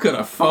 Phil could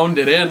have phoned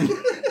it in,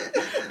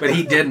 but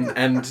he didn't.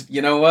 And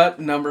you know what?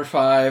 Number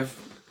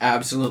 5,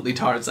 absolutely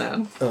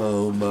Tarzan.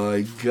 Oh,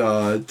 my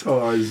God.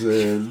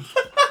 Tarzan.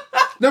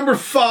 Number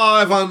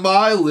 5 on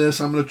my list,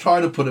 I'm going to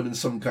try to put them in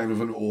some kind of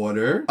an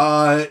order,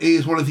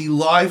 is one of the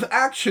live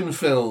action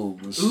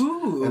films.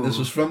 Ooh. And this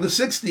was from the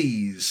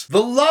 60s.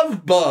 The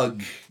Love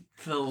Bug.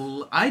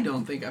 I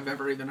don't think I've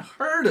ever even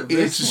heard of this.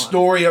 It's the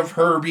story of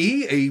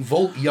Herbie, a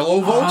yellow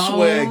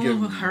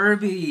Volkswagen. Oh,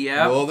 Herbie,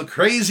 yeah. All the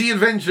crazy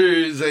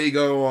adventures they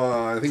go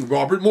on. I think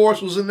Robert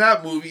Morse was in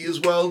that movie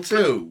as well,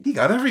 too. He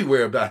got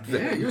everywhere back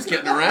then. Yeah, he was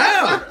getting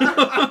around.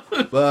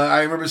 But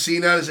I remember seeing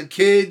that as a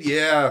kid.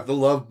 Yeah, The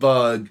Love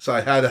Bug. So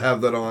I had to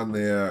have that on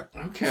there.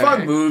 Okay.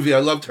 Fun movie. I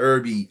loved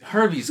Herbie.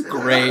 Herbie's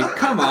great.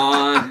 Come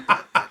on.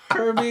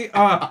 Herbie,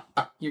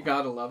 you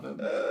gotta love him.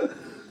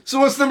 So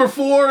what's number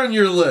 4 on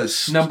your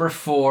list? Number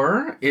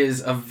 4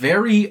 is a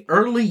very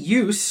early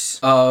use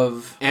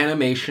of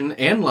animation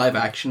and live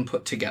action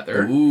put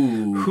together.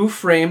 Ooh. Who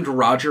Framed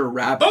Roger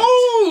Rabbit?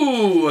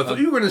 Oh, I thought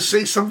you were going to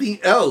say something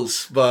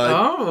else, but...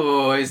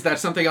 Oh, is that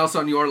something else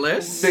on your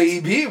list?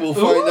 Maybe. We'll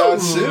find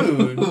out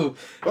soon.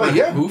 Oh,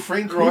 yeah. Who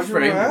Framed Roger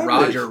Rabbit?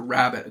 Roger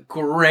Rabbit.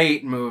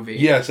 Great movie.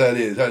 Yes, that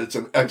is. It's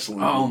an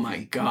excellent movie. Oh,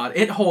 my God.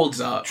 It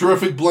holds up.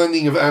 Terrific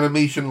blending of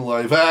animation and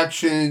live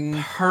action.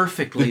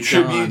 Perfectly the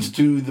tributes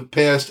to the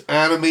past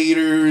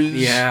animators.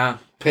 Yeah.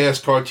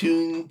 Past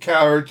cartoon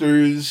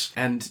characters.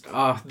 And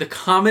the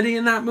comedy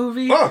in that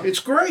movie. Oh, it's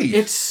great.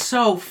 It's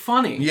so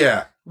funny.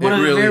 Yeah. One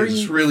it really very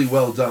is. It's really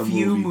well done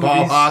movie. movies.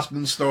 Bob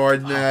Hoskins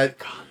starred in that.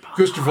 God, Bob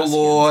Christopher Hoskins.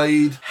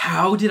 Lloyd.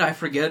 How did I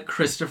forget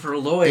Christopher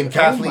Lloyd? And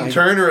Kathleen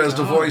Turner as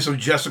the voice of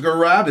Jessica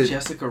Rabbit.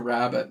 Jessica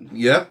Rabbit.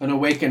 Yep. An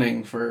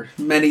awakening for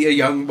many a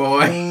young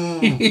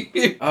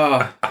boy.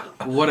 Oh,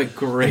 what a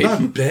great...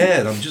 I'm not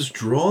bad. I'm just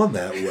drawn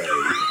that way.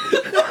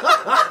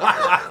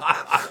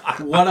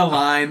 What a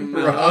line.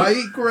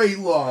 Right? Great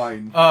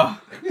line. Oh.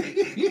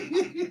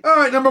 All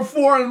right, number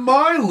 4 on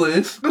my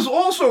list. There's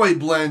also a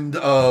blend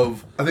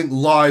of, I think,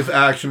 live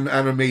action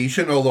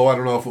animation, although I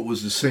don't know if it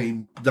was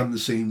done the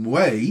same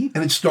way.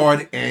 And it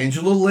starred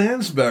Angela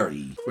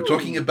Lansbury. We're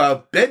talking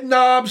about Bed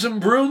Knobs and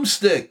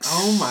Broomsticks.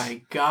 Oh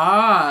my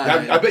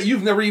God. I bet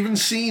you've never even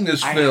seen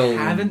this film.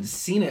 I haven't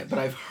seen it, but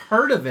I've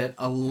heard of it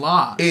a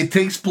lot. It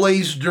takes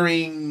place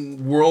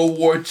during World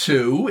War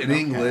II in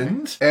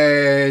England,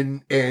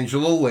 and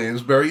Angela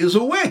Lansbury is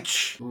a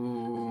witch.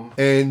 Ooh.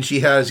 And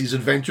she has these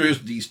adventures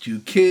with these 2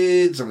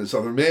 kids and this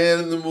other man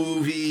in the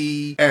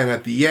movie. And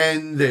at the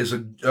end, there's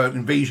an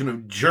invasion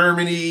of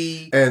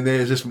Germany, and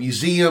there's this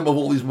museum of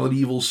all these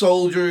medieval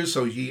soldiers.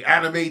 So she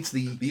animates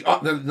the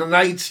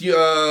knights'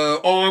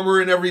 armor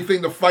and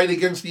everything to fight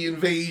against the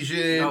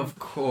invasion. Of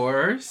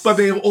course. But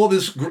they have all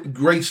this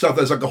great stuff.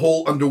 There's like a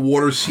whole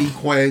underwater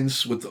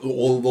sequence with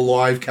all the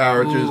live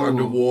characters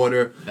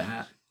underwater.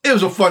 It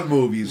was a fun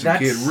movie as a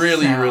kid.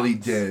 Really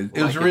did.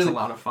 It was it's a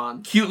lot of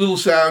fun. Cute little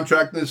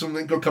soundtrack. There's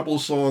a couple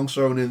of songs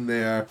thrown in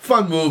there.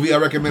 Fun movie. I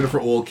recommend it for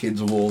all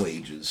kids of all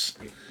ages.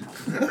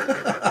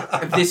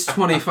 This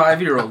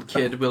 25-year-old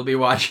kid will be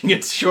watching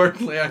it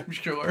shortly, I'm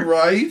sure.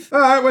 Right? All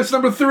right, what's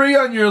number 3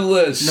 on your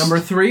list? Number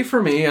 3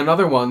 for me,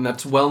 another one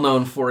that's well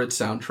known for its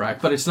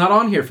soundtrack, but it's not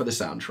on here for the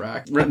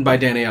soundtrack. Written by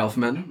Danny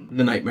Elfman,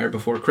 The Nightmare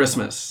Before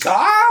Christmas.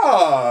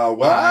 Ah,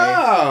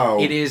 wow.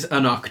 It is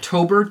an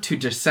October to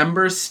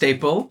December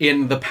staple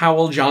in the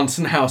Powell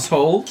Johnson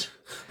household.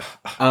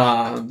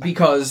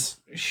 Because...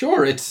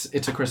 Sure, it's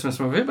a Christmas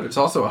movie, but it's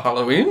also a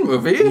Halloween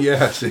movie.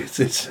 Yes,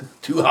 it's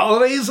 2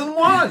 holidays in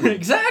one.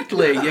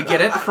 Exactly. You get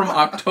it from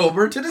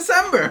October to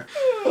December.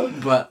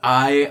 But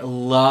I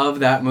love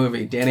that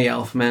movie. Danny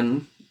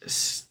Elfman,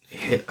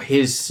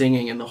 his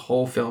singing in the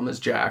whole film as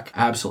Jack,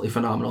 absolutely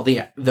phenomenal.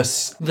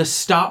 The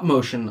stop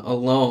motion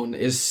alone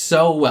is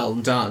so well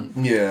done.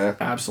 Yeah.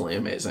 Absolutely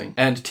amazing.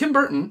 And Tim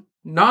Burton,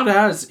 not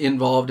as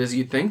involved as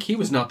you'd think. He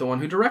was not the one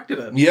who directed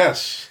it.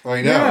 Yes,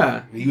 I know.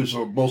 Yeah. He was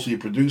mostly a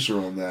producer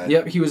on that.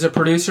 Yep, he was a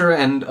producer,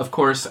 and of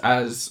course,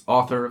 as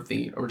author of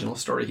the original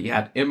story, he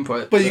had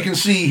input. But you can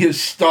see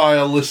his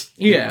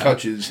stylistic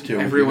touches to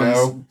it.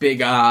 Everyone's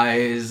big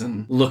eyes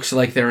and looks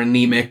like they're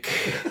anemic.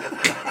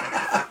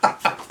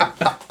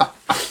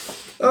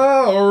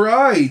 All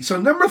right,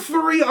 so number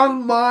 3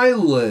 on my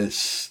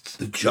list,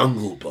 The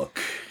Jungle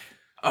Book.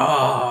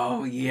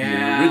 Oh,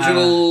 yeah. The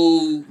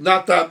original,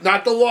 not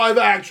the live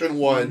action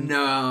one.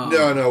 No.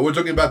 We're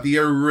talking about the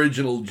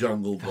original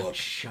Jungle Book.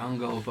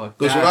 Jungle Book.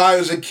 Because when I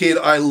was a kid,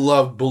 I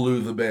loved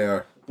Baloo the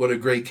Bear. What a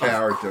great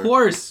character. Of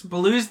course.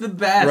 Baloo's the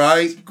best.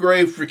 Right?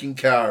 Great freaking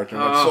character.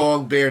 That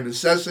song, Bare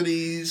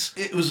Necessities.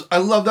 I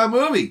love that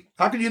movie.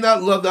 How can you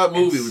not love that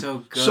movie? It's so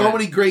good. So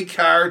many great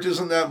characters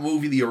in that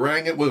movie. The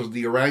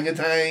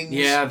orangutans.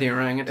 Yeah, the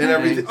orangutans. And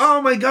everything.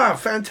 Oh my God,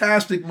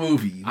 fantastic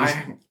movie.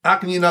 How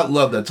can you not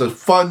love that? It's a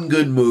fun,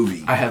 good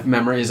movie. I have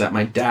memories at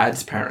my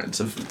dad's parents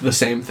of the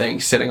same thing,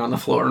 sitting on the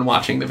floor and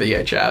watching the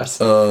VHS.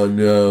 Oh,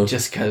 no.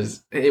 Just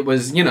because it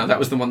was, that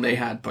was the one they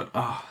had. But,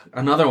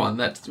 another one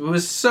that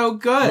was so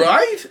good.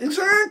 Right?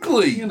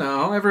 Exactly.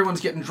 Everyone's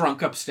getting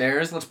drunk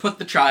upstairs. Let's put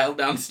the child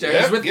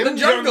downstairs with give the him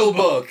Jungle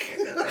Book.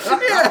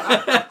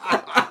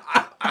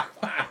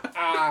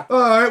 All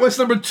right, what's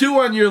number 2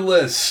 on your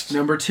list?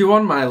 Number 2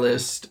 on my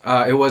list,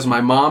 it was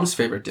my mom's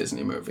favorite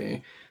Disney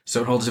movie. So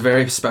it holds a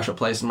very special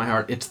place in my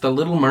heart. It's The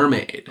Little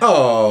Mermaid.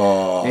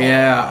 Oh.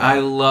 Yeah, I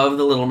love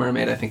The Little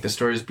Mermaid. I think the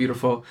story is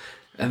beautiful.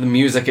 And the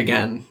music,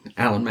 again,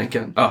 Alan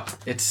Menken. Oh,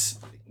 it's,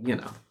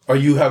 Are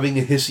you having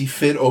a hissy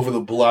fit over the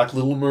Black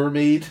Little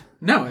Mermaid?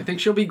 No, I think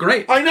she'll be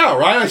great. I know,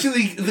 right? I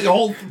see the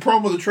whole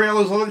promo of the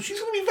trailers. I'm like, she's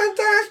going to be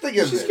fantastic in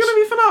this. She's going to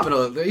be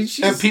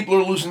phenomenal. And people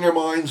are losing their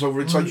minds over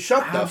it. It's like,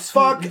 shut the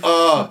fuck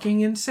up. Fucking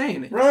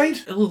insane.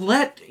 Right?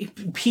 Let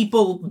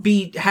people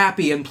be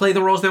happy and play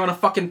the roles they want to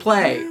fucking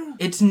play. Yeah.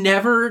 It's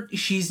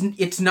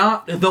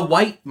not the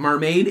White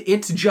Mermaid,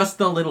 it's just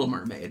the Little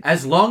Mermaid.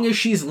 As long as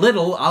she's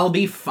little, I'll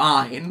be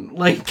fine.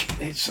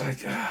 It's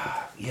like,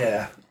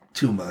 yeah,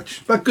 too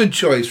much. But good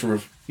choice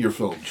for your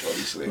film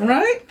choice there.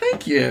 Right?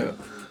 Thank you.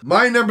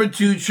 My number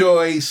 2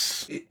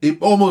 choice,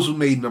 it almost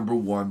made number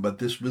 1, but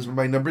this was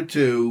my number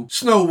 2,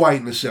 Snow White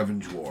and the Seven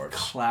Dwarfs.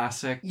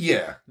 Classic.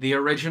 Yeah. The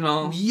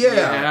original.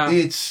 Yeah.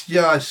 It's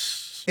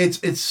just,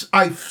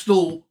 I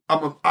still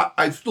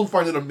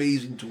find it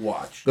amazing to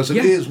watch. Because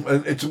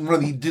it's one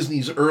of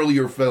Disney's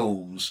earlier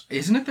films.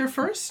 Isn't it their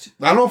first?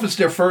 I don't know if it's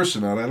their first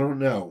or not, I don't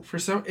know.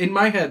 In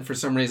my head, for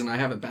some reason, I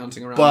have it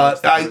bouncing around.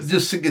 But I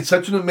just think it's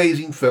such an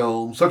amazing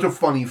film, such a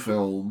funny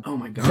film. Oh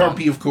my God.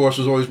 Grumpy, of course,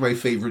 was always my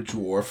favorite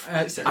dwarf.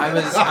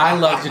 I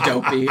loved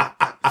Dopey.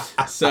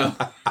 So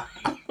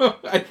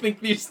I think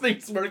these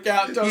things work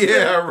out, don't they?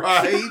 Yeah,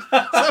 right?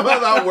 Somehow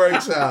that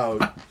works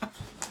out.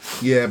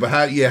 Yeah,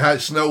 but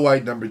Snow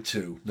White number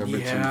 2 for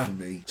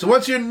me. So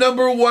what's your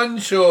number 1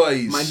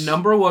 choice? My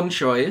number 1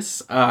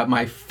 choice,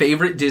 my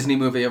favorite Disney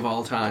movie of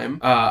all time.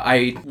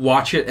 I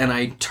watch it and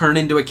I turn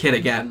into a kid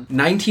again.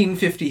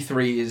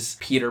 1953's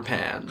Peter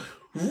Pan.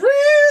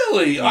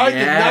 Really? Yes. I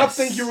did not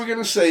think you were going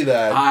to say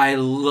that. I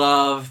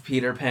love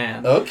Peter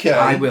Pan. Okay.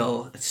 I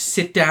will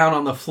sit down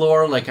on the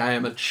floor like I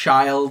am a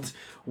child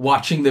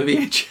watching the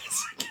VHS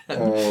again.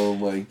 Oh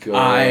my God.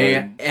 I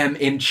am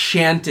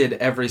enchanted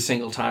every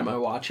single time I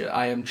watch it.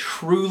 I am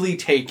truly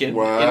taken into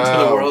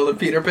the world of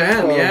Peter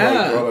Pan. Oh my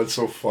God, that's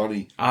so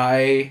funny.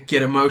 I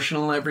get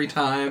emotional every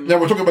time. Now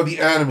we're talking about the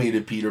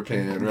animated Peter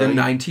Pan, right? The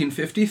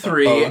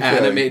 1953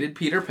 animated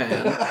Peter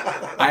Pan.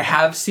 I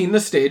have seen the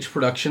stage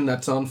production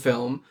that's on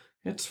film.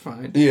 It's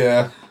fine.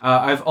 Yeah.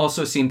 I've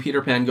also seen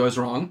Peter Pan Goes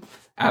Wrong.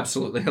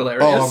 Absolutely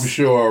hilarious. Oh, I'm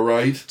sure,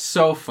 right?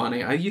 So funny.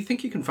 You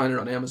think you can find it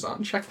on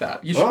Amazon. Check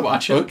that. You should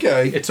watch it.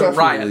 Okay. It's definitely.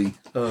 a riot.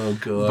 Oh,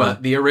 God.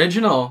 But the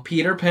original,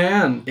 Peter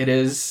Pan,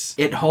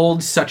 it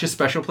holds such a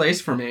special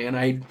place for me, and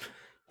I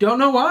don't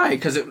know why,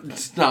 because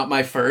it's not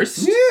my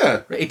first.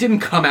 Yeah. It didn't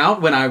come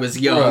out when I was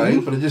young.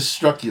 Right, but it just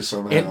struck you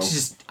somehow.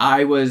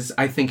 I was,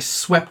 I think,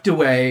 swept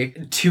away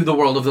to the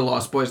world of the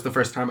Lost Boys the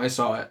first time I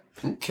saw it.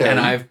 Okay. And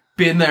I've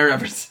been there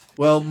ever since.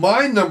 Well,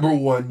 my number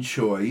 1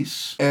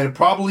 choice, and it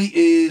probably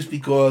is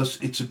because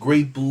it's a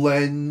great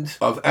blend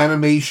of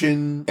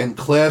animation and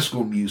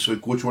classical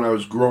music, which when I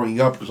was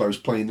growing up, because I was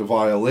playing the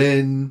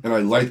violin, and I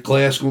liked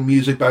classical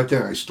music back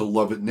then, I still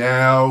love it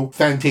now.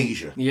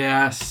 Fantasia.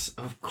 Yes,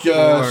 of course.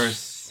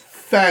 Just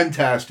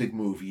fantastic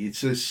movie.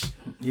 It's just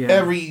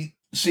every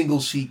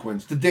single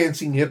sequence. The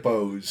dancing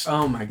hippos.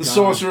 Oh my God. The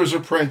Sorcerer's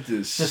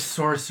Apprentice. The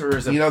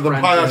Sorcerer's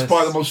Apprentice. That's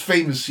probably the most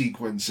famous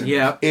sequence.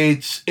 Yeah.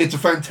 It's a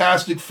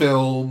fantastic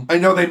film. I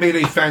know they made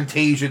a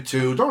Fantasia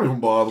too. Don't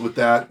even bother with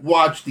that.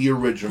 Watch the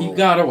original. You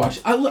gotta watch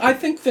it. I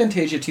think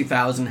Fantasia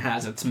 2000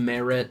 has its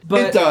merit,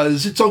 but it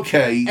does. It's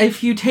okay.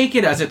 If you take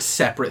it as its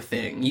separate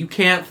thing, you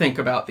can't think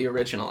about the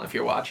original if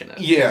you're watching it.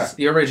 Yeah.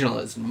 The original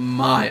is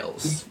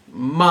miles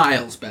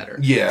better.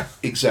 Yeah,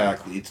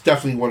 exactly. It's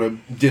definitely one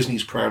of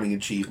Disney's crowning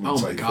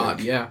achievements, Oh my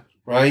God, yeah.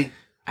 Right?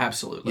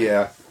 Absolutely.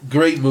 Yeah.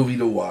 Great movie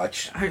to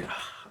watch.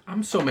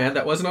 I'm so mad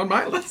that wasn't on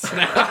my list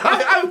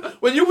now.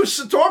 When you were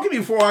talking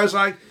before, I was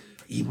like,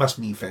 he must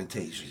mean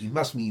Fantasia. He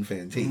must mean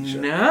Fantasia.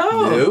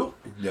 No,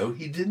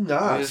 he did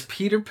not. It was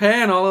Peter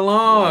Pan all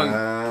along.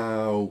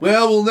 Wow.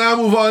 Well, we'll now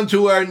move on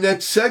to our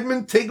next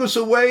segment. Take us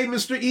away,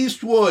 Mr.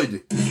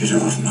 Eastwood. Get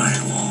off my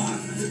lawn.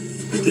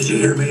 Did you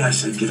hear me? I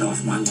said get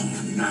off my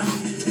lawn now.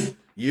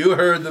 You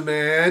heard the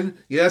man.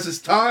 Yes, it's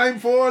time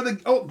for the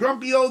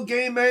Grumpy Old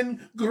Gay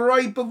Men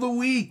Gripe of the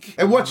Week.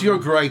 And what's your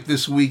gripe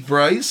this week,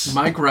 Bryce?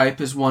 My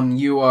gripe is one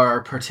you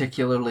are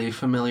particularly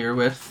familiar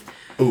with.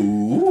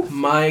 Ooh.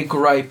 My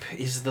gripe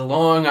is the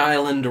Long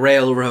Island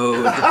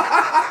Railroad.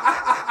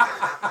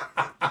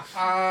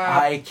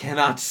 I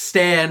cannot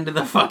stand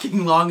the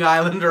fucking Long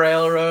Island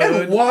Railroad.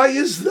 And why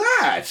is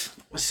that?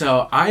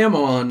 So I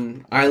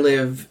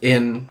live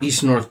in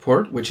East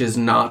Northport, which is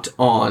not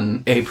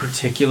on a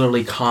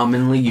particularly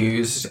commonly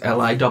used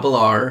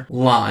LIRR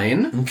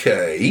line.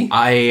 Okay.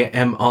 I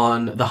am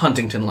on the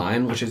Huntington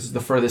line, which is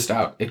the furthest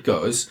out it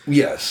goes.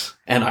 Yes.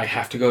 And I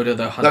have to go to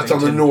the Huntington.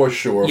 That's on the North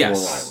Shore of Long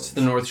Island. Yes,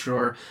 the North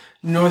Shore.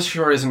 North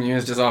Shore isn't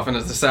used as often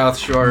as the South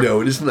Shore. No,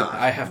 it is not.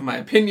 I have my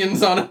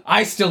opinions on it.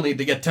 I still need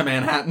to get to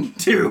Manhattan,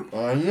 too.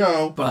 I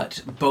know.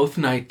 But both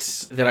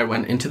nights that I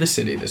went into the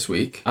city this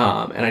week,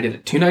 and I did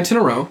it 2 nights in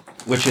a row,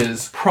 which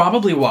is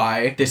probably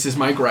why this is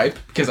my gripe,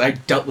 because I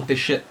dealt with this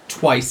shit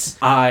twice.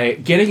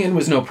 Getting in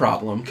was no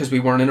problem, because we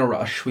weren't in a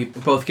rush. We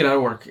both get out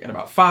of work at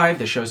about 5.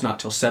 The show's not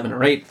till 7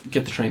 or 8.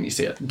 Get the train, you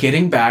see it.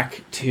 Getting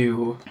back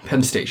to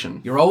Penn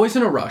Station. You're always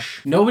in a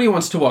rush. Nobody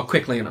wants to walk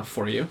quickly enough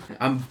for you.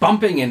 I'm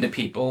bumping into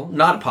people,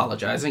 not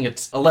apologizing.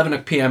 It's 11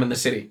 p.m. in the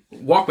city.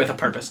 Walk with a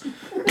purpose.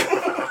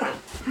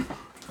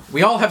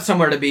 We all have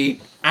somewhere to be.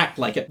 Act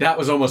like it. That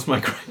was almost my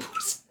gripe.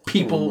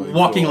 People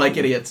walking like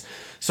idiots.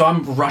 So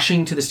I'm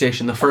rushing to the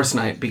station the first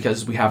night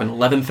because we have an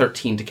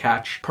 11:13 to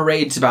catch.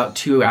 Parade's about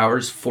 2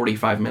 hours,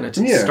 45 minutes.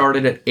 It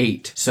started at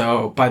 8.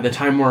 So by the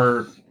time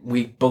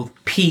we both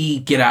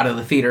get out of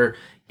the theater,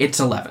 it's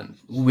 11.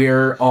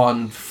 We're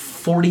on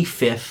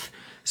 45th,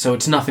 so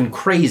it's nothing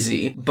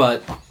crazy,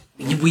 but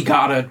we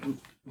gotta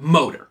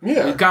motor.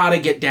 Yeah. We gotta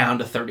get down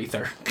to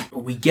 33rd.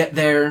 We get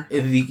there.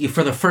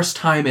 For the first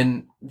time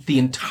in the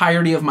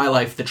entirety of my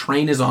life, the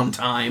train is on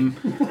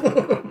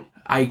time.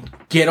 I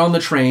get on the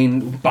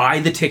train, buy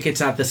the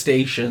tickets at the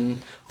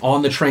station,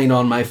 on the train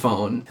on my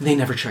phone. And they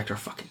never checked our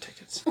fucking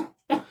tickets.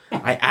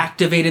 I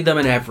activated them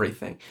and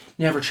everything.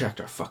 Never checked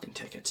our fucking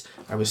tickets.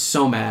 I was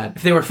so mad.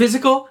 If they were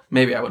physical,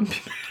 maybe I wouldn't be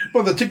mad.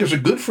 Well, the tickets are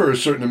good for a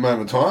certain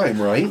amount of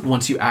time, right?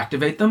 Once you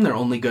activate them, they're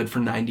only good for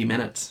 90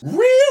 minutes.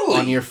 Really?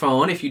 On your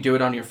phone, if you do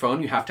it on your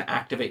phone, you have to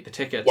activate the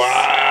tickets.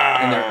 Wow.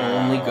 And they're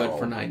only good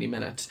for 90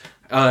 minutes.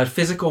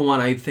 Physical one,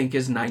 I think,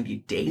 is 90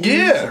 days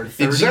or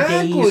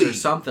 30 days or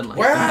something like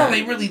that. Wow,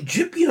 they really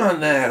jip you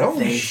on that.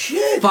 Holy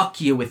shit. Fuck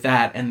you with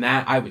that. And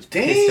that, I was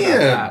pissed about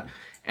that.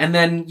 And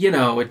then,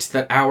 it's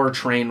that hour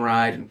train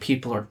ride and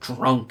people are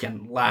drunk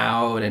and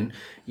loud and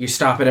you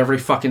stop at every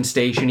fucking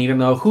station, even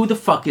though who the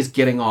fuck is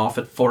getting off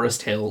at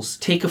Forest Hills?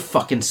 Take a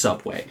fucking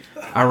subway.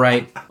 All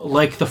right?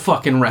 Like the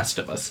fucking rest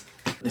of us.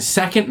 The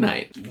second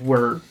night,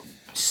 we're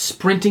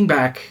sprinting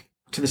back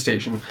to the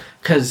station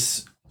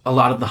because a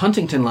lot of the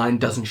Huntington line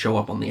doesn't show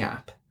up on the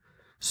app.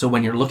 So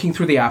when you're looking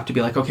through the app to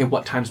be like, okay,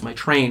 what time's my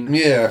train?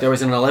 Yeah. There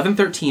was an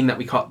 11:13 that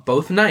we caught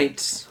both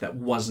nights that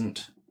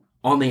wasn't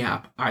on the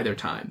app either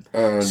time.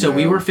 So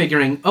we were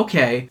figuring,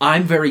 okay,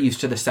 I'm very used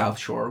to the South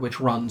Shore, which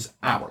runs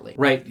hourly,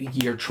 right?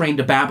 Your train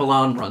to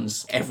Babylon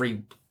runs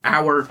every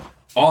hour,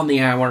 on the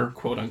hour,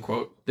 quote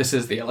unquote. This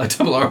is the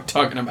LIRR I'm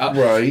talking about.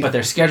 Right. But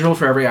they're scheduled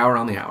for every hour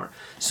on the hour.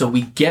 So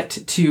we get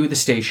to the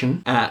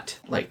station at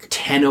like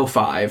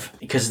 10:05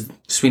 because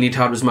Sweeney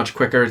Todd was much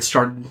quicker. It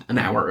started an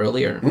hour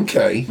earlier.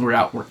 Okay. We're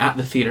at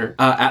the theater,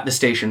 at the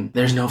station.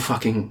 There's no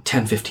fucking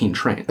 10:15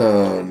 train.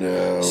 Oh,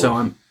 no. So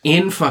I'm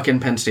in fucking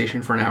Penn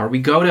Station for an hour. We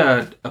go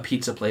to a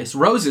pizza place.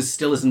 Rose's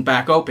still isn't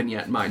back open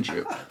yet, mind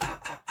you.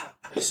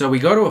 So we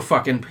go to a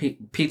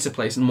fucking pizza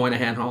place in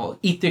Moynihan Hall,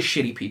 eat this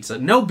shitty pizza,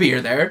 no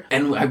beer there,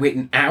 and I wait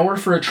an hour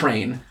for a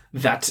train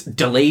that's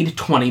delayed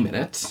 20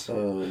 minutes.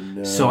 Oh,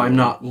 no. So I'm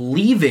not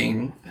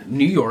leaving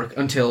New York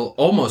until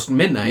almost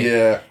midnight.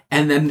 Yeah.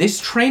 And then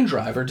this train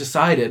driver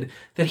decided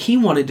that he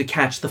wanted to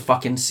catch the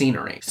fucking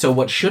scenery. So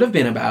what should have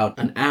been about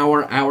an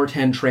hour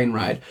 10 train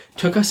ride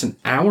took us an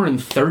hour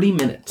and 30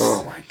 minutes.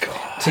 Oh, my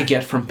God. To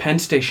get from Penn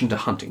Station to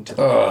Huntington.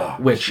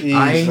 Which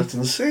that's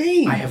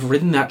insane. I have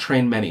ridden that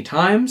train many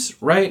times,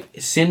 right?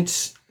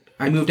 Since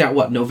I moved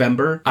out,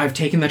 November? I've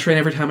taken that train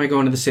every time I go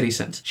into the city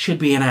since. Should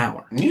be an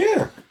hour.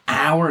 Yeah.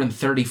 Hour and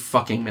 30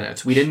 fucking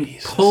minutes. We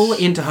didn't pull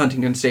into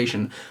Huntington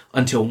Station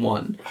until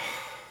 1.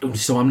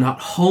 So I'm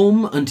not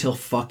home until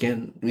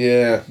fucking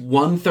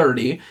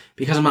 1:30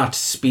 because I'm not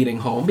speeding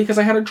home because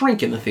I had a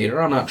drink in the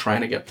theater. I'm not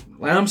trying to get...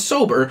 I'm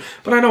sober,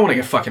 but I don't want to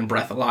get fucking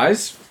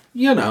breathalyzed.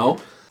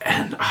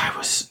 And I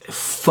was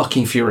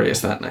fucking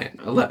furious that night.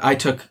 I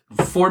took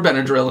 4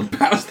 Benadryl and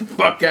passed the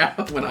fuck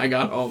out when I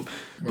got home.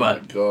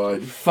 But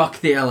God. Fuck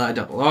the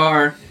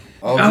LIRR.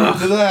 I'll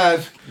do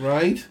that,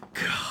 right?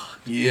 God.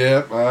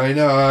 Yep, I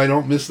know. I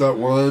don't miss that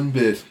one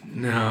bit.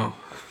 No.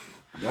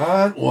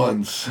 Not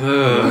once.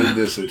 I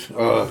miss it.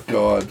 Oh,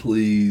 God,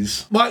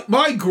 please.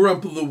 My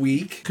grump of the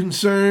week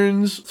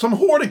concerns some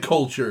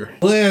horticulture.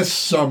 Last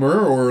summer,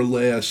 or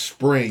last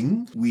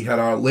spring, we had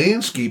our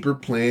landscaper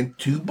plant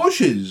 2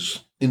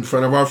 bushes in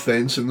front of our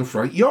fence in the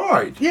front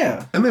yard.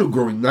 Yeah. And they were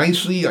growing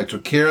nicely. I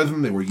took care of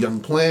them. They were young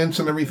plants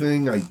and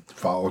everything. I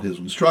followed his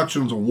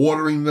instructions on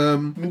watering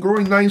them. They've been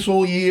growing nice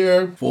all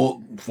year.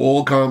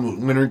 Fall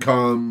comes, winter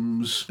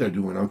comes. They're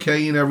doing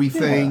okay and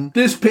everything. Yeah.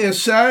 This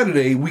past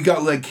Saturday, we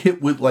got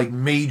hit with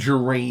major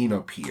rain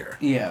up here.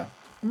 Yeah.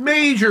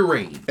 Major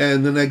rain.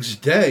 And the next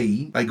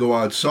day, I go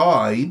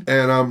outside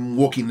and I'm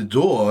walking the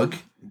dog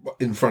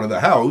in front of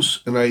the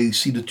house, and I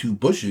see the 2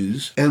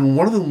 bushes, and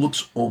one of them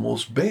looks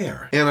almost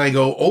bare. And I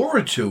go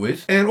over to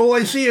it, and all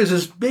I see is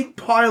this big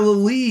pile of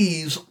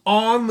leaves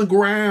on the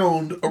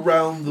ground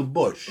around the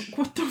bush.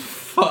 What the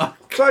fuck?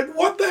 It's like,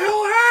 what the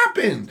hell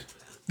happened?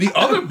 The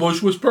other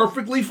bush was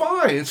perfectly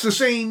fine. It's the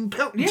same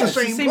plant.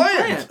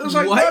 Plant. It's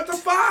like, what the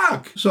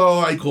fuck? So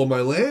I called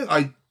my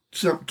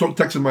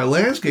texted my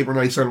landscaper and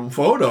I sent him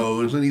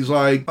photos, and he's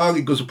like, oh,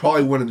 he goes, it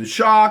probably went into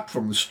shock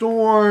from the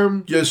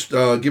storm. Just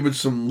give it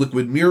some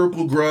liquid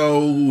Miracle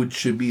Grow. It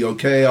should be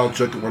okay. I'll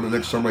check it when the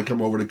next time I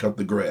come over to cut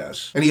the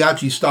grass. And he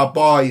actually stopped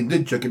by and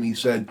did check, and he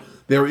said,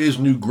 there is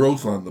new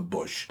growth on the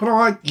bush. But I'm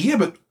like, yeah,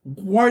 but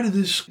why did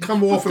this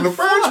come off in the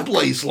first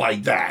place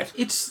like that?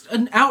 It's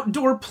an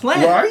outdoor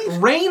plant.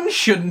 Right? Rain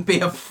shouldn't be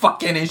a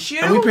fucking issue.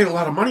 And we paid a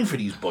lot of money for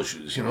these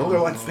bushes, you know? They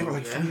were like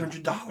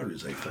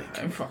 $300, I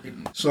think. I'm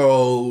fucking...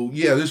 So,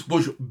 yeah, this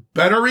bush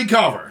better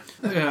recover.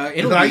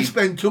 I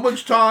spend too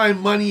much time,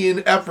 money,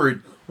 and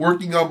effort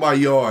working on my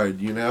yard,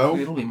 you know?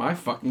 It'll be my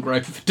fucking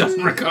gripe if it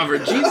doesn't recover.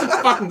 Jesus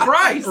fucking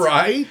Christ!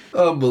 Right?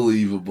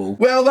 Unbelievable.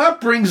 Well,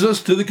 that brings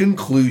us to the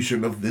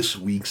conclusion of this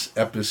week's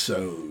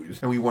episode.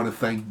 And we want to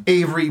thank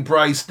Avery,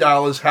 Bryce,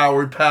 Dallas,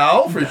 Howard,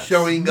 Powell for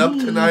showing up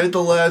tonight at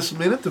the last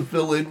minute to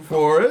fill in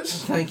for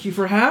us. Thank you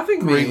for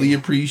having me. Greatly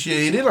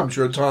appreciate it. I'm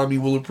sure Tommy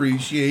will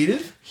appreciate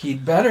it.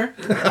 He'd better.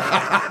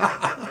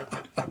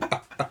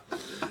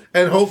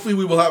 And hopefully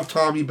we will have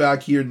Tommy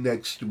back here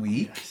next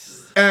week.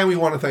 And we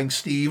want to thank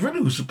Steven,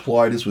 who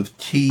supplied us with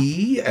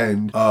tea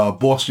and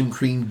Boston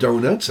cream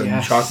donuts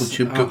and chocolate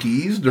chip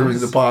cookies during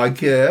the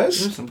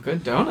podcast. There's some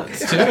good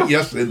donuts, too.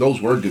 Yes, and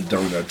those were good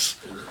donuts.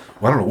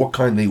 Well, I don't know what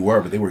kind they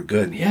were, but they were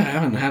good. Yeah, I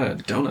haven't had a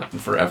donut in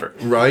forever.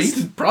 Right?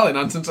 Probably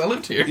not since I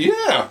lived here.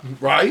 Yeah,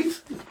 right?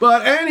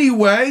 But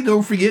anyway,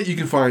 don't forget you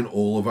can find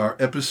all of our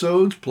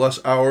episodes plus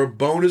our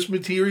bonus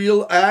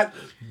material at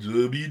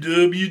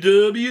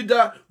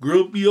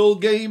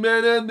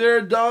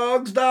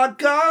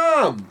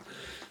www.grumpyoldgaymenandtheirdogs.com.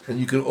 And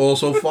you can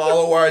also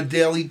follow our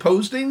daily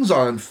postings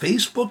on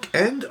Facebook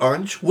and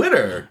on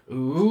Twitter.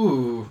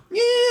 Ooh.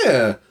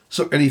 Yeah.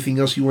 So anything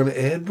else you want to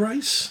add,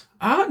 Bryce?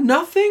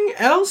 Nothing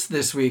else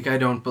this week, I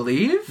don't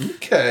believe.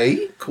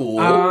 Okay, cool.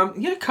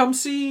 Come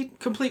see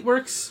Complete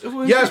Works of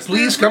William Yes, Shakespeare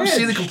please come Bridge.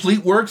 see the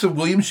Complete Works of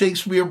William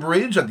Shakespeare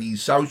Bridge at the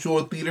South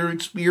Shore Theater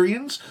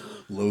Experience,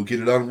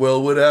 located on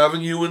Wellwood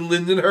Avenue in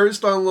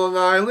Lindenhurst on Long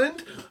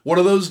Island. What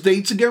are those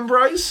dates again,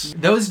 Bryce?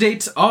 Those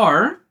dates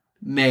are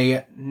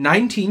May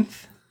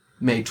 19th,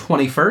 May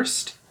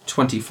 21st,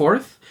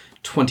 24th,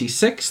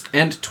 26th,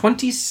 and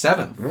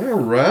 27th. All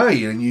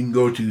right, and you can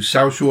go to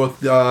South Shore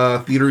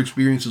Theater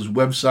Experience's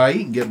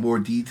website and get more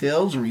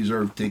details and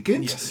reserve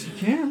tickets. Yes, you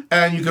can.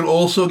 And you can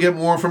also get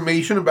more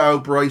information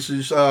about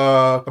Bryce's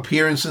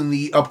appearance in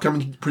the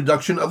upcoming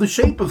production of The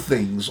Shape of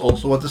Things,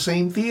 also at the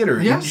same theater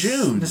in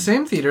June. The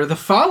same theater. The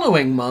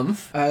following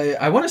month,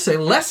 I want to say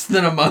less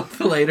than a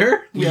month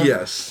later.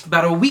 Yes.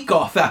 About a week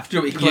off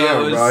after we close.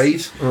 Yeah,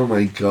 right? Oh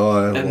my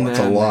God, that's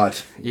a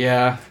lot.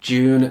 Yeah,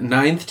 June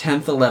 9th,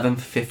 10th,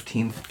 11th, 15th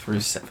through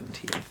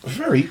 17th.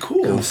 Very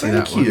cool. Go see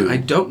Thank that one. you. I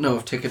don't know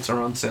if tickets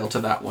are on sale to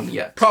that one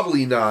yet.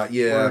 Probably not,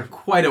 yeah. We're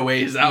quite a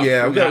ways out.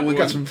 Yeah, from we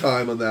got some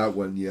time on that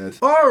one yet.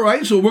 All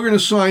right, so we're going to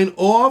sign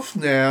off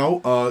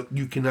now.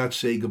 You cannot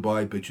say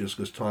goodbye, bitches,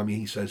 because Tommy,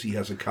 he says he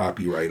has a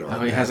copyright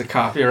on he has a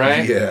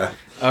copyright? Yeah.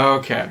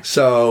 Okay.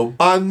 So,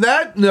 on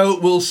that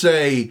note, we'll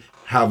say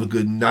have a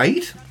good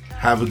night,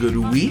 have a good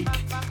week,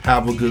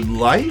 have a good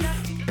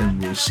life,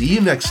 and we'll see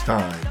you next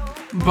time.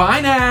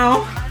 Bye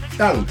now.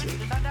 That'll do.